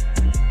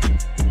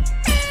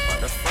 What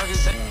the fuck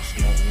is that?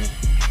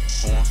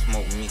 Who won't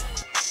smoke me?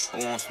 Who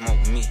won't smoke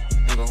with me?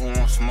 Nigga, who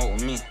won't smoke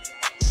with me?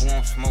 Who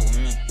won't smoke with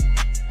me?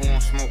 Who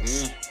won't smoke with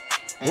me?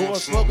 Who won't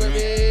smoke with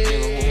me?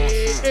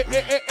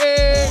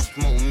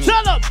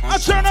 Tell them, I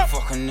turn up.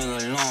 Fucking nigga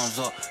lungs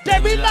up. They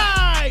be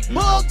like,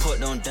 Boogs. Put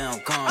them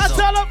down guns I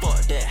tell them,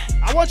 fuck that.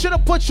 I want you to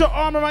put your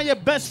arm around your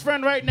best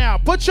friend right now.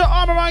 Put your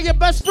arm around your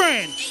best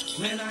friend.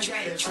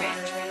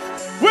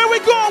 Where we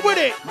going with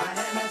it?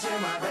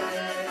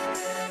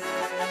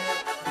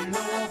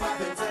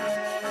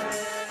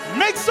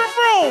 Make some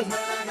room.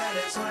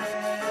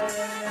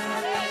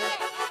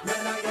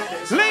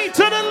 Lean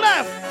to the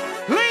left.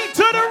 Lean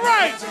to the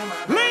right.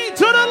 Lean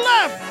to the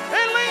left.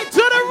 And lean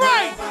to the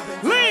right.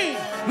 Lean.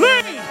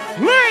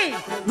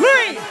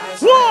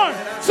 1,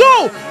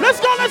 2. Let's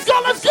go.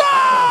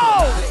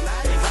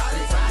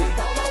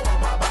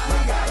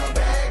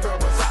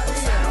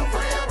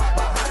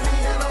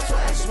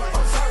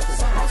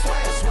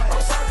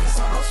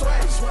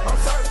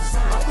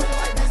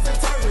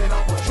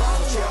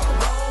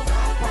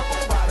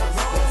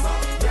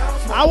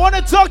 I want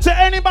to talk to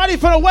anybody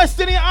from the West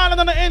Indian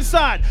Island on the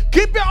inside.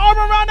 Keep your arm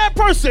around that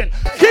person.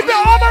 Keep your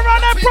arm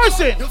around that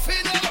person.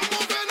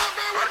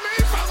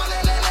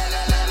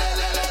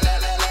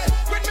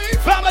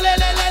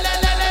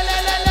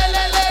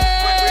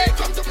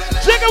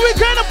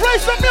 play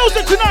some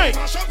music tonight.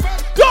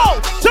 Go!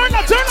 Turn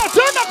up,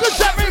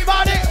 cause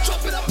everybody.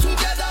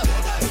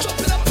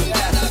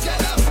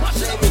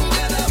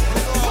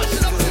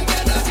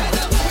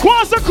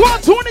 Kwanzaa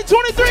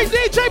 2023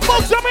 DJ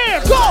Boogs, I'm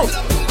here. Go!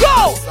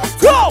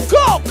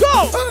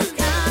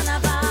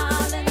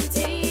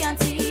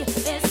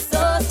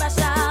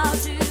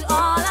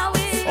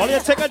 All you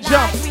take a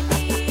jump.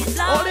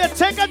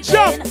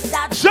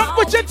 Jump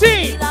with your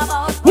team.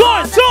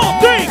 1, 2,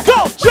 3,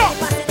 go! Jump.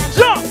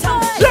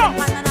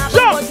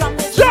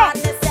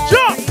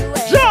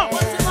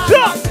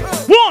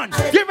 One,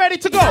 get ready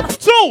to go.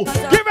 2,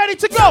 get ready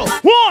to go.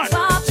 1,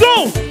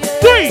 2,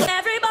 3.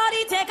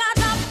 Everybody take a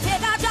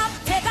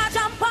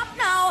jump up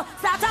now.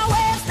 Start a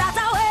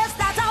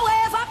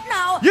wave up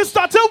now. You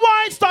start to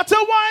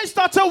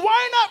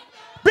wind up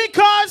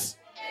because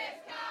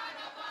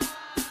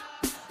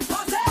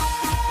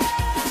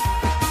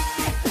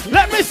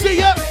let me see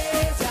you.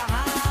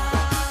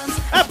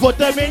 And put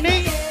them in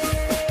the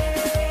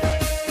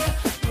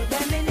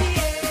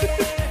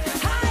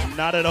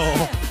not at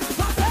all.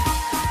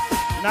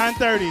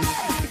 9:30.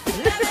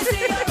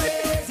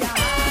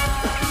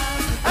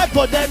 And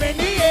put them in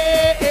the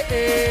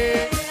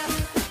air.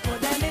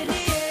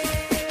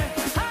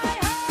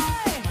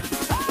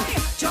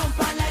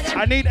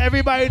 I need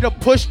everybody to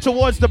push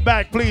towards the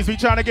back, please. We're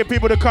trying to get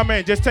people to come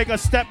in. Just take a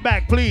step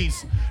back,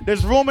 please.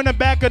 There's room in the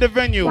back of the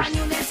venue.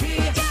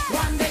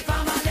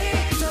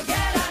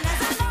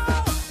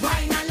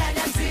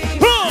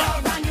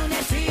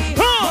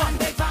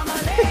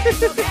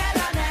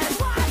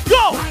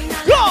 Go!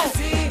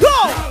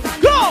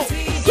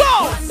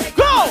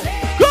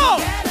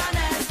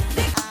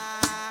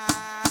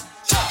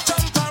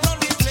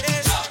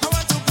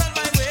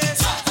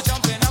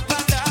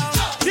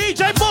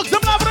 DJ Boogs,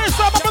 I'm not gonna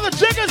stop. My brother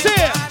Jigger's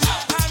here.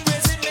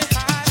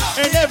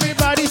 And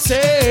everybody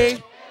say,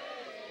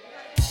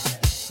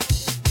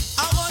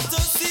 I want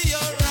to see your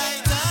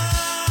right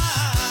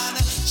hand.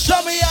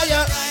 show me how you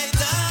Right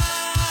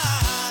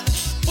hand.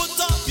 Put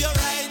up your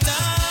right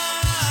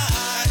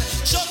hand.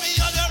 Show me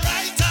on your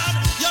right hand.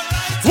 Your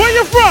right hand. Where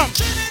you from?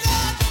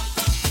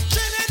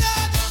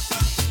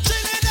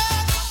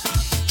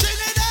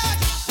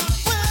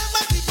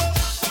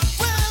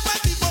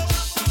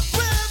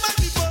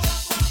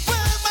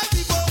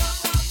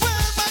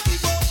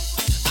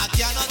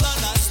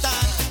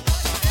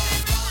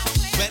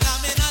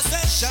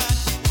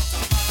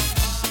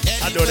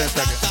 I'll do it in a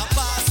second.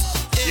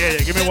 Yeah,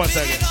 give me 1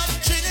 second.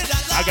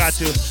 I got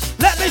you.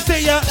 Let me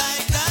see ya.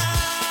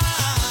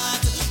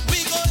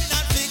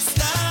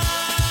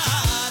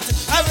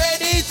 I'm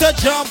ready to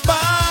jump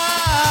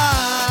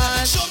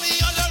on.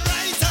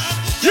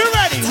 You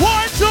ready?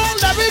 1, 2,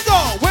 let me go.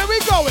 Where we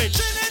going?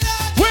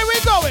 Where we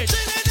going?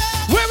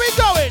 Where we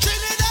going?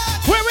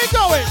 Where we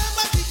going?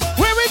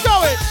 Where we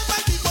going?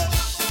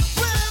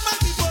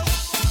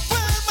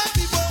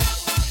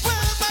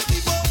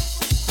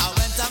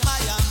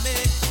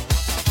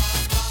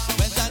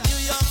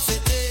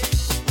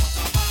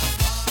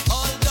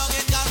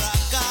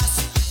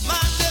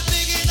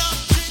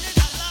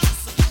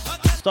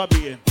 Stop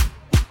beating.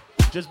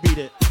 Just beat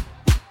it.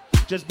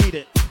 Just beat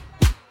it.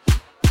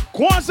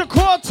 Kwanzaa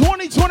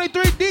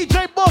 2023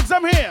 DJ Boogs,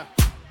 I'm here.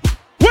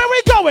 Where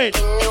we going?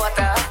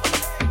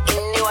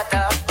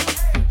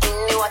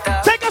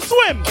 Take a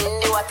swim.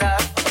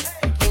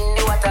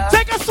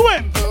 Take a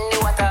swim.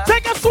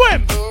 Take a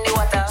swim.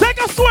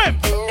 Take a swim.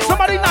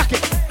 Somebody knock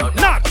it.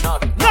 Knock.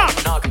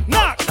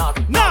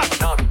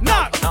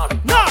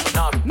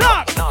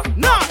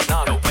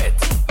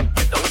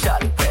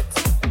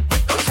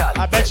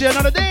 I bet you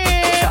another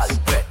dance.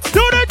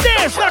 Do the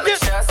dance, knock it.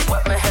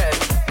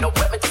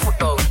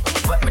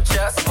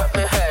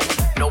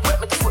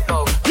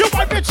 You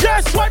wipe your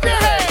chest, wipe your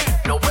head.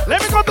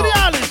 Let me go to the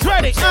islands.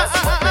 Ready?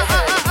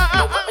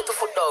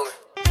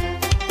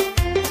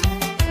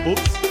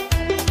 Oops.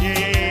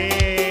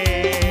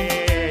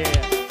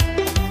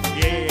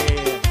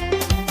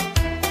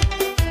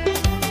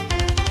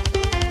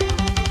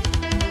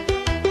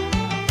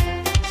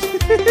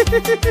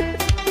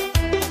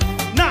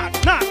 Knock.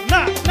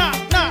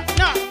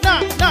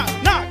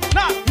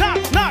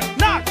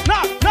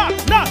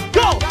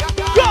 Go.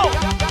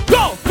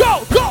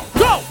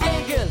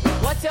 Hey girl,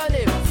 what's your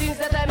name? Since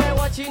that time I'm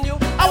watching you.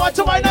 I want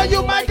to find out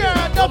you, my girl.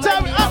 Don't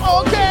tell me I'm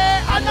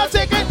okay. I'm not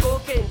taking.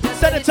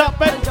 Set it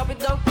up and drop it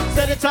down.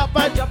 Set it up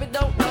and drop it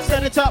down.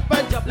 Set it up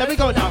and let me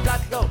go now.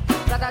 Flat down.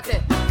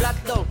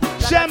 Flat down.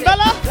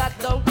 Shambella? Flat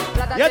down.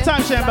 Your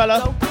time,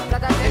 Shambella.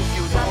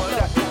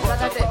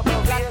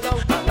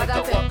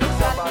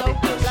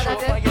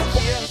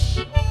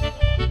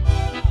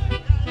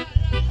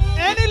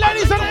 Any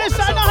ladies on the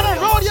inside know how to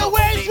roll your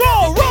waist?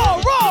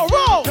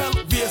 Roll.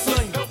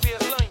 Baseline.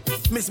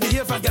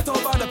 Misbehave and get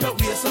over the belt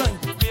waistline.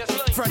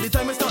 From the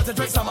time I start to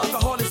drink some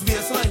alcohol, it's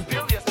baseline.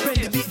 When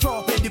the beat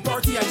drop in the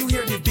party and you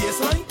hear the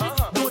baseline,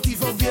 don't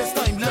even waste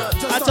time, love.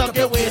 Just I talk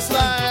your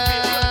waistline.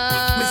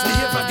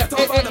 Misbehave and get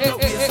over the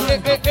belt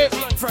waistline.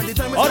 From the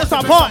time I Oh, start this to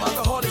our drink part. some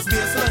alcohol, it's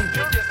baseline.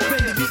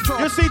 When the beat drop.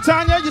 You see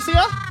Tanya? You see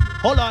her?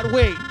 Hold on,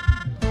 wait.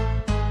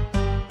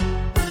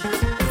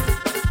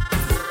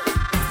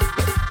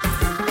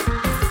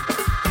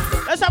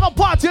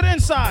 to the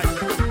inside.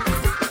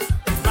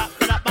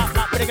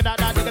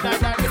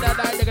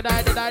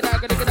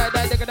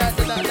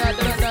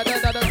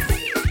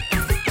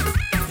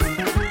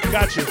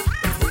 Got you.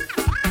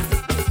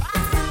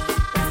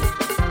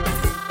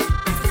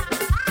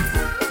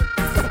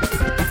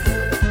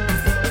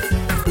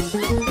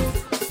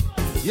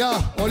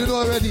 Yeah, all you know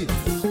already.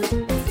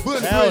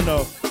 Good, hell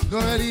no. You know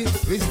already?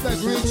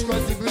 Respect Rich,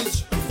 Country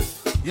Bridge.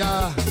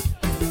 Yeah.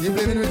 You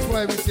blaming Rich for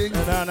everything.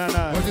 No.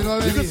 But you know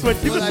already. You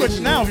can switch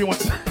now if you want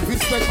to.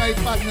 Respect my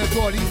partner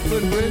Jordy,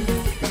 Bun.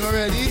 You know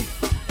already?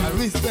 And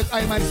respect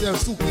I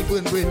myself, Suki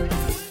Bun.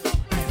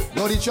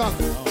 Know the track.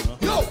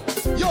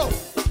 Yo!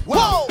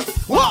 Whoa!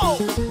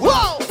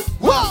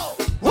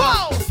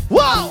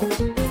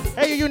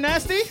 Hey, you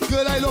nasty?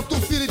 Girl, I love to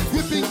feel it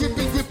gripping.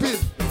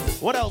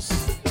 What else?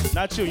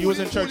 Not you. You was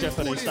in church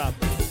yesterday. Stop.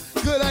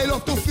 Girl, I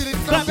love to feel it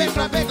clapping.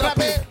 Clamping.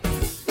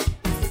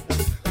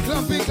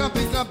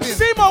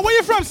 Seymour, where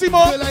you from,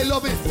 Seymour? Girl, I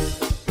love it.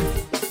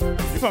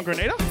 You from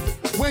Grenada?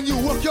 When you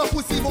work your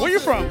pussy muscle. Where you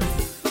from?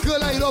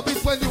 Girl, I love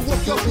it when you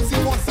work your pussy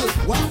muscle.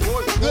 Wow.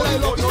 Girl, I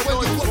love it when you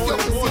work your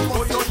pussy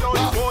muscle.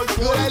 Wow.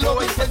 Girl, I love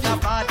it when you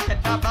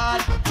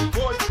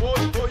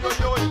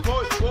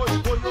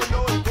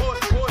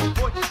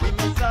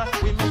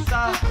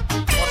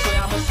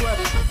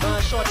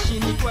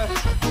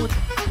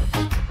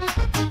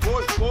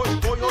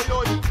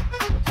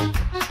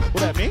Who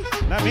that, me?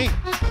 Not me.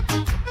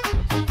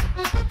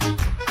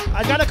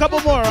 I got a couple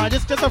more,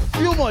 just a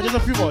few more. You do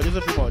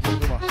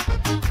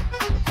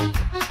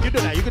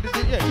that. You could do,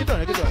 yeah, you do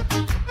it.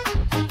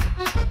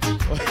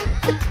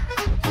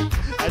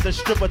 As a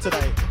stripper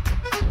tonight.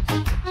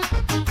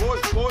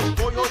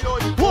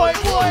 Boy.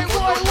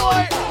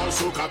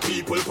 Soca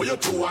people, put your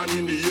two hand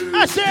in the air.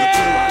 I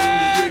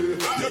said.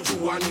 Your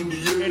two hand in the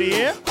air. In the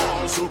air?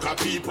 Soca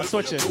people,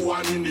 put your two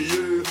hand in the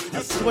air.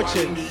 Your two hand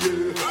in the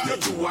air. Your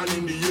two hand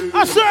in the air.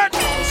 I said.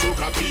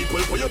 Soca people,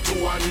 put your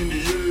two hand in the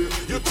air.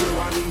 Your two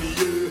hand in the air.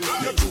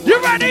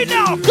 You ready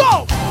now?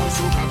 Go!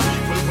 Soca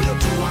people, put your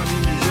two hand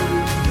in the air.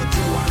 Your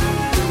two hand in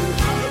the air.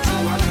 Your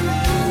two hand in the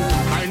air.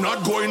 I'm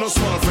not going no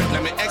small fret.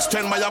 Let me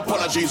extend my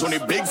apologies on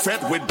a big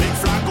fret with big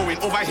flag going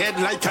overhead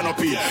like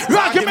canopy.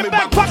 Rock in my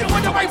back pocket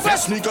with the white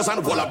vest. Sneakers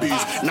and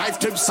wallabies, knife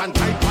tips and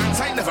tight pants.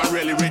 I never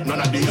really read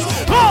none of these.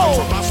 Oh!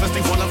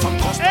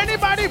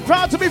 Anybody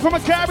proud to be from a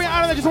Caribbean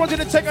island that just wanted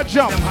to take a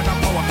jump? 1,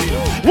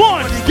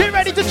 get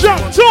ready to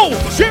jump. 2,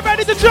 get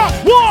ready to jump.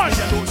 1,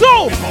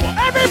 2,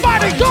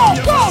 everybody go,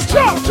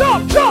 jump.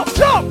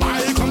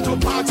 I come to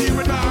party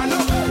with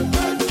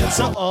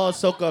So all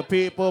soca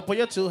people, put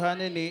your two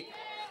hand in it.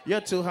 Your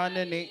two hand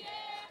in it.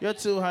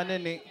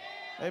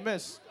 Hey,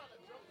 miss.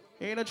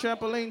 Ain't a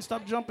trampoline,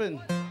 stop jumping.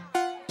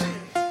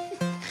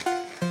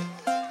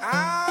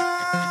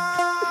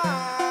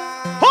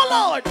 Oh,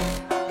 Lord.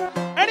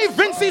 Any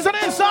Vincies on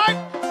the inside?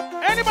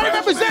 Anybody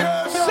represent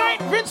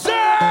St.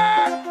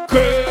 Vincent?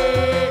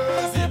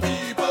 Crazy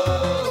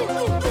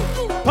people.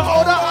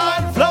 Powder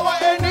and flower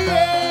in the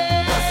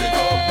air.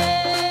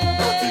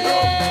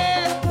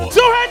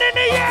 Two hands in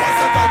the air.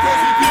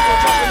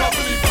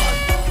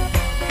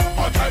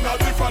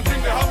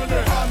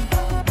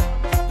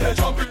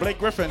 Blake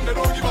Griffin. They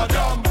don't give a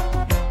damn.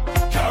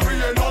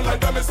 Carrying on like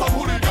them is some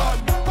hooligan.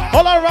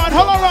 Hold on,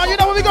 Ron. You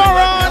know where we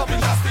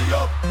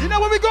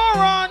going,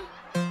 Ron?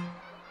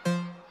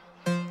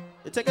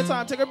 Take your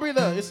time. Take a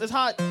breather. It's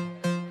hot.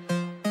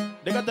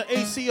 They got the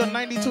AC on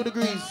 92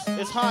 degrees.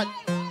 It's hot.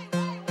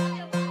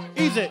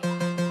 Ease it.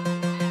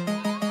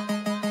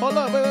 Hold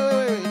on.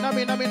 Wait. Not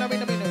me.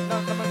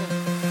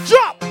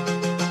 Drop!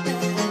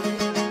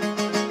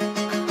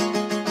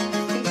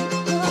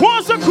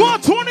 Kwanzaa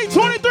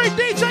 2023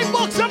 DJ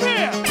Boogs, I'm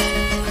here.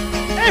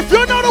 If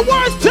you know the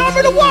words, tell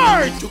me the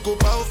words. To go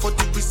out for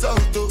the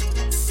result,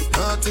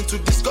 nothing to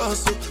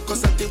discuss,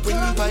 cause I think when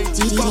you buy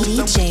DJ Boogs.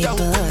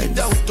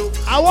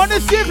 I want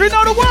to see if you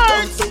know the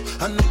words.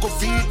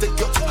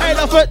 Hey,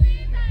 Laffoot.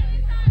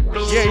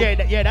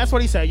 Yeah, that's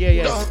what he said.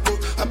 Yeah.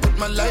 I put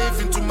my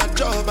life into my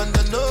job and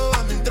I know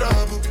I'm in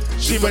trouble.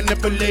 She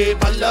manipulate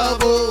my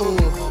love.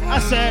 I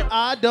said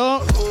I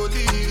don't.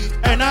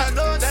 And I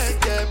know that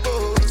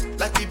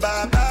like the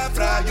Baba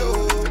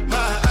Frayo,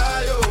 my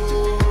ayo.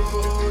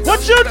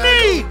 What you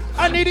need?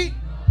 I need it.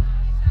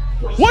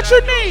 What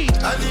you need?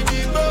 I need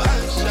it more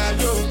and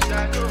shadow.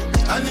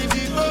 I need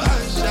it more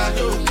and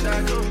shadow.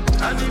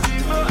 I need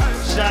it more and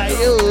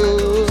shadow.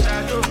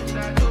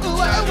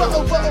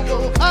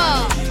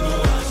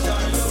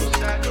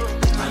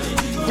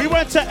 We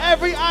went to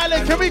every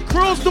island. Can we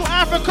cruise to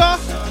Africa?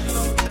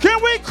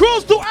 Can we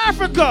cruise to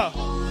Africa?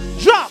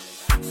 Drop.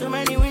 So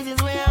many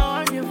reasons why I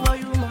want you for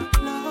you, man.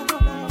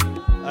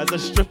 As a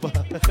stripper.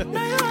 $2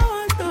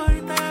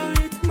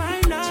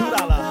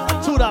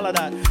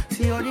 that.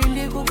 See all the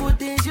little good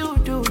things you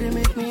do, they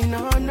make me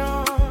no.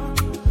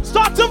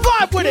 Start to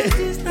vibe with it.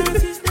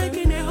 Distance is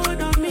taking a hold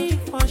of me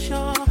for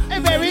sure. Hey,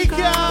 baby girl,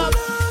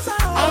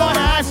 I wanna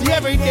ask you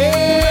every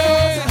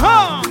day.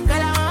 Huh? Girl,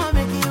 I wanna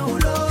make you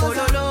low.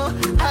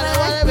 I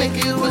wanna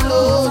make you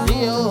low.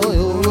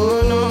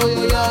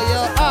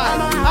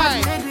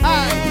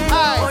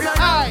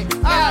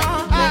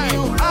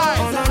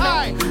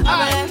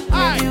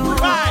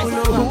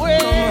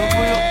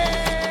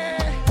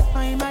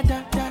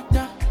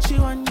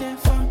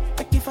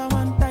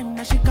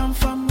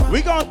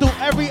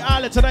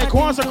 Wallet tonight,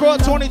 Kwanzaa Crow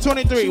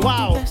 2023.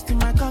 Wow. Lord.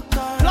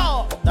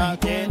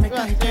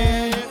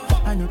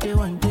 I know they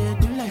want to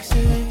do like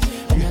say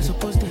we are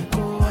supposed to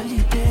go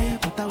holiday,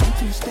 but I want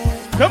to stay.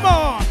 Come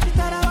on. She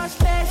thought I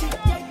was lazy.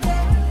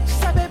 She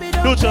said, baby,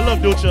 don't Ducha, look,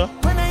 Ducha.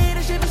 When I hear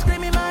the shit,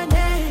 screaming my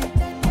name.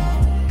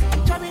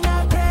 Driving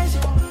out crazy.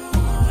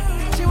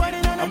 She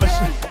wanted on I'm a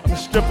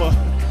stripper.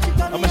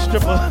 I'm a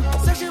stripper.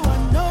 Said she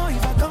want to know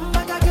if I come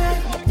back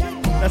again.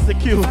 That's the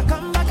cue. If I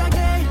come back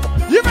again.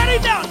 You ready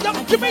now? Yo,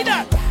 give me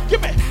that.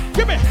 Give me.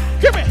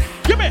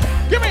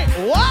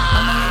 Wow!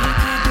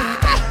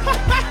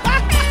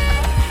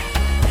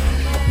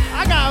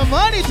 I got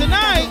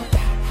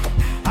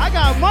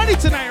money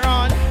tonight.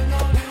 Ron.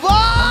 Bye!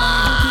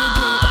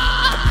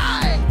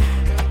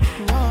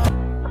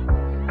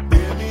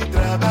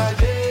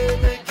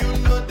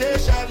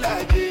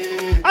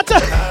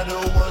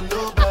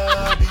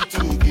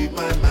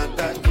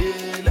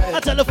 I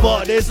tell her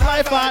for this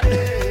life out.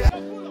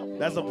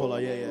 That's a pull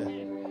up, yeah.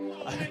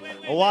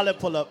 A wallet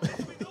pull up.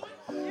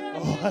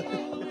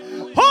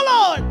 Hold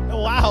on!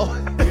 Wow.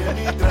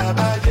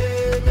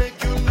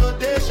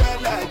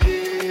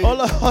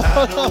 Hold on.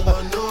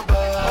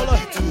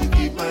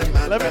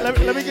 Let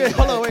me get it.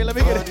 Hold on, wait, let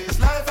me get it.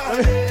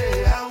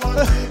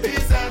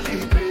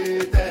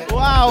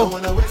 Wow.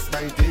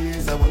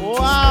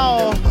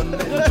 Wow.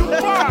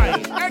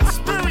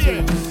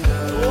 Experience.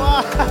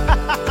 Wow.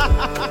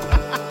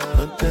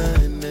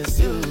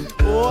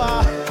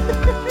 Wow.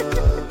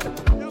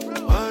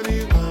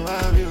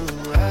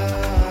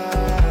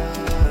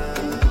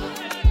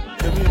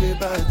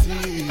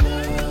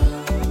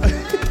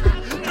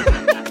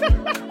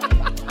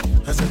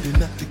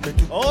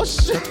 Oh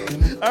shit!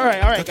 All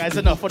right, guys,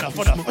 enough.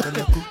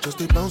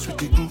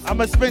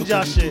 I'ma spin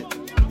y'all shit.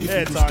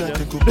 Yeah, Tanya. I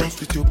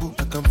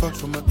can fuck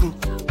from my crew.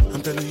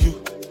 I'm telling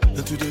you,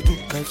 and to they do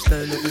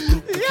lifestyle of the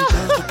group.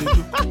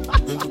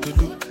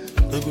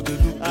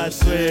 I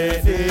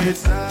swear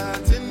it's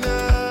not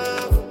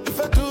enough. If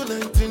I do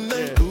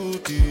 99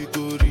 booty,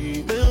 go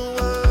remain.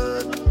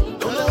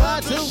 Don't know how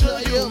to show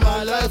you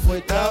my life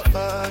without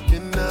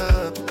fucking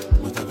up.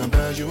 But I can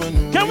buy you a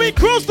new. Can we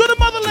cruise to the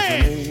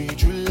motherland?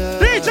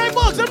 DJ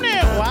Boogs, I'm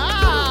there.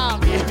 Wow.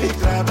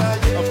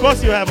 Of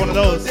course you have one of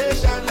those.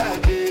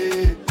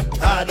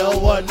 I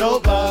don't want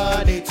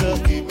nobody to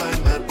keep my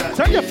man.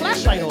 Turn your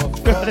flashlight off.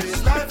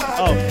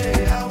 Oh.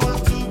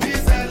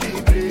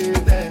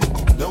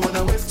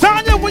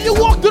 Tanya, when you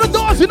walk through the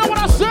doors, you know what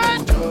I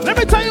said? Let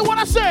me tell you what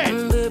I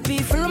said. Baby,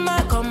 feel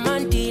my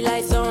command,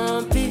 like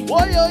zombie.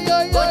 Oh, yo.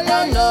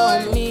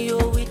 Me, you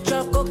with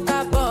your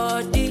coca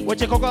body. With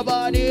your coca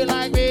body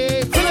like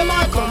me. Feel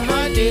my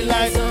command,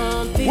 like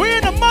zombie. We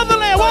in the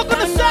motherland. Welcome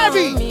to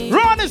Savvy.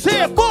 Ron is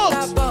here.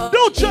 Boogs.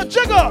 Ducha,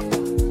 Jigger.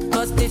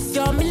 Cause this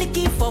your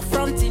milky for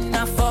fronting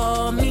now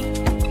for me.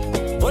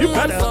 You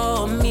better.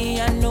 For me,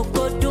 I know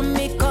go do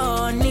me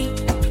corny.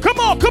 Come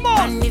on.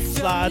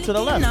 Slide to the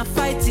left.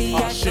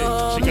 Oh shit,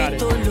 she got it.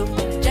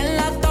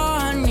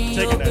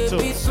 Taking that too.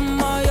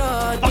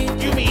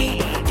 Fuck you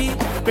mean,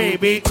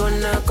 baby.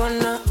 Gonna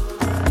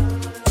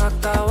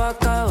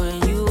waka when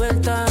you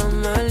enter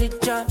my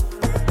licha.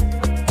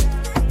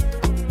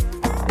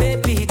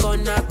 Baby,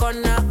 gonna.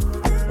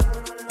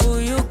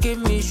 Will you give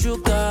me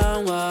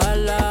sugar?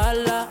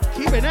 Wala.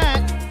 Keeping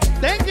that.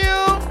 Thank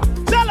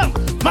you. Tell him.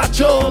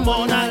 Macho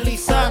Mona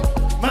Lisa.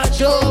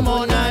 Macho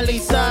Mona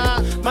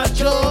Lisa.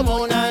 Macho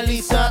Mona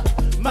Lisa.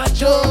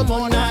 Macho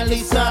Mona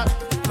Lisa.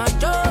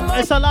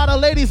 It's a lot of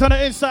ladies on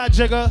the inside,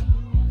 Jigger.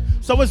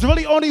 So it's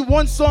really only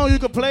one song you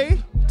could play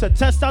to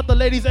test out the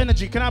ladies'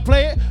 energy. Can I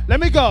play it? Let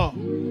me go.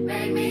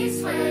 Make me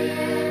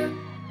sweat,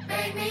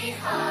 make me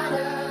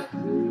harder,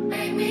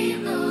 make me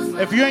lose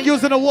my If you ain't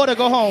using the water,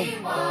 go home.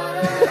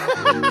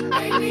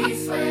 make me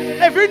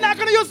sweat. If you're not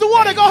gonna use the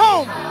water, go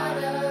home.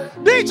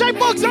 DJ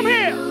Boogs, I'm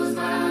here.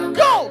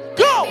 Go.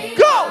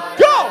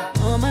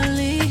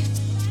 Normally,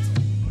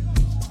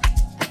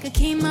 I could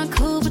keep my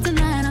cool, but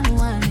tonight I'm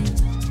whining.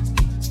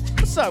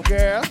 What's up,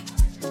 girl?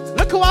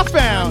 Look who I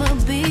found.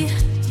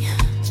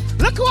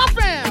 Look who I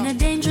found. In a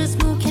dangerous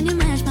mood, can you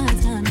match my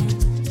timing?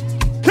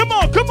 Come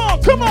on.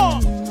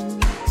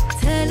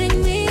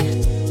 Telling me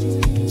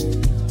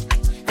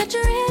that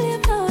you really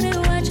about it,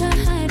 what you're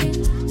hiding.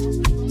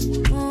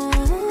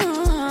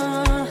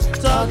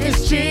 Talk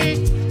is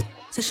cheap.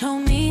 So show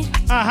me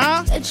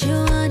that you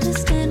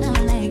understand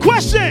how like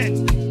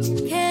Question.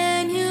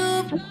 Can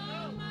you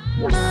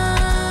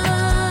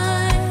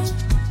mind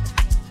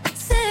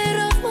set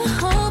off my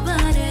whole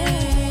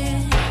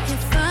body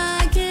if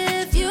I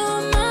give you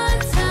my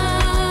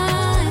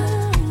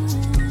time?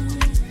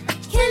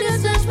 Can you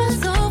snatch my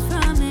soul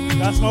from me?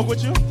 Can I smoke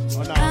with you?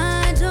 Or no?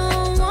 I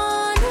don't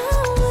wanna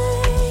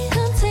wait.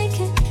 Come take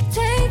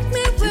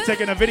me where You're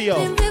taking a video.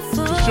 you've been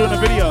before. You're shooting a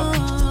video.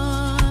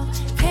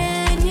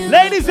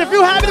 Ladies, if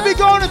you happen to be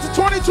going into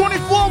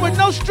 2024 with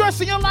no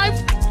stress in your life,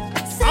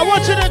 I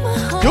want you to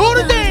do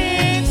the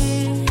dance.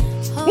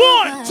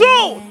 1,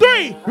 2,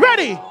 3,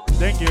 ready.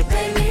 Thank you.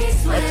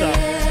 What's up?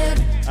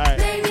 All right.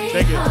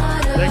 Thank you.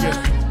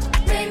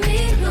 Make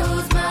me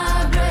lose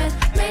my breath,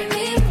 make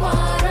me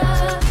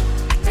water.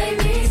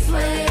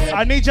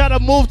 I need y'all to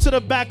move to the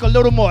back a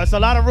little more. It's a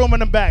lot of room in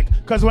the back.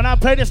 Because when I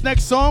play this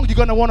next song, you're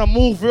going to want to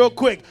move real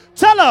quick.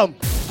 Tell them.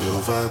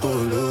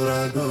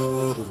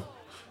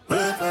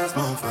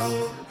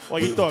 Oh,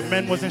 you thought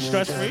men wasn't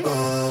stress-free?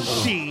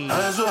 She.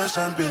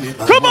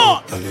 Come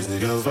on!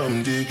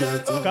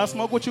 Can I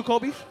smoke with you,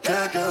 Kobe?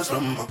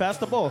 Pass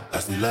the ball.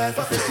 Stop!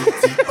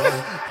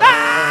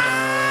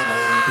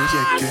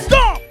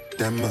 Stop!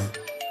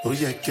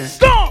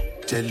 Stop!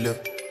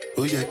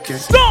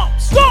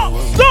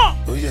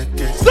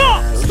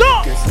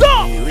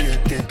 Stop!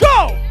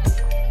 Go!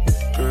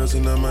 Girls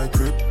in my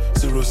crib,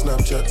 zero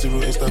Snapchat, zero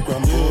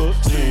Instagram,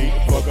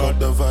 fuck out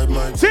the vibe,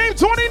 man. Team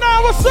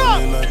 29, what's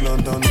up? Like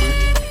London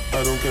Bridge.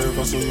 I don't care if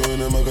I saw you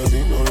in a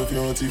magazine or if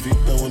you're on TV.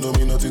 That one don't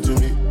mean nothing to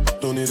me.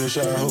 Don't need a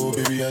shower, oh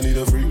baby, I need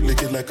a free.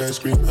 Lick it like ice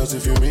cream, as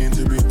if you mean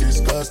to be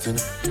disgusting.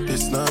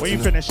 It's not. When you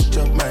finish,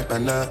 chop my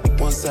banana,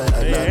 one side,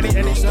 I like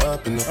no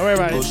stopping. All right,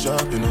 right. Go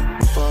shopping,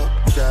 fuck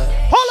that.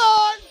 Hold on.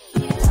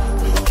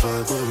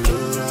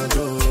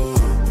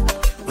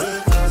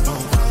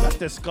 That's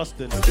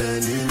disgusting.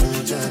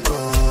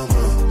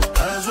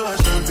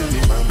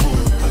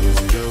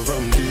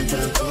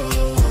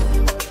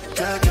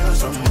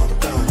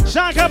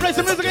 Sean, can I play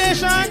some music here,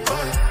 Sean?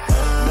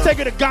 Take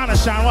it to Ghana,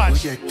 Sean.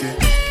 Watch. Take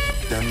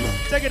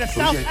it to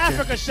South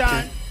Africa,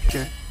 Sean.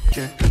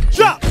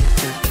 Drop.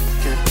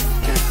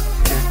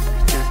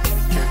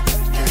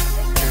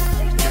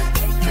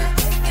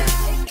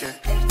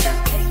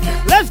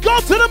 Let's go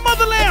to the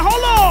motherland.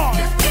 Hold on.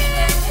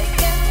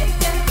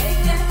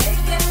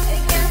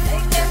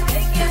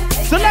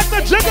 Select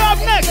the jigger up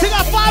next. He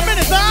got 5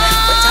 minutes.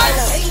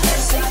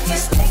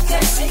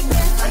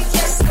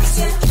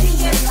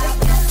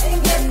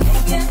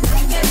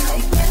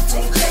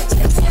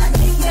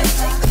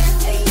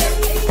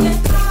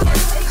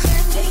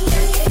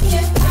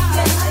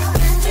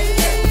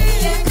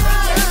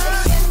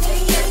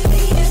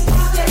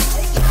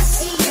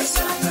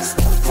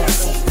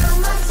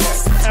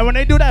 And when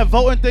they do that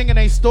voting thing in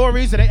their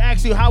stories and they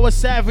ask you how was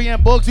Savvy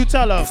and Boogs, you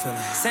tell them.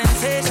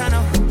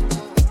 Sensational.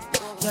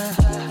 Yeah.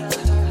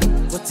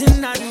 What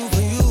didn't I do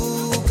for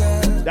you,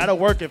 girl? That'll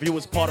work if you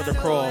was part of the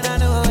crawl.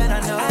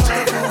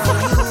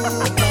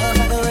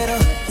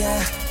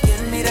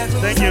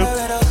 Thank you.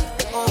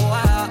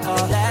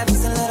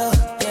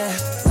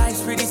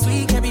 Life's pretty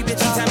sweet, can be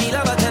bitchy. Tell me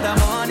love her to the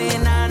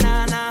morning, nah,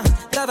 nah, nah.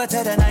 Love her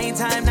to the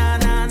nighttime, nah,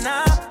 nah,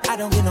 nah. I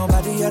don't get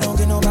nobody, yeah.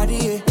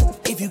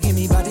 If you give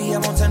me body, I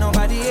won't tell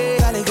nobody, yeah.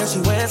 Valley girl, she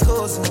wears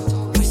clothes.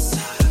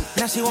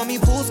 Now she want me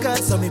pool skirt,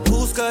 so me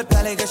pool skirt.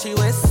 Valley girl, she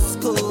wears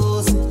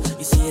clothes.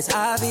 You see, it's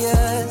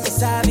obvious.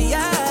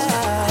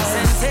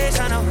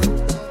 Sensational.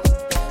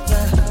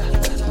 Yeah.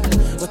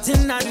 What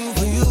didn't I do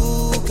for you,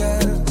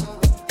 girl?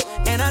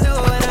 And I know.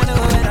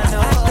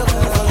 Look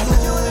for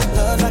you,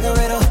 love like a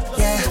riddle.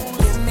 Yeah,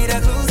 give me the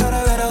clues of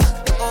the riddle.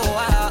 Oh,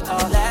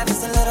 laugh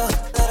just a little.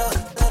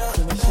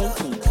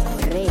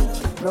 Rage,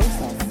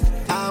 process.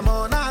 I'm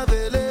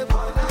unavailable.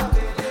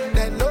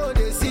 They know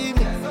they see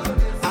me.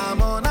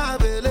 I'm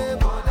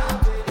unavailable.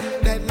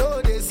 They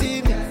know they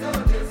see me.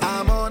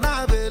 I'm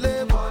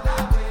unavailable.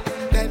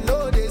 They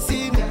know they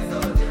see me.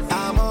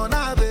 I'm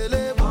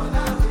unavailable.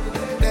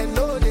 They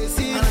know they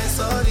see me. And I'm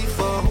sorry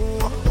for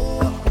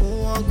who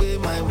won't be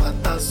my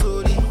matter.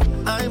 Sorry,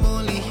 I'm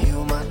only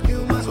human.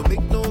 So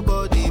make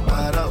nobody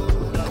para.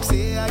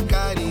 Say I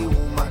carry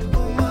woman.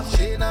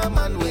 She na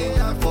man way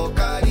I for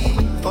carry.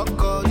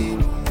 Fuck all the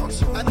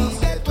rumors. I need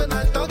that when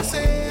I talk,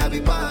 say I be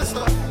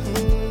pastor.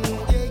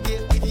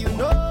 If you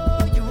know,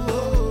 you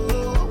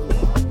know.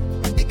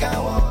 It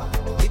can walk.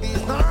 If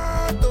it's not,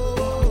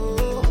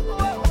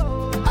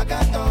 I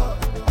got talk.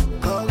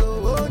 Call the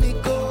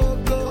one, go.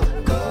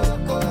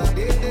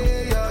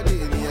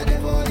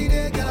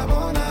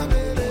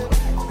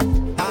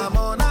 I'm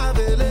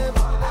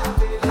unavailable.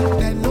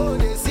 They know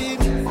they see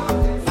me.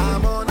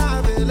 I'm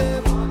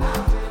unavailable.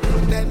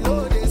 They know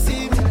they see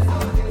me.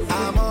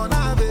 I'm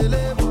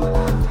unavailable.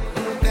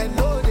 They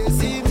know they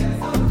see me.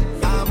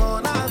 I'm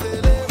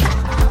unavailable.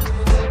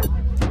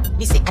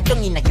 Me say I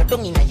don't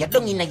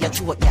in your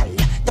throat, y'all.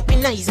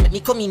 Tapping eyes make me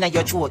come in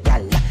your throat,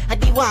 y'all. I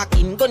be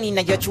walking, gun in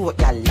your throat,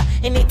 y'all.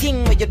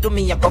 Anything where you do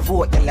me, I go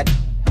vote, y'all.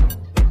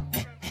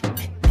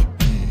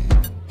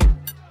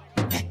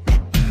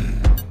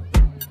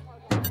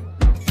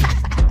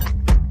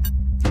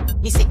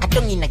 Me say I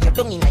don't in your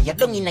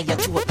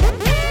throat, y'all.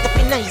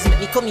 Tapping eyes make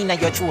me come in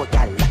your throat,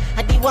 y'all.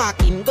 I be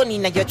walking, gun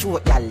in your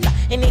throat, y'all.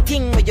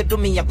 Anything where you do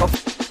me, I go.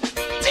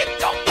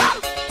 TikTok,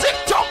 gal.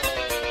 TikTok,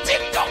 gal.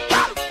 TikTok,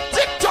 gal.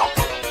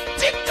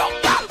 TikTok,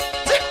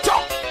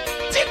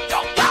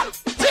 gal.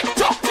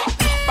 TikTok.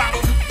 Bang,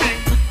 bing,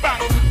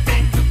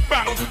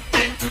 bang,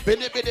 bing.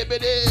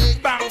 Biddy.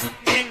 Bang,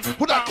 ding.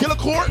 Who that killer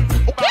court?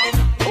 Okay.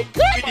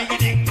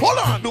 Hold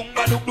on.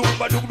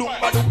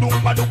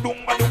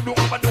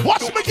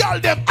 Watch me, girl,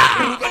 them.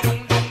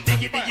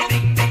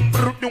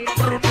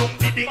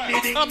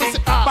 Let me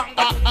see.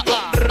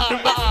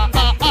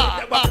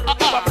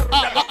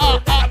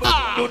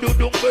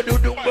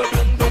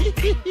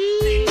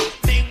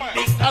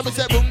 Let me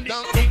say boom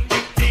down.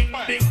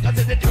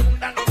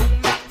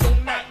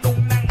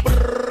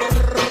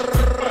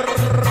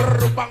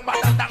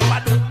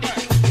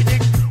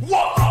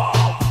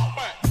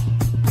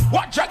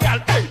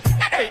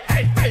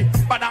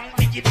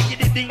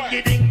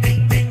 ding, ding,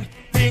 ding, ding,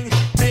 ding,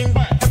 ding.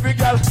 Every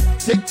girl,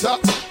 tick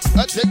tock,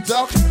 a tick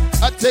tock,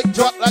 a tick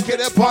tock like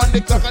it upon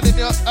the clock, and then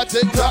a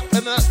tick tock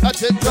and a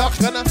tick tock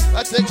and a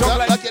tick tock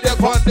like it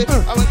upon the.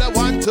 I want a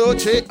 1, 2,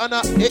 3 and a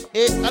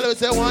I always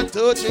say 1,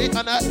 2, 3 and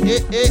a I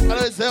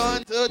always say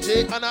 1, 2,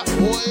 3 and a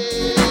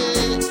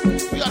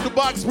We got the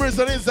box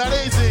prison inside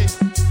easy.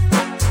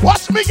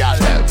 Watch me, girl.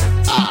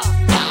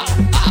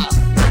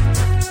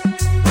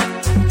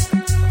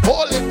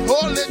 Hold it,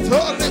 hold it,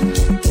 hold it.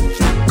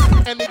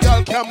 Any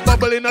girl can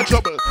bubble in a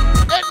trouble.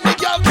 Any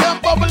girl can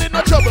bubble in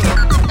a trouble.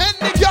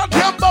 Any girl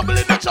can bubble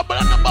in a trouble.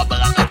 And a bubble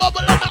and a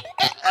bubble and a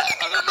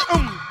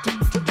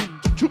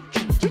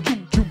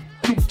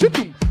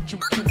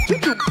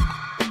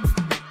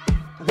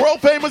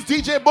world famous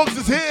DJ Boogs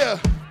is here.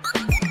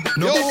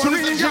 No Yo,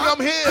 boring girl,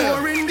 I'm here.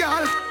 boring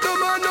girl. No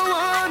man, no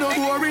one, no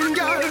boring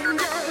girl.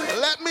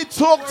 Let me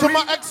talk to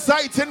my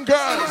exciting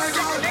girls.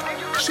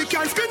 She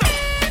can't spin up.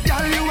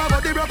 Girl, you a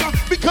body broker.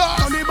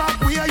 Because on the back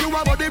where you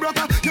a body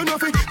broker. You know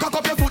fi cock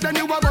up your foot then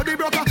you a body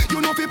broker.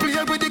 You know fi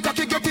play with the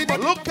cocky get it.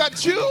 Look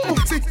at you.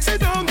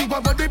 Sit down, you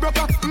a body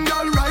broker.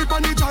 Girl, right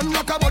on the chan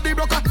like a body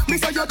broker. Me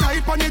say you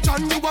tight on the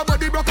chan, you a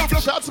body broker.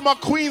 Shout out to my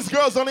Queens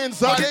girls on the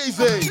inside,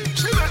 easy.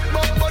 She make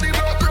body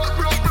broke.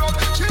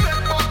 She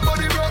make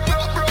body broke.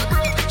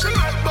 She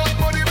make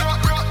body broke.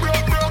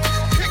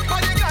 Kick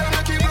body girl,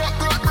 make it broke.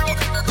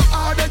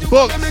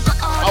 Boogs,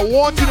 I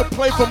want you to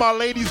play for my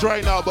ladies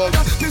right now, Boogs.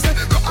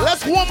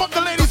 Let's warm up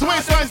the ladies'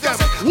 waistlines then.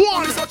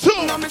 1,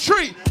 2,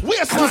 3,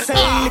 waistline.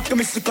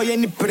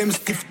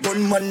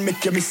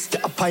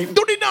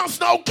 Do the dance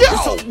now,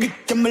 girl.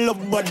 I'm love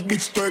bad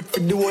bitch twerk for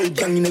the whole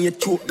gang in your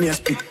throat me a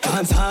spit.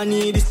 Dance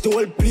honey, this the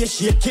whole place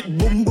shake it,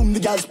 boom boom the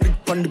girl split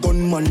on the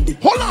gun Monday.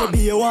 Hold on.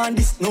 Maybe you want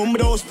this, no me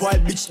those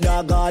spoiled bitch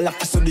dog all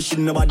after so this shit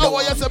never done.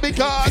 Oh, yes,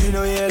 because you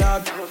know you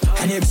dog,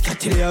 and if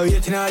Scotty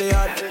waiting all the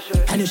yard,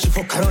 and if she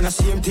fuck around the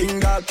same thing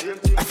dog.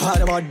 I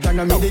thought about that,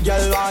 and me the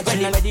girl want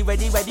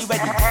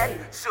Head,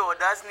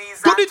 shoulders,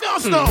 knees, do the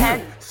dance now.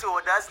 Head,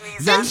 shoulders,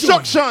 knees,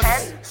 Instructions.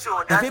 Head,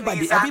 shoulders,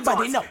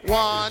 Everybody know.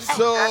 1,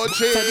 2,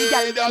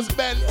 3, just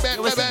bend.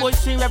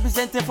 Stream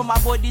representing for my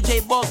boy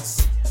DJ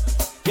Boogs.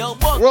 Yo,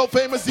 Boogs. World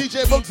famous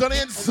DJ Boogs on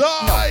the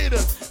inside.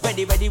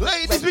 Ready.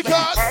 Ladies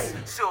because. Head,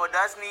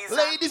 shoulders, knees,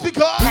 Ladies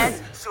because. Head,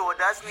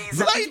 shoulders, knees,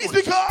 Ladies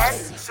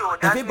because.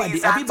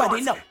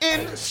 Everybody know.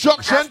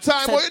 Instruction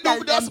time. What you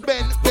do? Just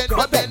bend.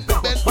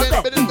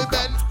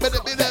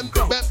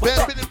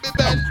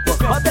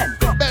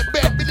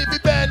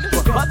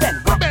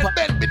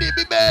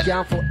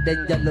 Can't fuck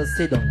then just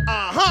sit down.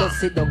 Just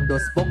sit down,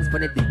 just bungs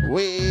funny dick.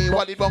 Wait,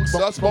 what the bungs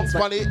just bungs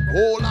funny?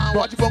 Hold on,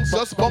 what the bungs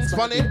just bungs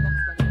funny?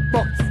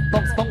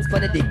 Bungs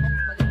funny dick.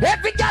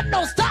 Every girl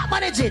now start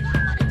manage it.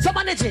 So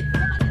manage it.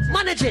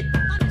 Manage it.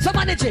 So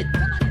manage it.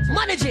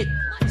 Manage it.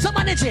 So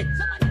manage it.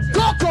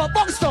 Go,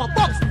 bungs stop,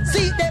 bungs.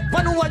 See that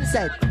on one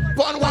side.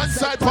 On one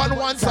side. Upon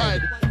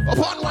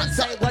one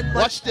side.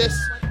 Watch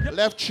this.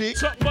 Left cheek,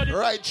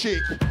 right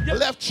cheek.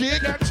 Left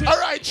cheek,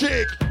 right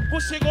cheek.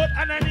 Pussy good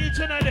underneath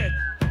you and then.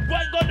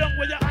 Why go down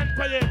with your hand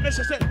for your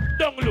Mr. Say,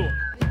 down low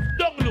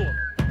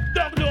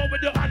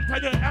with your hand for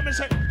your I'm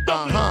say,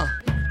 down low.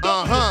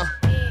 Down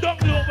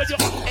low with your.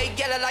 Hey,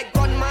 girl, I like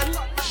gunman.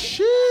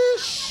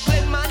 Sheesh.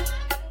 Plain man.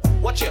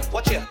 Watch you.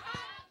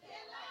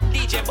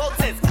 DJ Boogs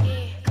says.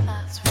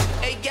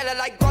 Hey, girl, I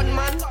like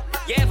gunman.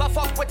 You ever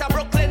fuck with a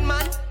Brooklyn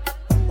man?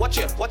 Watch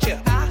you.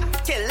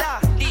 Killer.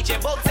 DJ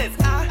Boogs says.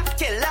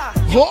 Killer.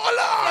 Hold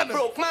on.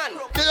 Broke man.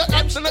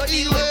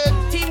 Absolutely.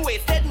 Team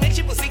wasted, make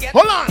your pussy get.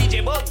 Hold on.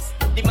 DJ Boogs,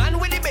 the man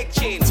with the big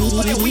chain.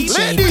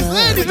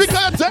 Ladies, we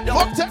got tech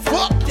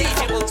fuck.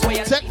 DJ Boogs, where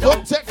you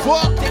Tech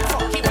fuck.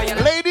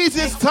 Ladies,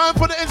 it's time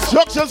for the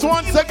instructions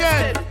once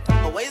again.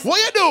 What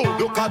you do?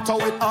 Look at how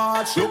it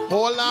arch.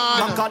 Hold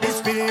on. Look at the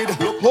speed.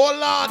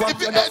 Hold on. If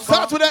your head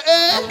starts with an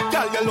A.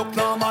 Girl, you look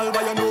normal,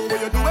 but you know what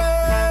you're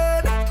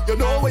doing. You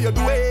know what you're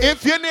doing.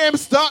 If your name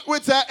start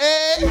with an A.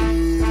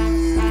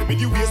 With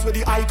the waist with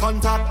the eye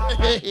contact.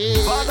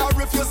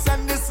 Father, if you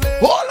send this late,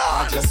 hold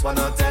on. I just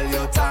wanna tell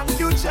you thank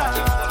you,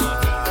 child.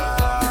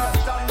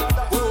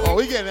 Oh,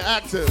 we getting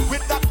active.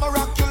 With that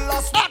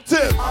miraculous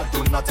active. I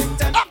do not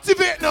intend.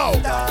 Activate now.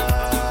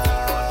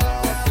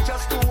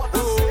 Just do what I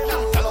say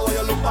now. Tell her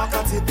you look back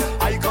at it.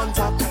 Eye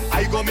contact.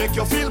 I go make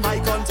you feel my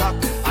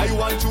contact. I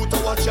want you to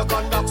watch your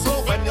conduct. So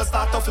when you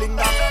start to fling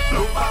that,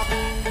 look back.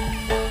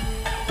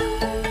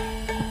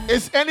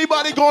 Is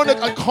anybody going to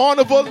a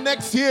carnival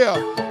next year?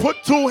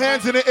 Put 2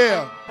 hands in the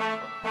air.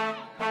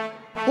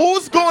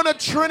 Who's going to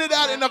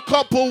Trinidad in a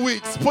couple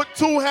weeks? Put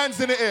 2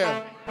 hands in the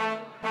air.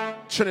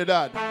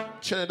 Trinidad.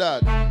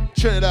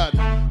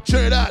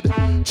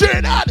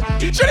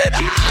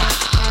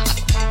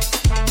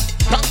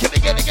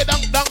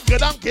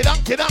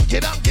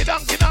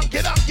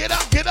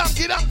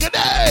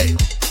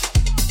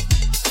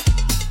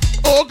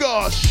 Oh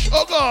gosh.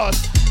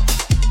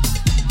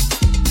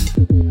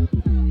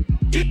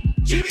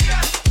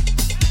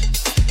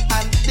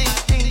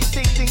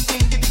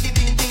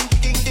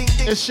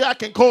 It's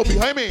Shaq and Kobe,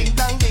 how you mean?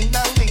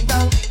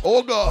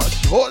 Oh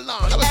gosh, hold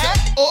on.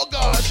 oh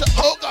gosh,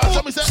 oh gosh.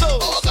 Let me say,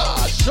 oh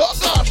gosh, oh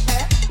gosh.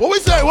 What we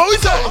say? What we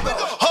say?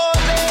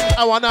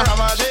 I wanna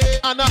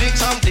Anna dig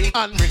something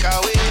and break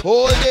away.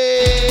 Hold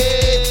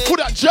it. Put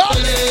that job.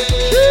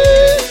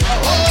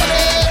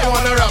 I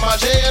wanna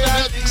ramage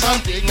and dig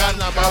something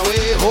and I'm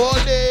away.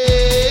 Hold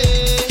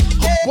it.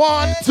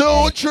 1,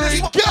 2, 3,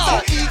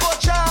 go. Ego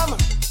jam.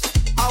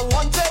 I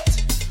want it.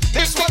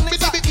 This one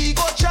is an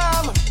ego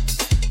jam.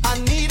 I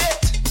need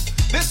it.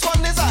 This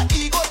one is an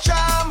ego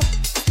jam.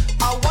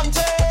 I want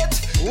it.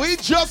 We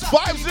just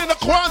vibes in the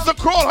Kwanzaa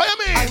crawl. How you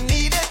mean? I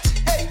need it.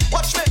 Hey,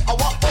 watch me. I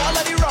want all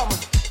of the rum.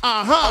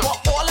 I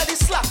want all of the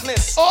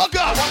slackness. Oh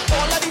God. I want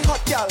all of the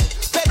hot girl.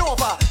 Bend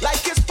over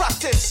like it's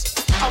practice.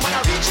 I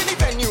wanna reach in the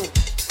venue.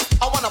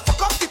 I wanna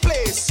fuck up the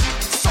place.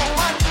 So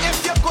man,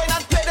 if you're going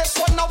and play this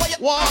one now,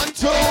 1,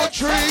 2,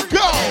 3,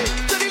 go.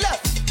 To the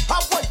left.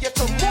 I want you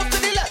to move to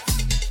the left.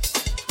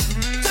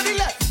 To the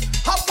left.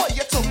 I want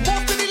you to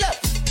move to the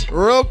left.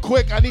 Real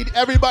quick, I need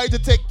everybody to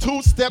take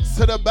 2 steps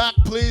to the back,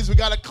 please. We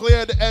gotta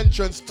clear the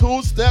entrance.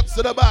 2 steps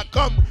to the back.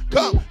 Come.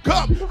 No,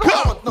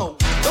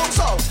 don't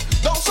south.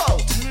 Don't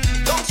south.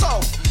 Don't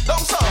south.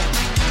 Don't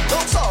south.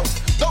 Don't south.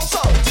 Don't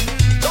south.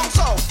 Don't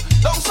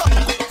south. Don't south.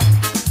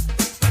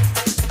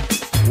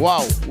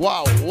 Wow.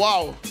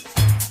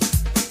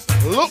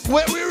 Look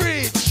where we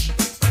reach.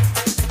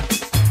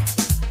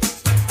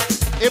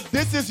 If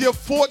this is your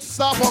 4th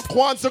stop on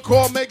Kwanzaa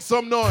Crawl, make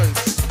some noise.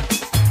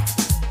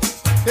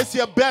 This is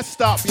your best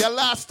stop, your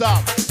last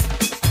stop.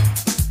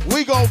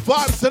 We gon'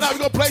 vibes tonight. We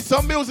gonna play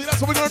some music.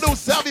 That's what we're gonna do.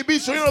 Savvy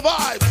Beach, show you the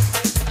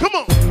vibes. Come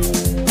on.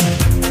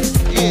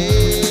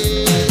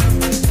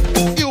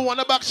 Yeah. You want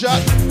a back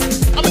shot?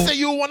 I'ma say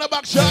you want a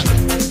back shot.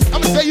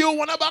 I'ma say you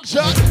want a back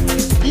shot.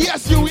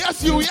 Yes, you.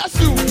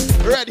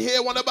 Red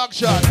hair want a back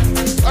shot.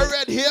 A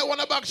red hair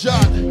want a back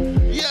shot.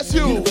 Yes,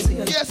 you.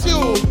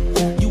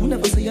 You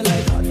never say you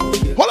like hard.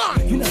 Hold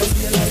on. You never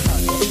say you like hard.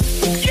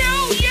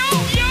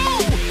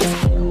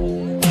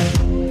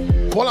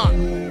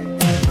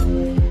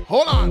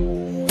 Hold on.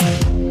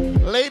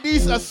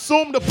 Ladies,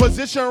 assume the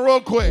position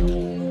real quick.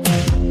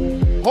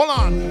 Hold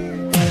on.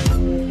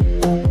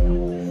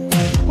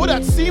 Put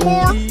that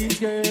Seymour.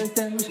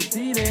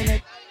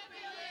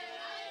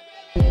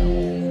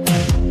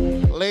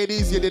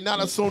 Ladies, you did not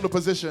assume the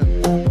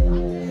position.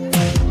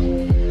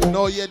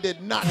 No, you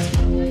did not.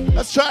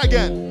 Let's try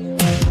again.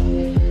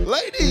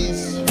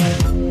 Ladies,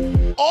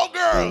 all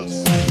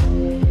girls.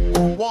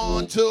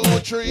 1, 2,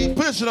 3,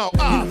 position out.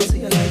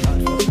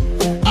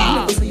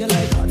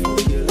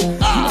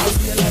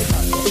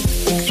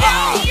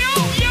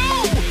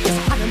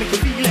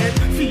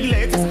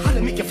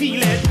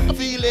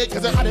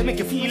 Cause I had to make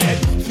you feel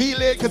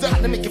it, cause I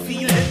had to make you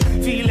feel it,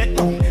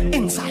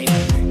 inside,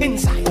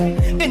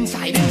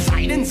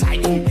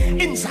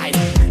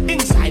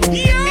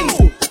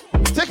 you!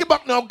 Take it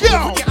back now, go!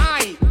 Look your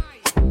eye,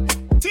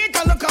 take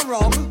a look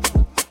around,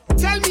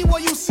 tell me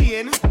what you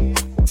seeing,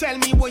 tell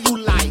me what you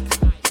like.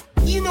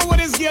 You know what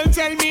this girl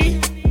tell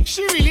me?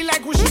 She really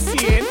like what she's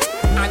seeing,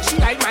 and she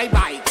like my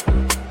bike.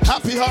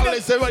 Happy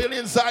holidays, everybody on the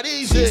inside,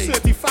 easy. She's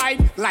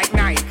certified like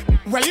Nike.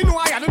 Well, you know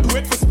I had to do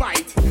it for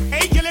spite.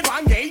 Hey, girl, if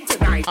I'm gay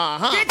tonight,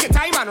 take your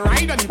time and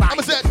ride on the bike.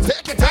 I'ma say,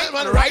 take your time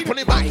and ride on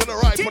the bike, on the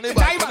right, on the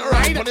bike, on the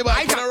right, on the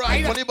bike, on the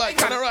right, on the bike,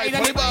 on the right,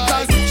 on the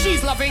bike.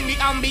 She's loving the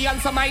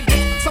ambience of my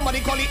dick. Somebody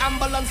call the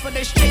ambulance for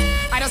this chick.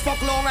 I just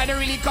fuck long, I don't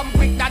really come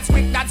quick. That's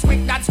quick, that's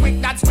quick, that's quick,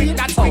 that's quick,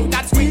 that's quick,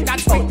 that's quick,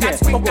 that's quick,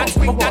 that's quick, that's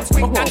quick, that's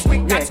quick, that's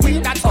quick, that's quick,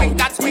 that's quick,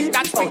 that's quick,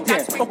 that's quick,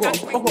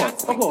 that's quick,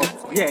 that's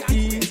quick. Yeah,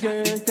 these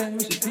girls tell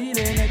me she's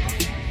feeling it.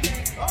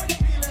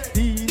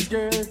 These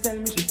girls tell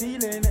me she's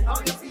feeling it.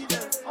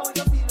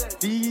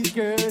 These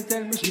girls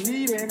tell me she's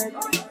needing it.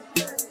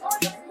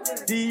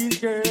 These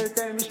girls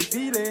tell me she's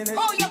feeling it.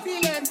 How you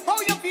feeling? How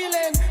you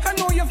feeling? I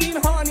know you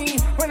feel horny.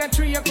 When at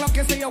 3 o'clock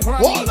you say you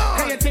want me.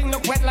 And your thing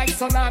look wet like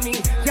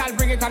tsunami. Y'all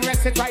bring it and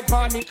rest it right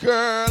for me.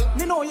 Girl.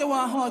 Me know you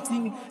want hot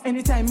thing.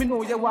 Anytime me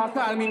know you want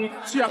call me.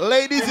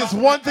 Ladies, it's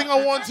one thing I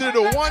want you to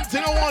do. One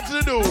thing I want you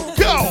to do.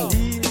 Go.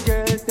 These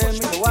girls tell me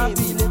you want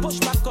feeling. Push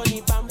back on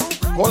the bamboo.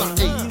 Hold on.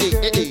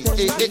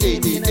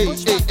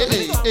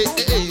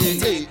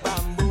 Hey.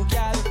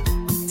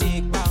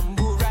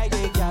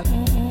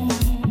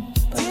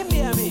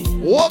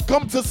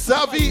 Welcome to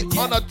Savvy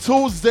on a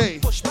Tuesday.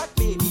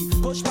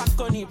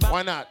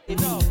 Why not?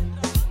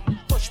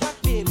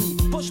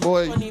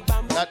 Boy,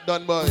 that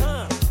done, boy.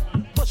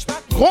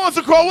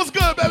 Kwanzaa Crawl, what's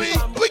good, baby?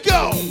 Here we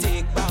go.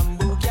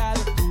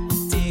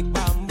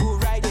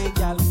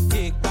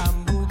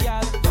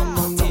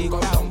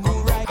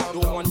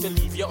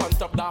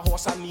 Up that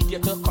horse, I need you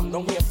to come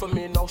down here for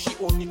me now. She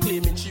only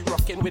claiming she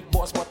rocking with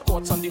boss, but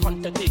courts on the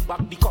hunt to take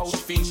back the couch. She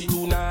feels she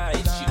too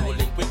nice. She don't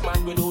link with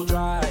man with no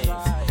drive.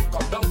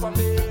 Come down from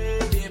there,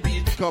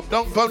 baby. Come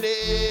down from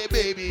there,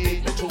 baby.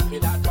 Take me through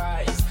with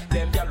advice.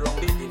 Them girl wrong,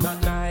 they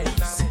not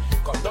nice.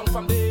 Come down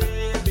from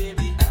there,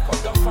 baby.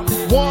 Come down from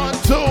there. 1,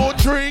 2,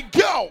 3,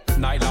 go.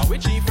 Nyla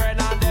with she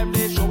friend and them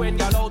they showing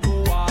girl how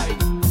to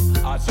wine.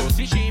 And so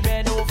see she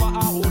bend over and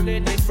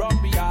holding it from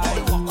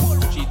behind.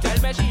 She tell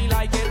me she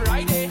like it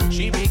right there.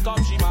 She make up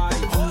she mind.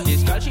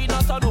 This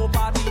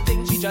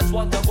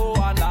want to go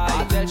all night.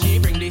 I tell she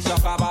bring the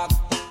sucker back.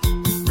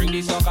 Bring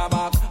the sucker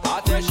back.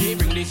 I tell she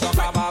bring the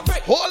sucker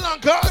back. Hold on,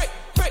 guys.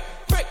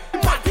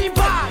 Party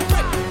bad.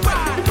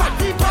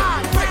 Party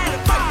bad.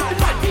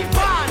 Party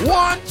bad.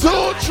 1,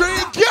 2, 3,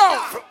 go.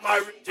 From my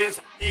riches,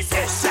 he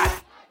says shot.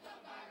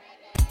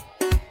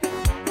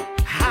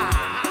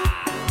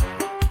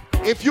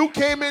 If you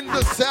came in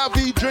the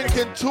Savvy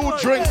drinking 2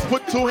 drinks,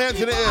 put 2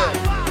 hands in the air.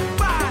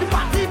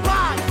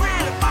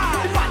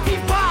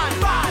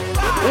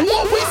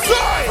 What we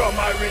say? From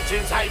my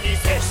riches, I need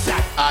a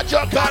shot. I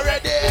drunk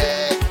already.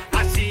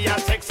 I see a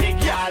sexy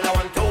girl, I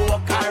want to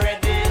walk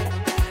already.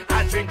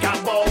 I drink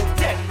about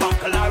 10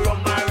 buckle of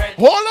rum already.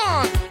 Hold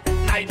on.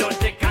 I don't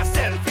take a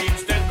selfie,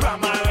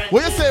 Instagram already.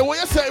 What you say? What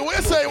you say? What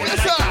you say? What you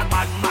say?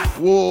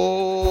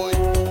 Whoa.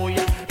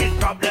 In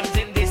problems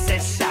in this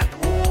session.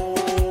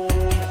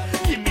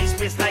 Give me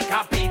space like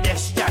a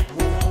pedestrian.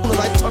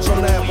 Like touch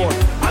on that one.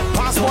 And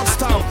passport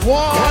stamp.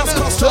 Gas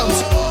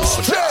customs.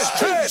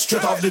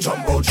 Straight off the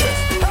jumbo jet.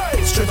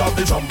 Straight off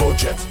the jumbo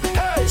jet.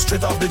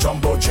 Straight off the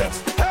jumbo jet.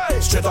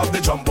 Straight off the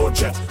jumbo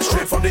jet.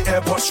 Straight from the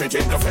airport, straight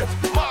in the vet.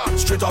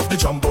 Straight off the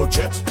jumbo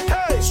jet.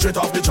 Straight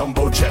off the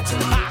jumbo jet.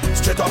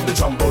 Straight off the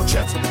jumbo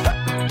jet.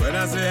 When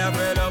I say I'm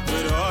fed up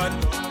with hard,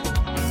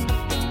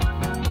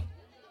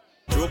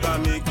 you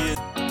can make it.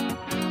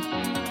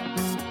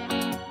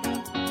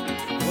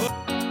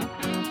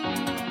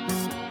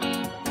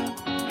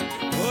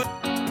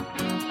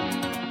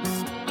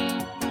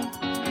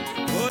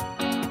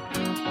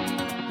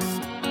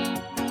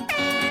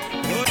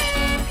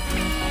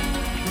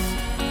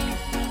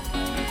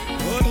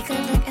 Take a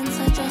look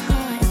inside your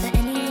heart. Is there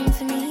any room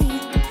for me?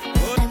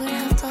 I would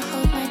have to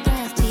hold my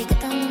breath till you get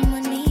down on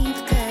one knee.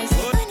 Because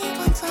I need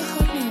one to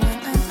hold me when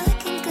I'm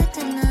looking good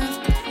enough.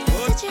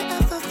 Did you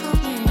ever fool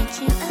me? Did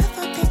you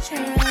ever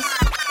picture us?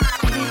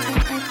 Every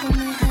time I pull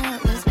my hair,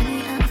 it was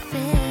really out of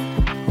fear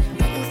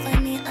that you'll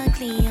find me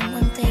ugly and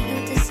one day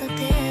you'll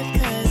disappear.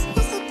 Because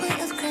what's the point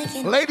of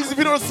crying? Ladies, if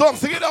you know the song,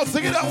 sing it out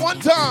one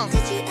time.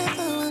 Did you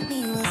ever want me?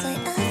 Was I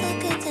ever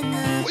good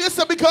enough? What you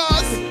say?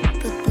 Because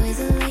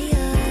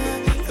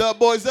the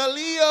boys are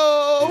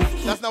Leo.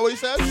 That's not what he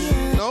says?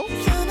 No?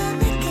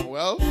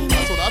 Well,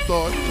 that's what I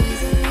thought.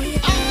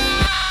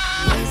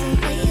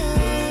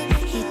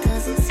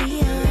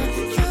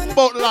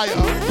 About liar.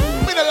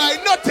 Me no lie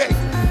nothing.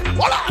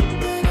 Hold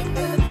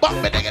on. Back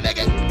me nigga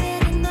nigga.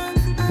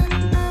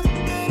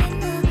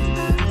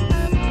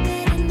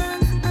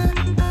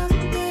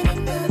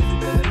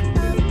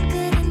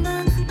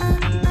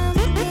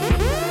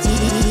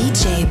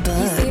 DJ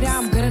Boogs. He say that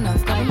I'm good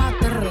enough. Cover my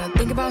third.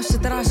 Think about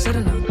shit that I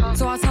shouldn't know.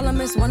 So I tell him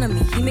it's one of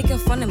me. He making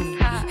fun of me.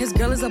 His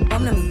girl is a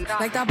bum to me.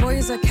 Like that boy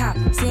is a cap.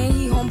 Saying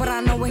he home, but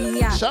I know where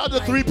he at. Shout out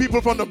to 3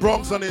 people from the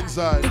Bronx on the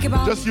inside.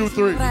 Just you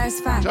 3.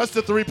 Just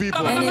the 3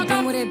 people. And it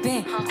been what it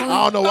been.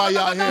 I don't know why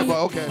y'all here,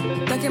 but okay.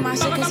 Look at my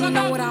shit cause he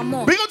know what I'm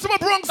on. Big up to my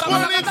Bronx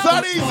squad on the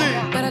inside easy.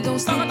 But I don't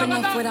sleep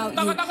enough without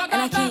you.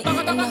 And I can't eat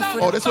enough without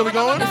you. Oh, this where we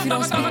going? If you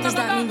don't speak, does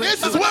that mean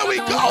this is where we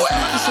going?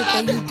 The shit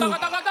that you do.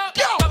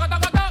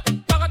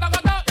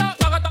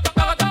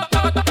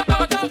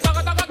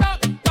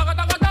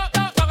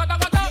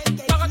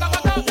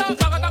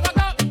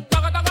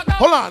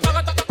 Hold on.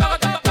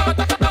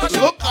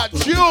 Look at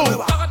you.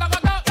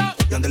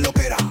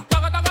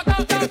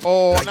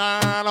 Oh, na,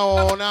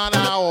 oh, na,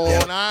 na,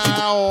 oh, na,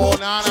 oh,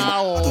 na,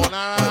 na, oh,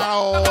 na,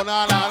 oh,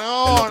 na, na,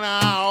 oh, na,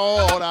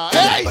 oh, na.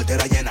 Hey!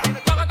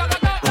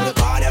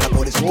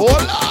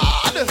 Hold on.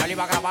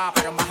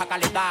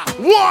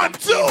 1,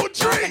 2,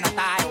 3.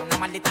 Una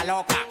maldita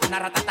loca, una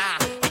ratata.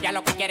 Ella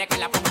lo que quiere es que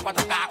la ponga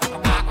 4K.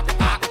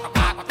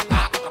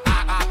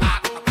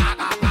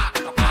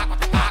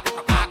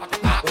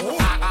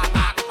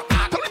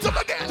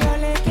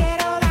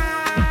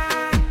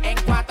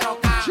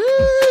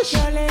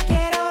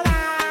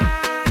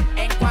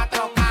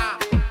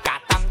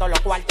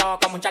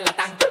 Como un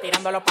charlatán,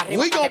 tirándolo para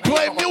arriba. We gon'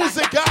 play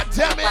music,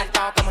 goddammit.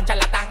 Como un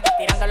charlatán,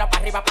 tirándolo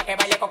para arriba para que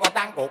baile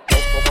cocotán.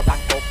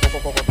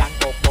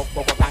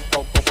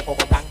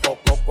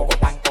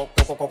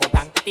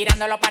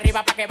 Tirándolo para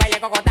arriba para que baile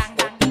cocotán.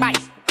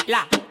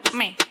 Baila,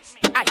 me,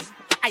 ay,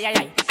 ay, ay,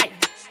 ay, ay.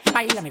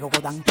 Baila mi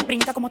cocotán,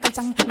 brinca como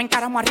Tarzán. Me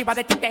encaramo arriba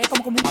de ti, te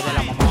como un mamá de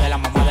la mamá de la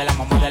mamá de la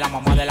mamá de la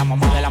mamá de la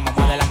mamá de la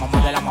mamá de la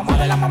mamá de la mamá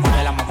de la mamá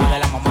de la mamá de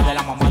la mamá de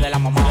la mamá de la mamá de la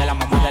mamá de la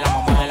mamá de la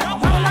mamá de la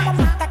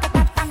mamá.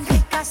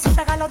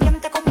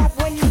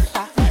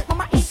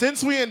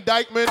 Since we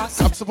indictment,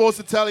 I'm supposed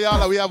to tell y'all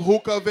that we have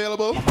hookah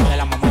available.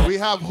 We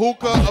have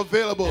hookah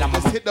available.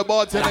 Let's hit the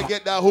bartender and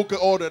get that hookah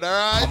ordered, all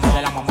right?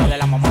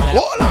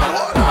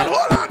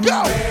 Hold on,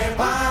 go!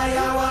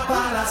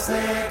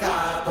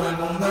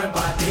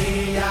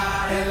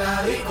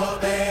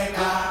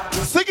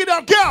 Sing it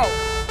up, go!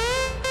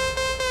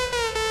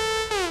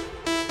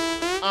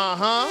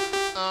 Uh-huh.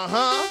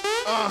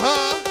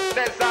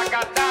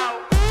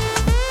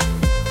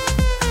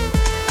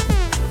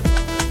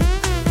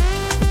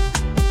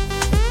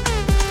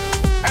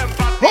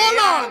 Hold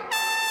on!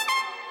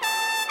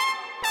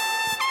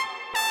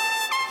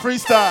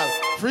 Freestyle.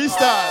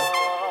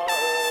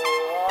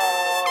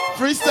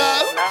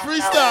 Freestyle,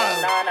 freestyle.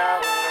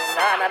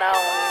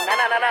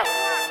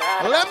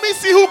 Let me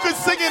see who can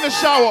sing in the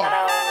shower.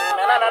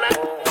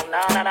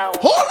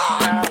 Hold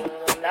on.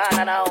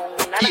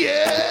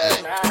 Yeah.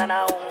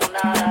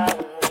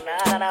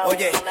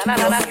 Oye,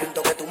 yo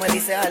siento que tú me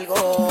dices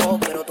algo,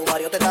 pero tu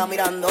Mario te está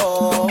mirando.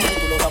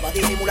 Tú lo estabas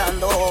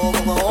disimulando.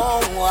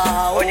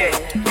 Oye,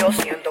 yo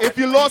siento que if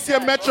you lost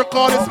your Metro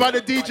card, it's by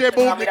the DJ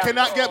Boogs. You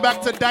cannot get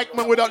back to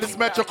Dykeman without this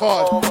Metro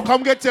card.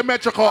 Come get your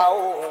Metro card.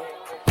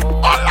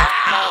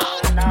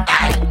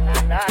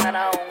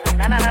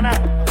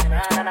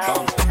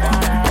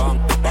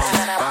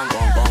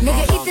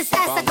 Nigga, eat this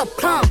ass like a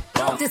plum.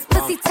 This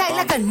pussy tight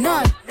like a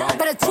nun.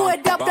 Better chew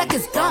it up like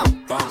it's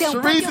gum.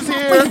 Sharice is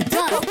here.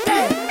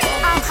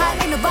 I'm hot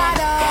in the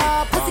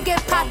bottle. Pussy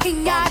get popped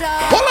pinata.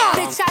 Hold on.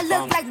 Bitch, I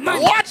look like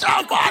money. Watch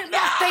out, man.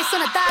 Face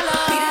on a dollar.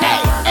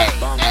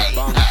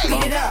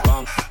 Beat it up.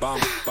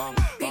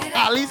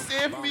 Ali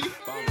save me.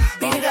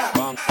 Beat it up.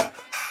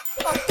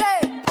 Okay.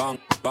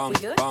 We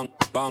good? We good?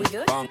 We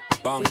good?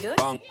 We good?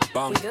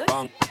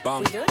 We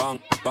good?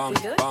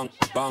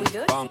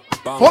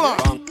 Hold on.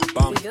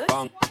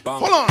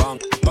 Hold on.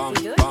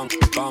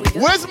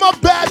 Where's my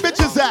bad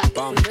bitches at?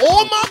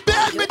 All my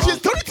bad bitches.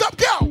 Turn it up,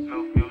 girl.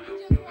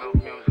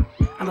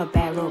 I'm a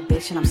bad little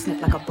bitch and I'm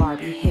snipped like a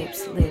Barbie.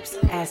 Hips, lips,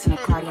 ass in a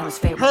cardi on his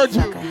favorite. Heard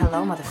you. Sucker.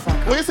 Hello,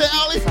 motherfucker. What you say,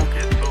 Ali?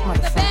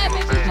 Motherfucker.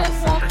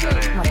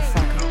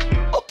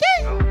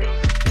 Okay.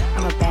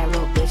 I'm a bad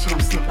little bitch and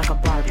I'm snipped like a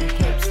Barbie.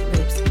 Hips,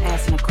 lips,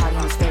 ass in a cardi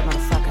on his favorite.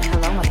 Motherfucker.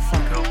 Hello,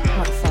 motherfucker.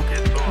 Motherfucker.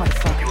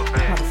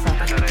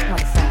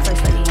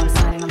 First lady on the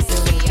side and I'm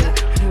still with you.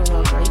 You a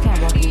little girl, you can't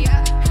walk me.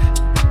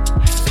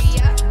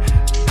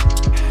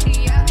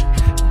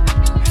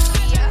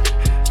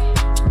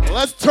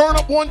 Let's turn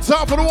up one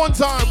time for the one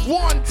time.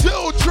 1,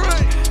 2, 3.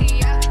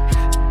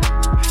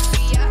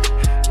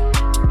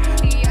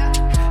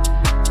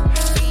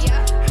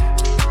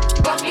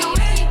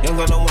 Young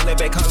girl, no one that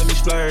back calling me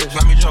splurge.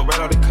 Let me jump right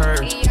off the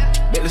curb.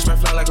 Make this man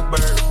fly like a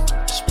bird.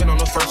 Spin on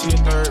the first and the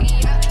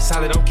third.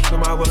 Solid, I'm keeping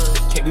my word.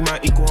 Can't be my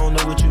equal, I don't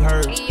know what you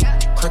heard.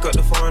 Crack up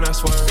the foreign, I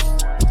swear.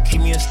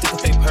 Keep me a stick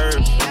if they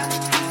purge.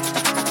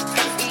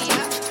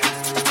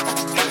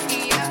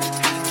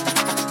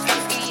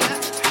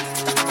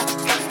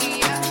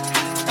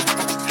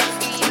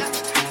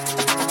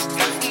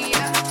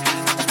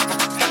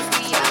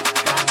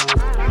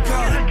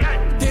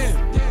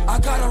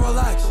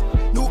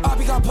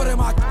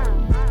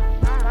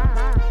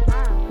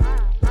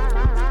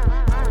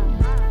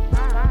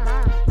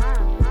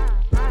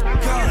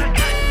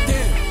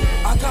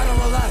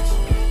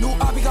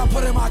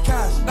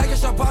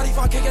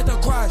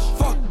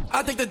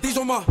 I think the D's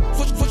on my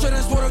switch it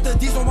and sort of the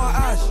D's on my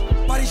ass.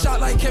 Body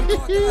shot like Kim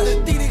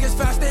Kardashian. These niggas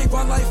fast, they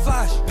run like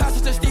Flash. Pass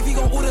it to Steve, he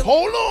gon' order.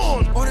 Hold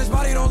on. On his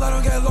body, don't let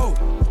him get low.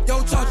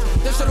 Yo, touch,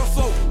 this shit'll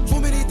float.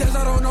 Too many days,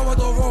 I don't know what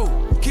to roll.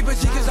 Keep it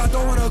G, cause I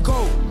don't wanna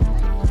go.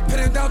 Pin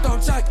him down,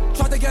 thumb check.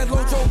 Try to get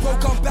low, Joe, bro,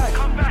 come back.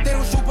 They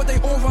don't shoot, but they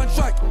all run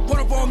track. Run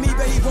up on me,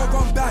 baby, he won't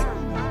run back.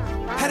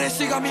 And then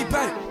she got me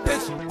bent.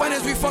 Bitch, when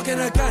is we fucking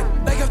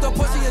again? Like if the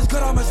pussy is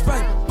good, I'ma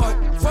spend. But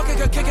fucking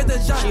could kick it the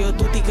jack. She a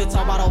duty could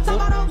talk about a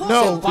vote.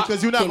 No,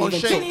 because you're not gonna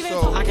shake,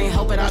 so I can't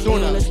help it, I'm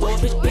doing this.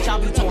 Bitch, I'll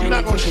be torn. You're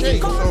not gonna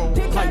shake, so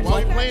like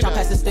what? Try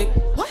pass the stick.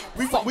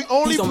 We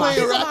only play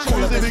rap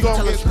tunes if we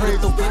gon' get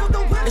crazy.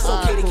 It's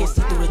okay to get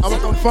see through the I'm gonna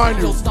come find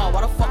you. Yo, Star,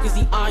 why the fuck is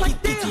he on? He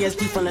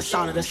PTSD from the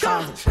sound of the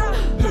silence.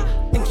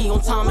 Think he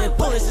on time and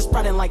bullets is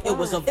spreading like it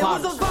was a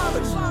virus.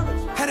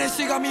 And then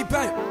she got me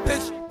bent.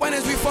 Bitch, when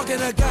is we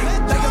fucking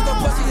again? Like if the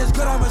pussy is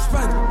good, I'ma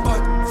spend.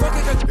 But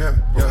fucking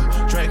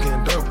Yeah,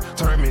 drinking dope,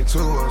 turn me to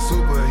a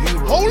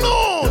superhero. Hold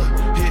on!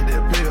 Hit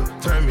that pill,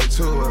 turn me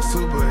to a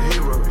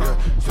superhero.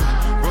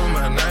 Roll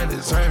my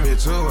 90s, turn me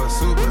to a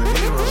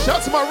superhero.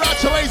 Shout to my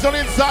Ratchelays on the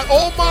inside.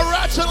 All my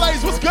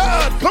Ratchelays, what's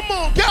good? Come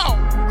on, go!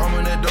 I'm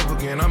on that dope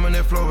again, I'm on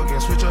that flow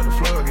again. Switch up the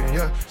flow again,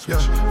 yeah.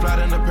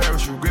 Fly in the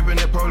parachute, gripping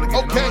that pole again.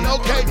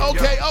 Okay.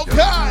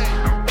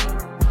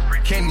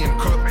 Candy in the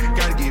cup,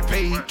 gotta get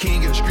paid.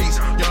 King in the streets,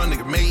 young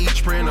nigga made.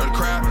 Spraying on the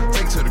crowd,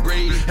 take to the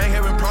grave. Ain't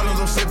having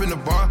problems, I'm sipping the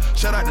bar.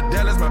 Shout out to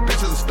Dallas, my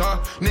bitch is a star.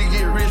 Nigga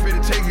get rich,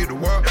 better take you to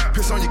war.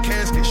 Piss on your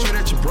casket, shoot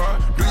at your bra.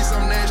 Do you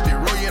something nasty,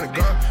 roll you in a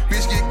car.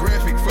 Bitch get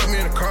graphic, fuck me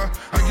in the car.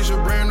 I get you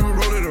a brand new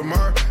roller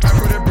tomorrow. I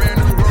put that brand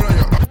new roll on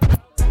your arm.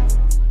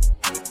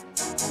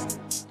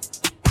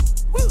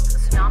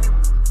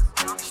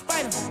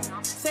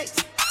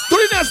 Do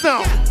the dance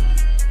now.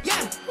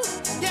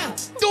 Yeah.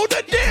 Do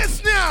the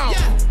dance now.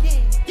 Yeah.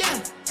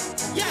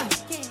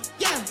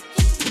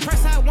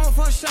 Press I want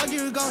for sure,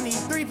 you gon' need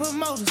 3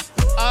 promoters.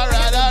 All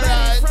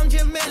right. From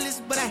Jim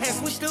Ellis, but I had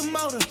switched the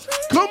motor.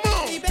 Come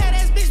on.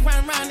 Badass bitch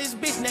run around this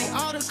bitch, named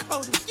all the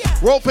coders.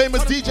 Yeah. World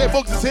famous DJ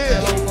Boogs is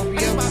here.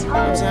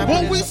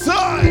 What we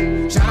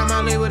sign? Shout out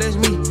my label, that's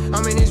me.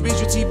 I'm in this bitch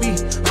with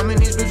TB. I'm in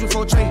this bitch with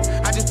 4 tray.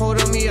 I just pulled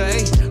on me a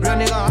A. Real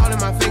nigga all in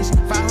my face.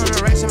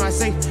 500 racks in my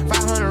safe.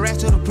 500 racks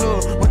to the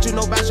plug. What you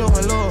know about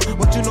showing love?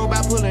 What you know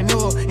about pulling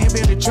up? And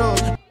building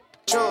trust.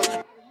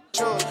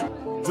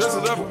 Dress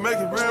it up and make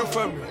it real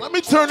for me. Let me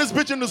me turn this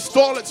bitch into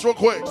Starlets real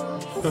quick.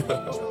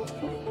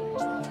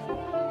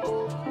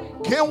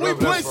 Can we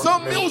play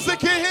some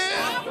music in here?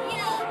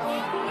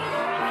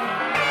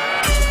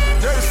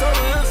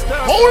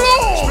 Hold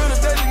on!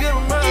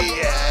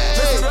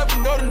 Yeah!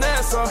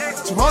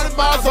 200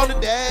 miles on the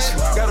dash.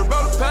 Got a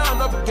roll a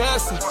pound up a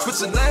gas. Put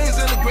your names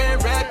in the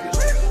Grand Rapids.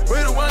 We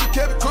the one that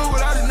kept it cool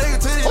without a nigga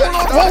till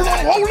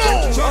Hold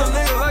on. Show a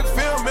nigga like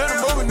film, man, a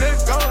movie,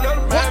 nigga, gone, let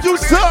him What you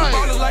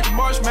say? Like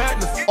March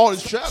Madness. All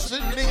these traps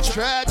in these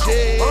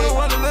tragic. Only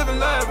one to live in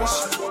lavish.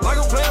 Like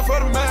I'm playing for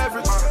the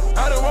Mavericks.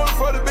 I don't want it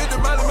for the bitch that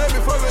might have made me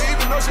fuck her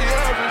even though she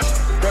average.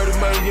 30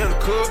 money in the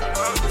cook.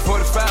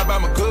 45 by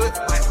my good.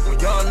 When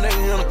young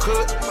nigga in the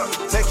cook.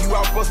 Take you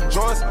out for some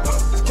joints.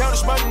 This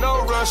counter's money,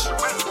 no rush.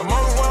 I'm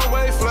on the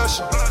one-way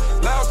flushing.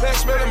 Loud pack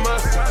smelling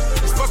mustard.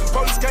 These fucking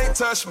police can't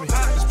touch me.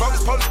 These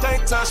bogus police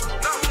can't touch me.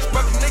 These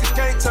fucking niggas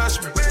can't touch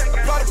me.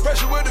 Apply the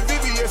pressure with the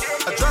VVS.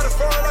 I drive the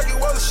phone like it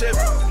was a shit.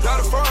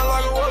 Drive the phone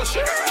like it was a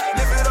shit.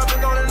 Lift it up and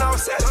go and all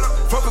set.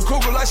 Fuck a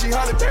cougar like she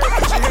Holly Berry.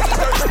 She hit the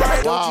dirt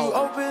sprite. Don't you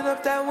open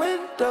up that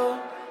window.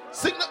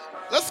 Signal.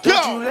 Let's go.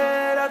 Don't you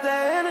let out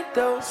that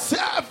antidote.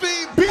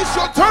 Savvy, be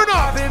sure, turn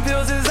up. Popping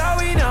pills is all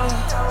we know.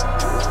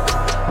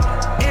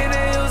 In the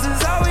hills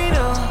is all we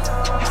know.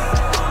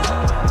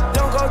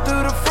 Don't go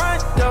through the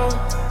front door.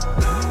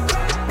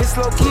 It's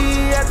low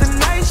key at the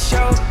night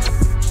show.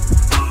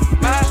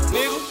 My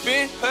nigga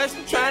been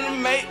hustling, trying to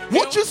make.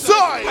 What you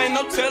say? Ain't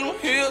no telling what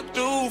he'll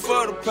do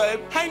for the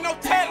paper. Ain't no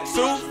telling.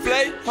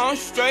 Souffle, I'm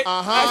straight.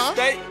 I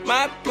stay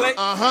my plate.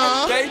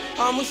 I stay,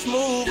 I'm a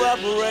smooth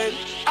operator.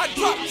 I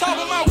drop top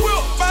of my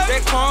wheel, baby.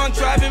 That car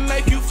driving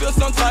make you feel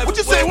some type What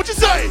you of way. say? What you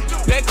say?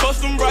 That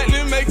custom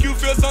brightly make you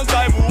feel some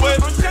type of way.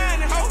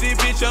 This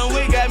bitch on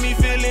we got me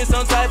feeling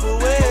some type of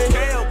way.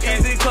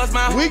 Easy cause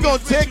my We gonna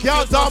take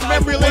y'all down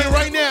memory lane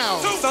right now.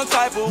 Some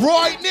type of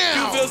right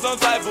now. You feel some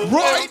type of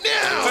right way.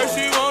 now. First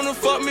you wanna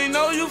fuck me,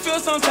 know you feel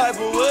some type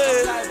of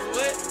way.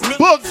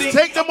 Boogs,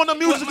 take them on a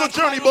musical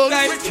journey, Boogs.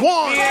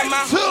 1,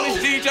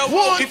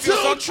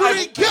 2,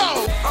 3,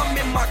 go. I'm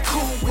in my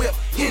cool whip,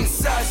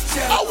 inside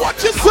chest. I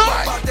want your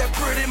side. About that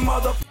pretty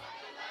mother.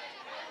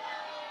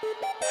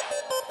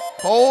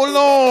 Hold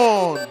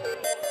on.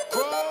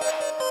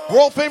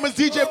 World famous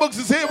DJ Boogs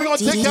is here. We're gonna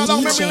take y'all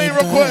down memory lane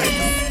real quick.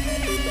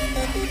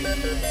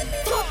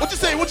 What you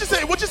say? What you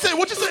say? What you say?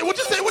 What you say? What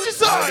you say? What you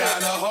say? I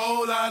got a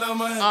whole lot of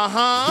money.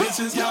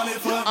 Bitches counting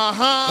for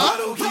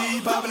bottle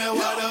key popping that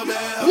water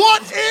bell.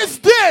 What is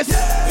this?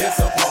 It's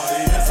a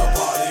party. It's a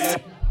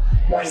party.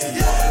 It's a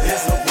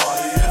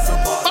party. It's a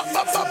party.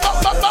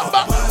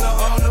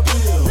 On the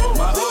bill,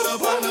 my hood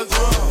up on the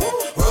throne.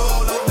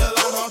 Roll up the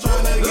line, I'm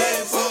trying to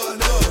get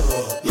fucked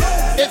up.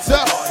 Yeah. It's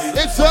a party.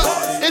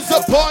 It's a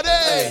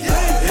party.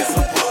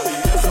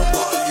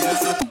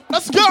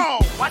 Let's go.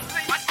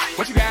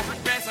 What you got?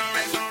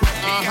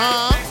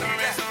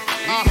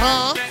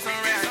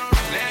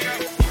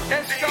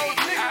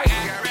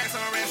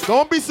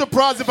 Don't be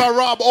surprised if I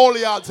rob all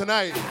of y'all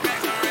tonight.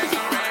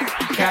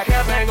 Cat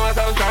ain't going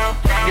so strong.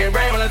 Get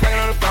brave when I'm talking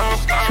on the phone.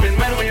 Spend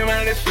money when you're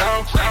running this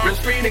slow. Real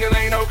street niggas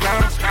ain't no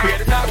clowns. We at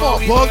the top of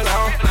we put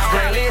on.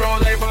 Brandy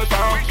Rose ain't for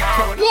strong.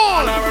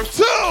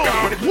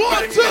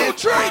 1, 2,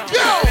 3,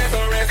 go.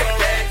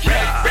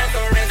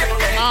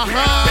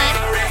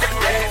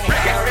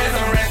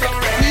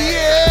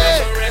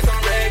 Yeah.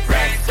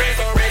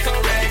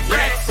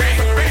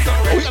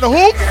 We got a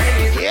hoop?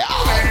 Yeah.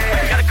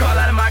 Got a call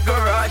out of my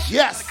garage.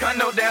 Yes.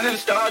 Condo down in the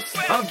stars.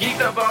 I'm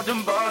geeked up off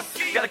them bars.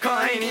 Got a car,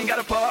 I ain't even got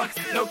a park.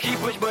 No key,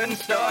 push button,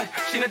 start.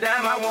 She a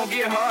dime, I won't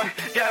get hard.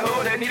 Got a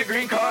hoe that need a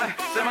green card.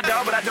 Sell my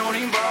dog, but I don't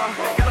even bar.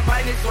 Got a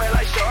fight and sweat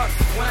like sharks.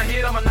 When I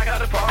hit, I'ma knock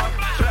out the park.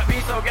 Trap me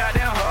so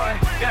goddamn hard.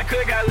 Got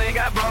cook, got lean,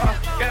 got bar.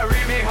 Got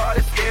read me hard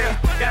as scale.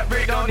 Got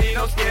brick, don't need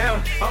no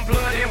scale. I'm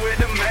blooded with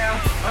the mail.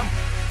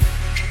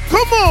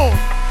 Come on.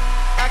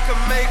 I can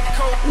make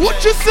coke.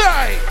 What you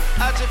say?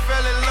 I just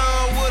fell in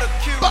love with a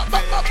Cuban.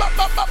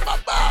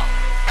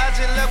 I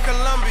just left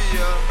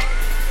Colombia.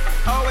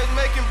 Always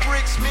making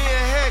bricks, me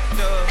and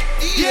Hector.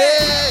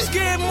 Yeah.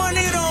 Scared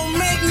money don't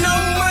make no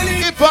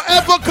money. If I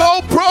ever go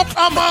broke,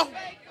 I'm a money.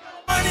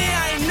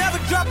 I ain't never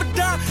drop a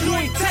dime. You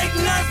ain't take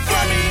nothing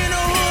from me in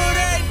the hood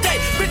every day.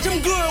 Bitch, I'm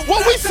good.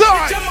 What we say?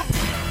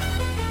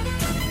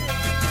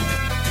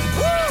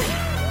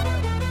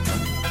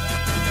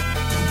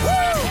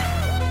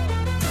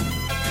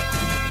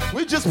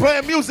 We just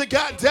playing music,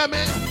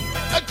 goddammit.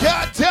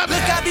 Goddammit.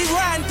 Look, I be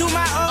riding through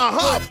my own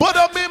but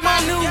I'm in my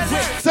new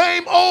whip.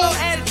 Same old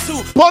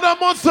attitude. But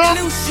I'm on some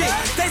new shit.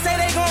 They say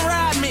they gon'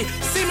 ride me.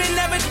 See me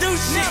never do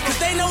shit. Cause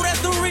they know that's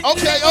the rich.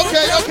 Okay. Or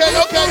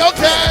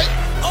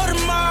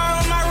tomorrow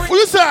on my What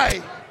you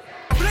say?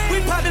 We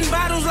popping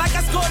bottles like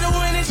I scored a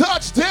winning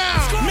touchdown.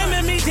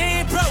 Remember me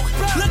dead broke.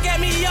 Look at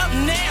me up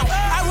now.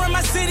 I run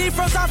my city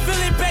from South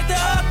Philly back to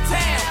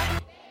uptown.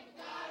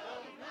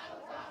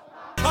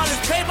 All this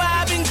paper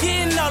I've been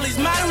getting, all these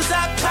models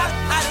I pop.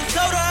 I done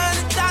sold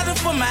 100,000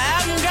 for my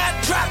album got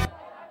dropped.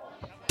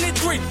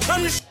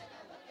 I'm the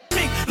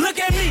me. Look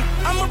at me,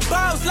 I'm a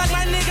boss like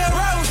my nigga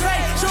Rose.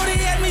 Shorty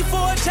asked me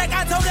for a check,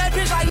 I told that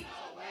bitch like,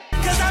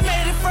 cause I made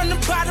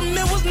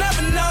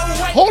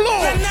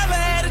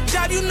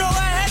job, you know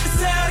I had to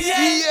sell,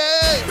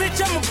 yeah.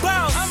 Bitch, I'm a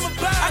boss.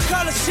 I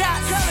call a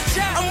shot.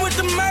 I'm with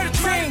the murder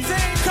team.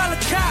 Call a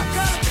cop.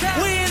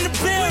 We in the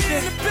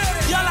building.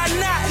 Y'all are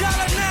not.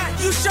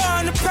 You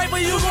showing the paper,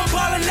 you gon'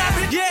 ball or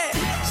not. Yeah.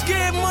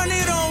 Scared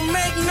money don't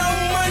make no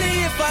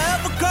money if I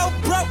ever go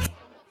broke.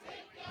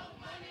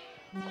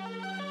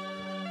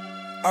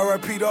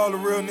 R.I.P. to all the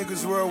real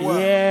niggas worldwide.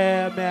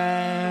 Yeah,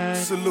 man.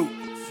 Salute.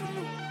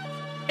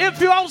 If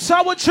you're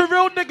outside with your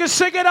real niggas,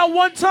 sing it out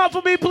one time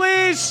for me,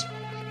 please.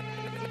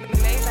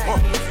 I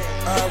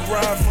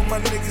ride for my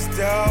niggas,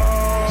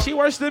 dog. She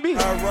worse than me.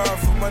 I ride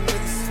for my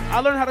niggas. I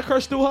learned how to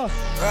curse through her.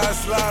 I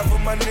slide for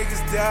my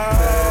niggas, dog.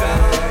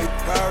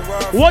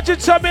 What you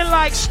tell me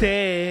like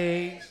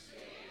stay?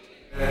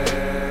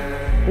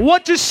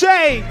 What you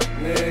say?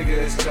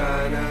 Niggas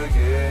tryna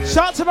get.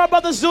 Shout out to my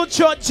brother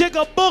Zucho,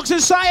 Jigga, Boogs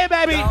inside,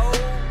 baby.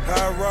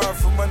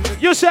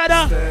 You said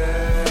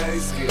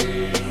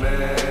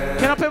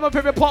Can I play my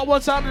favorite part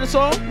one time in the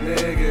song?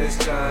 Niggas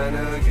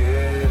tryna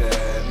get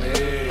at me.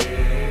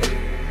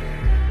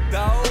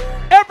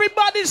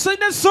 Everybody sing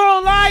this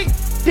song like,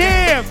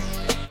 damn.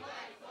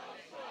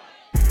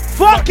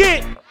 Fuck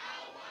it.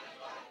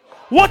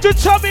 What you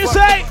tell me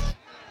say?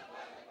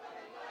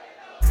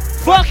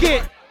 Fuck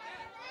it.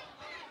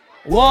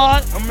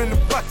 What? I'm in the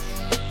bucket.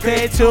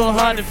 Pay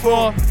 200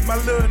 for my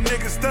little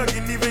nigga stuck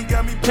and even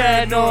got me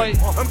paranoid.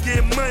 I'm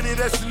getting money,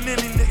 that's in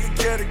any nigga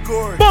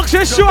category. Books,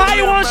 just show how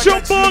you want to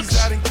shoot Books.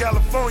 Out in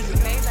California. I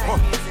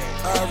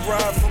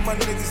ride for my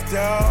niggas,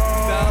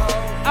 dog.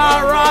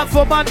 I ride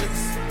for my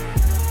niggas.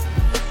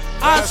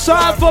 I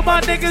side for my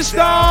niggas,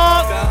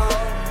 dog.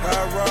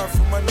 I ride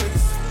for my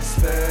niggas.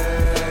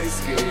 Stay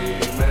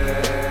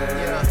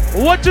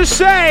scheming. What you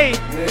say?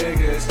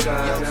 Niggas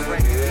tryna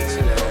get.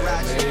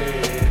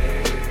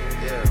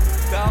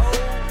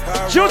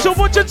 Juju,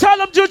 what you tell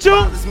them, Juju?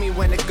 Bothers me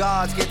when the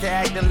guards get to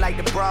acting like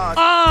the bras.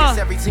 Guess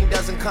every team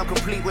doesn't come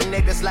complete with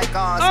niggas like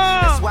ours.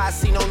 That's why I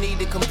see no need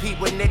to compete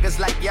with niggas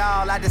like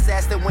y'all. I just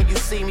ask that when you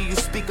see me, you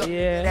speak up.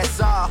 Yeah.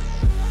 That's all.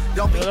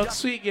 Don't be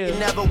sweet, you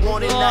never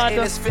wanted nothing.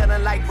 It's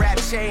feeling like rap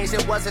changed.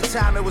 It was a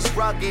time it was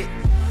rugged.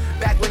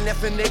 Back when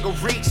if a nigga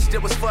reached,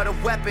 it was for the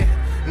weapon.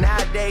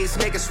 Nowadays,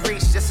 niggas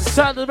reach just a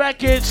sound the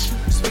wreckage.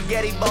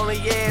 Spaghetti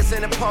bolognese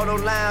in the polo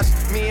lounge.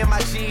 Me and my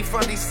G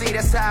from DC,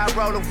 that's how I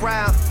roll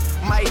around.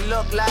 Might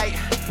look like,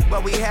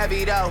 but we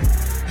heavy though.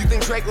 You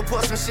think Drake would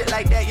put some shit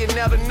like that? You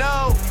never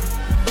know.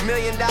 $1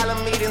 million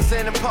meetings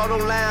in the polo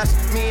lounge.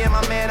 Me and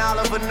my man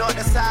Oliver North,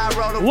 that's how I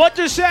roll around. What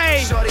you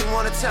say? Shorty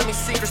wanna tell me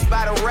secrets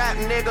about a rap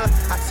nigga.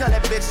 I tell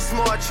that bitch it's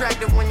more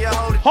attractive when you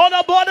hold it. Hold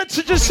up, what did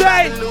you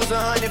say? Lose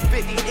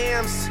 150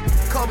 M's.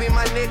 Kobe,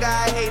 my nigga,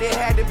 I hate it,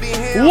 had to be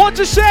him. What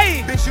you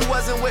say? Bitch, you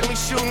wasn't with me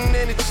shooting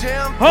in the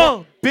gym.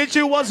 Huh? Bitch,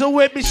 you wasn't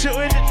with me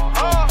shooting in the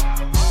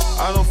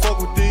I don't fuck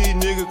with these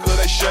niggas cause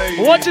they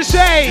shady. What you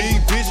say?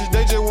 These bitches,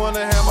 they just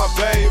wanna have my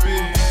baby.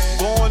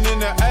 Born in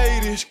the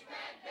 80s.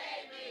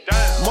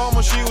 Damn.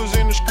 Mama, she was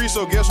in the street,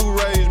 so guess who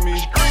raised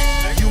me?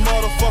 You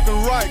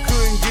motherfucking right,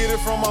 couldn't get it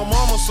from my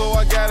mama, so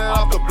I got it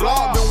off the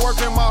block. Been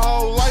working my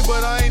whole life,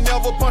 but I ain't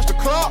never punched a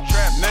clock.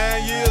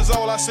 9 years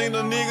old, I seen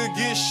a nigga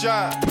get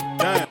shot.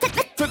 Damn.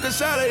 Took a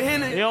shot at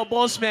Henny. Yo,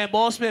 boss man,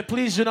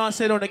 please do not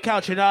sit on the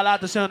couch. You're not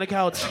allowed to sit on the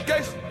couch.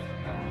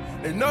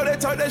 They know they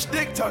talk that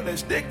stick talk.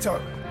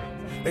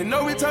 They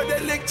know we talk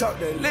that lick talk.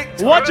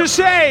 What you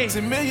say?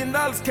 $10 million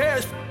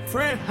cash,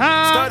 friend.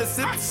 Huh? Started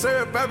sipping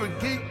syrup, I've been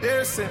geek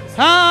ever since.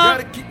 Huh?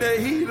 Gotta keep that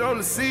heat on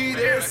the seed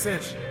ever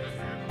since.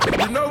 You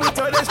know we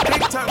talk that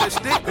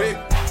stick big.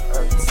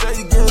 Say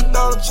you get a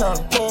thought, I'm trying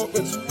to pull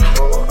with you.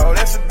 Oh,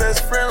 that's your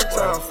best friend, I'm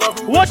trying to fuck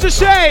with you. What you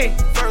say?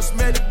 First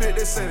met the bitch,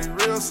 they say they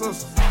real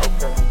sisters.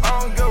 Okay. I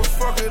don't give a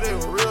fuck if they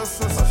were real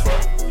sisters.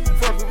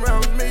 Fuck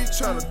around with me,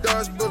 trying to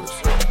dodge bullets.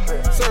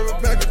 Serve a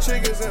pack of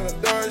chickens and a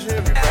Dodge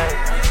Hemi.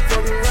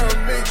 Fuck around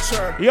with me,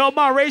 trying to. Yo,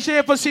 Ma, raise your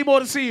hand for Seymour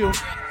to see you.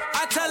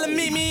 I tell her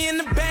meet me in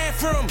the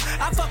bathroom.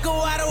 I fuck her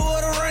out of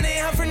order, running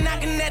her for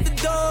knocking at the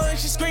door. And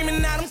she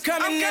screaming out, I'm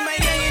coming in my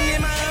youngin'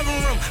 in my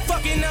oven room.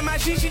 Fucking up my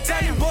shit, she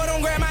tell me, boy,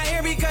 don't grab my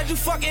hair because you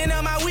fucking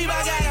up my weave.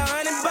 I got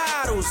 100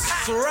 bottles,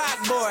 it's a rock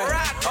boy.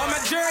 All my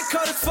jewelry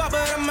coat is fuck,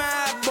 but I'm a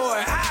hot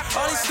boy.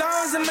 All these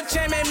stones in my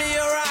chain made me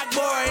a rock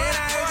boy. And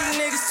I heard you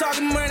niggas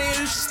talking money,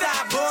 you should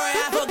stop, boy.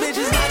 I fuck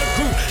bitches by the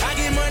group. I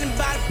get money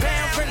by the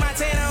pound, print my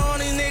tanner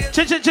on these niggas.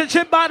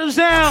 Chip bottles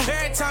down.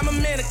 Every time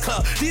I'm in the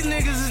club, these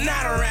niggas is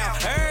not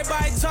around.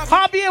 Everybody talking.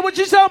 Javier, what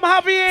you tell him,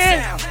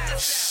 Javier?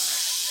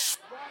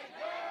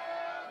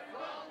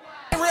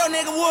 Real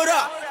nigga, what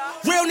up?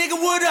 Real nigga,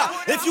 what up?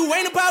 If you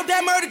ain't about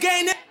that murder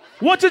game,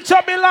 what you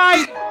tell me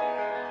like?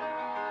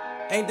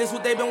 Ain't this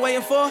what they been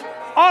waiting for?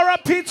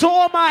 R.I.P. to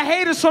all my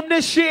haters from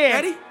this year.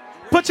 Ready?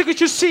 But you get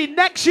you see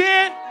next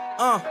year.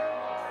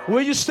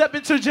 Will you step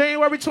into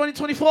January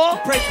 2024?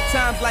 Pray for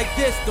times like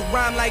this, to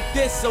rhyme like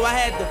this, so I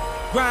had to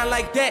grind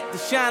like that, to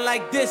shine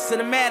like this.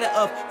 In a matter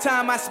of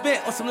time I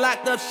spent on some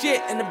locked up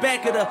shit in the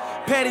back of the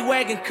paddy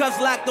wagon, cuffs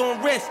locked on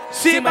wrist.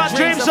 See my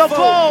dreams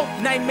unfold.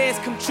 Nightmares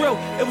come true.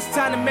 It was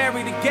time to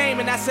marry the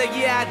game, and I said,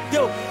 yeah, I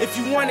do. If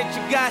you want it,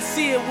 you gotta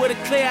see it with a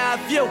clear eye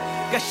view.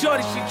 Got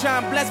shorty, she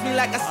tryna bless me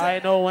like I said. I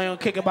know when you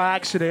kick it by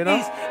accident, you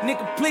know?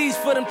 Nigga, please,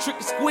 for them trick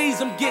and squeeze,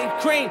 I'm getting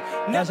cream.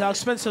 That's how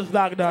expensive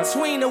back then.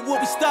 Between of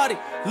what we started.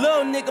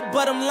 Little nigga,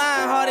 but I'm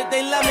lying hearted.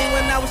 They love me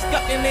when I was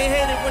stuck and they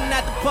hated when I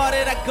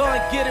departed. I go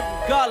and get it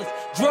regardless.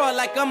 Draw it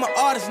like I'm an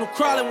artist, no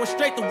crawling. Went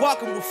straight to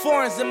walking with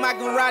foreigns in my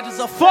garages.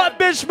 Fuck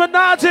bitch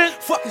menaging.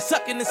 Fucking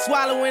sucking and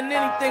swallowing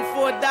anything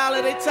for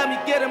 $1. They tell me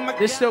get him.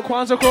 This still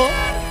Kwanzaa call?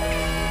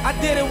 I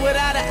did it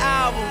without an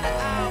album.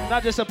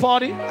 Not just a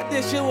party? I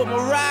did shit with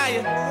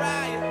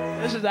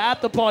Mariah. This is the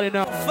after party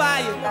now.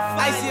 Fire.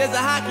 Icy as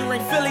a hockey ring.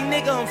 Philly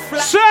nigga, I'm fly.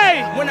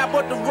 Say! When I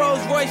bought the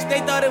Rolls Royce,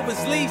 they thought it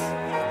was lease.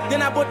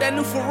 Then I bought that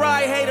new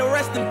Ferrari. Hey, to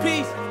rest in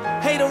peace.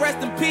 Hey, to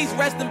rest in peace.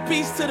 Rest in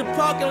peace to the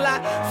parking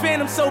lot.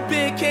 Phantom so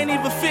big, can't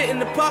even fit in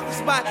the parking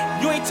spot.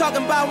 You ain't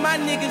talking about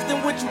my niggas, then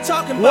what you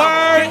talking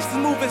about?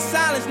 Gangsters move in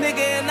silence,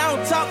 nigga, and I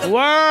don't talk.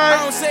 I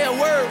don't say a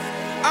word.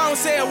 I don't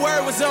say a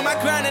word, was on my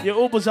grind. Your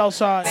Uber's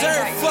outside. Sir,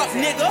 fuck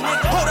nigga.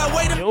 Hold on,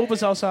 wait a minute. Your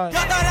Uber's outside.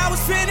 Y'all thought I was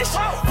finished?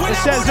 It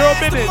says 0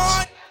 minutes.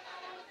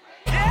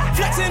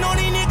 Flexing on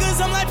these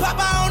niggas, I'm like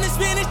Papa on the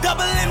spinach.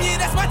 Double M,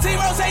 yeah, that's my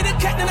team. Rose, the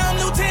captain, I'm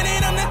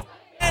lieutenant. I'm the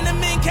and the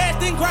men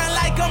casting grind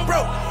like I'm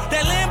broke.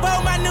 That Lambo,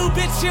 my new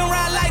bitch, she'll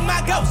ride like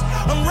my ghost.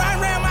 I'm riding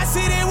around my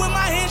city with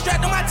my hands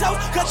strapped on my toes.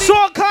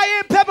 Salt,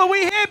 cayenne, pepper,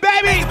 we here,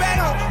 baby. Back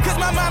home, cause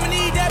my mama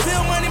need that bill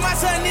money, my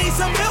son needs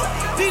some milk.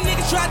 These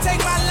niggas try to take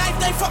my life,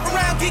 they fuck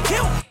around, get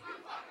killed.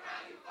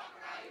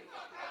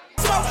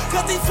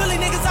 Cause these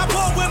Philly niggas I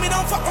pull with me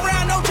don't fuck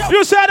around, no joke.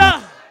 You said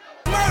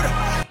murder.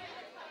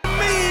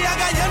 Me, I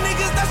got young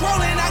niggas that's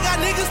rolling, I got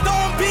niggas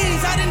throwing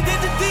bees. I done did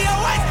the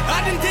DOS, I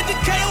done did the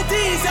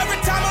KODs. Every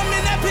time I'm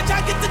in that bitch, I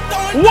get to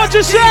throwing. What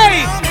you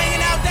say? I'm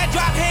hanging out that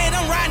drop head,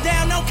 I'm riding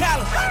down, no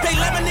collar. They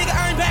let my nigga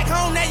earn back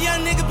home, that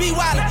young nigga be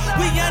wildin'.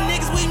 We young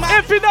niggas, we my.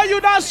 If you know you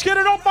not scared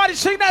of nobody,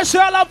 sing that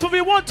shit out for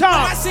me one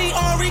time. I see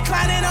on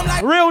reclining, I'm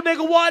like, real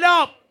nigga, what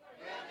up?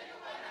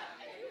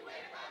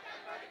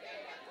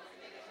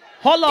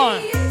 Hold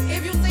on.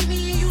 If you see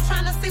me and you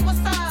tryna see what's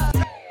up.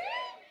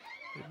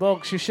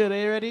 Boogs, you should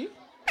ain't ready?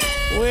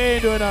 We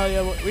ain't doing that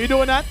yet. We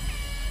doing that?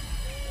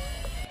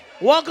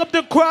 Welcome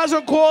to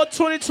Kwanzaa Call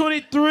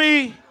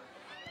 2023.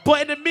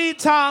 But in the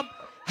meantime,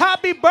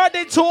 happy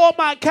birthday to all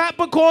my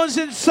Capricorns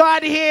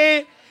inside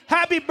here.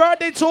 Happy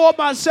birthday to all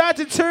my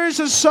Sagittarius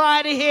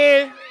inside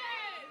here.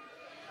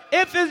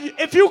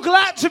 If you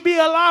glad to be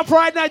alive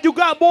right now, you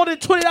got more than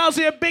 $20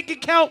 in your bank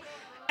account.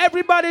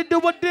 Everybody do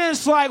a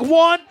dance like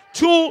 1,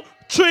 2,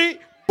 3.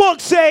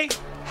 Boogs say.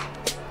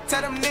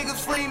 Tell them niggas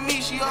free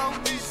me, she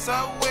on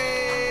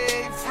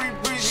Subway, free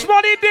breezy.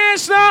 Smarty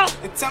dance now.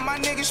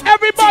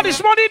 Everybody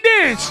smarty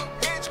dance.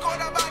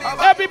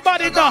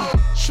 Everybody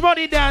dance.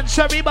 Smarty dance.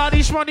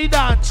 Everybody smarty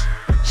dance.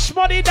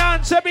 Smarty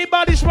dance.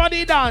 Everybody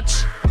smarty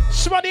dance.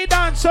 Smarty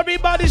dance.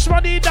 Everybody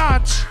smarty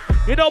dance.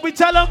 You know we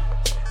tell them.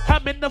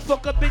 I'm in the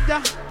fuck up in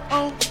ya.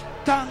 Oh,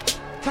 ta,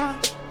 ta,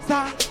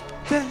 ta,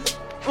 ta,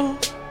 oh,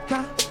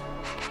 ta.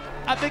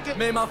 I think it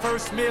made my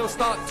first meal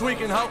start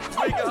tweaking, ho.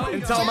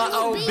 And tell my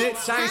old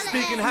bitch I ain't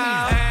speaking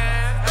how.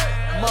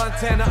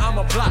 Montana, I'm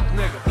a block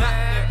nigga.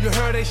 You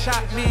heard they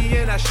shot me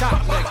and I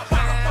shot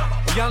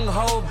nigga. Young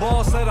hoe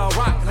boss at a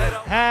rock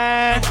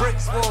nigga.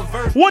 Bricks for a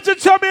verse. What you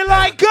tell me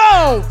like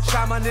go?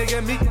 Shot my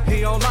nigga me,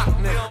 he on lock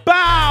nigga.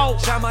 Bow.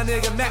 Shot my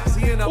nigga Max,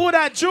 he in a. Ooh,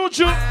 that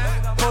juju.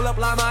 Pull up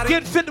like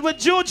get fit with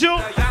juju.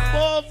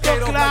 Oh,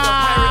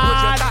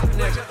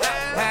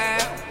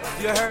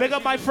 big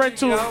up my friend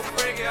too.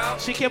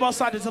 She came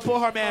outside to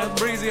support her man.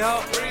 Breezy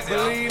ho,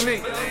 believe me,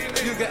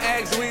 you can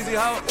ask Weezy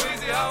ho.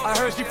 I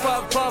heard she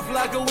puff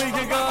like a week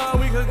ago.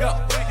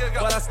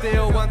 But I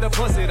still want the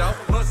pussy though.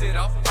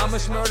 I'ma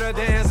smurder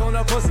dance on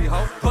the pussy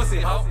ho.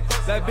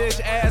 That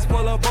bitch ass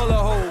full of bullet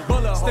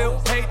hole. Still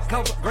hate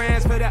couple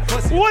grands for that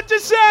pussy. What you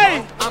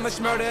say? I'ma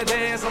smurder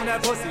dance on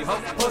that pussy ho.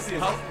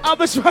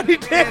 I'ma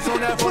smurder dance on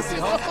that pussy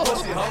ho.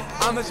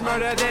 I'ma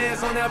smurder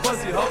dance on that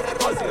pussy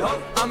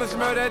ho. I'ma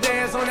smurder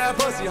dance on that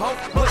pussy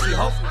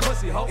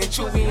ho. And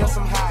Chewy on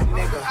some hot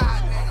nigga.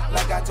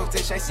 Like I told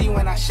Tish, I see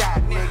when I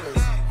shot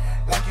niggas.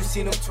 Like you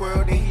seen him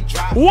twirl, then he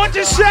drop. What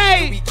you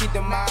say? We keep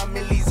the mind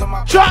millies on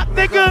my drop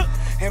nigga.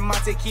 And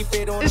Monte keep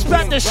it on. It's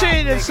back the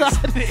shade inside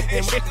it.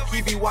 And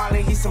he be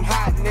wildin', he some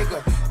hot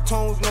nigga.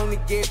 Tones known to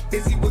get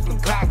busy with them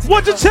clocks.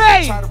 What you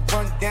say? Try to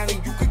run down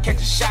and you could catch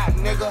a shot,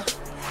 nigga.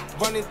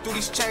 Running through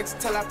these checks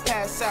till I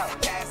pass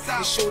out.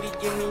 And shorty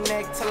give me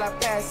neck till I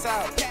pass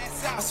out.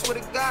 I swear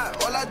to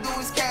God, all I do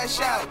is cash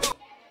out.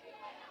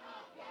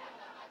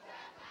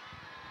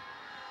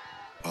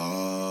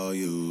 All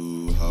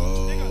you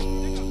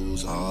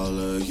hoes, all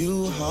of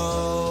you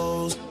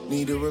hoes,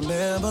 need to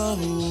remember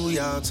who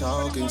y'all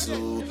talking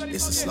to.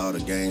 It's the Slaughter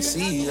Gang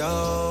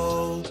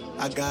CEO.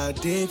 I got a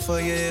dick for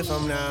you if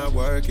I'm not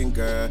working,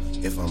 girl.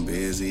 If I'm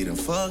busy, then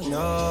fuck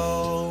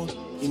no.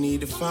 You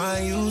need to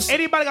find you.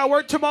 Anybody got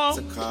work tomorrow?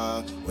 A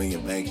car when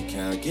your bank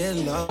account get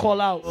low. Call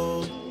out.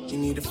 You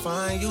need to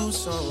find you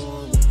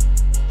someone.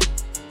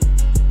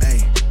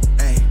 Hey.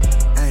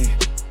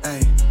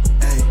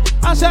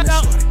 I said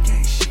now.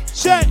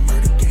 Shit.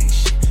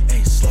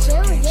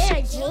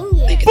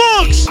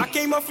 Boogs. I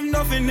came up from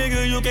nothing,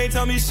 nigga, you can't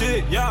tell me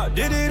shit. Yeah,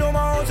 did it on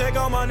my own, check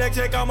out my neck,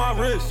 check out my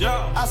wrist.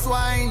 Yeah, I swear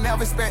I ain't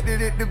never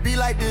expected it to be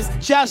like this.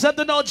 Jazz up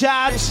to no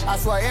jazz. I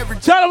swear every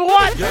Tell them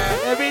what? Yeah.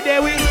 Every day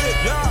we.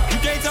 Yeah, you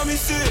can't tell me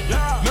shit.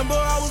 Yeah, remember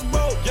I was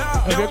broke.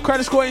 Yeah, if your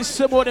credit score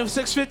ain't more than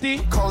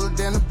 650, colder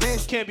than a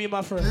bitch. Can't be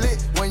my friend.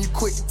 Lit when you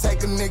quit to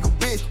take a nigga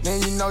bitch,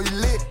 then you know you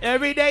lit.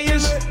 Every day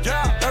is lit.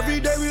 Yeah, every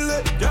day we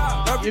lit.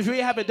 Yeah, if we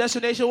have a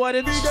destination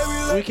wedding,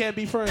 we can't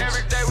be friends.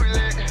 Every day we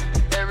lit.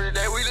 Every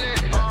day we lit.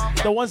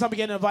 The ones I'm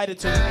getting invited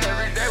to.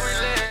 Every day we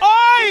lit.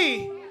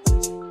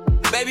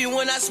 Oi! Baby,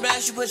 when I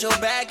smash, you put your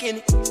back in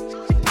it.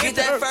 Get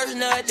that first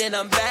nut, then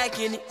I'm back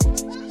in it.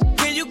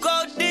 Can you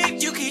go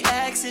deep? You keep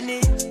asking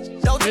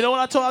it. Don't you know what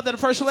I told after the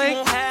first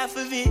leg? Half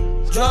of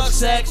it. Drunk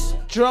sex.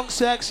 Drunk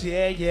sex,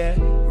 yeah.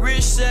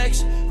 Rich sex.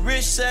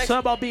 Something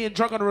about being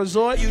drunk on a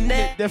resort, you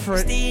get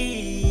different.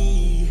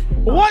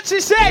 What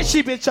she said,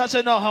 she been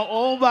touching on her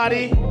own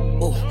body.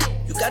 Oh,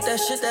 you got that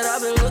shit that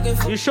I've been looking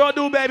for. You sure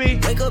do, baby.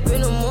 Wake up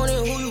in the morning,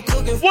 who you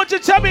cooking for? What you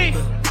tell me?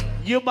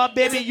 You my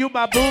baby, you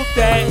my boo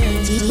thing.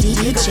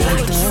 DJ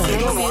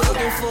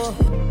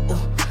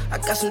I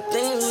got some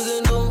things we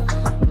can do.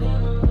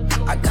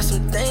 I got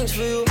some things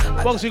for you.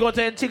 Boogs, you go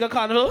to Antigua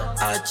Carnival?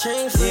 I'll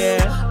change for you.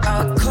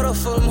 I'll cut off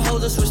from them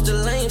hoes and switch the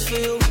lanes for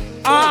you.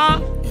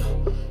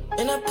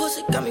 And that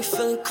pussy got me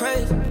feeling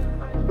crazy.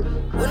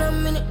 When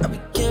I'm in it, I be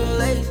getting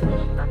lazy.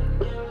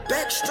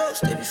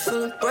 Backstrokes, they be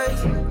feeling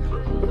crazy.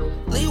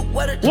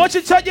 What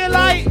you tell you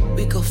like?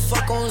 We could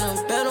fuck on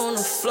the bed on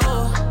the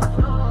floor.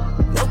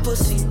 No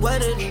pussy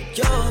wetter than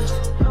yours.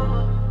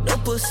 No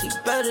pussy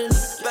better than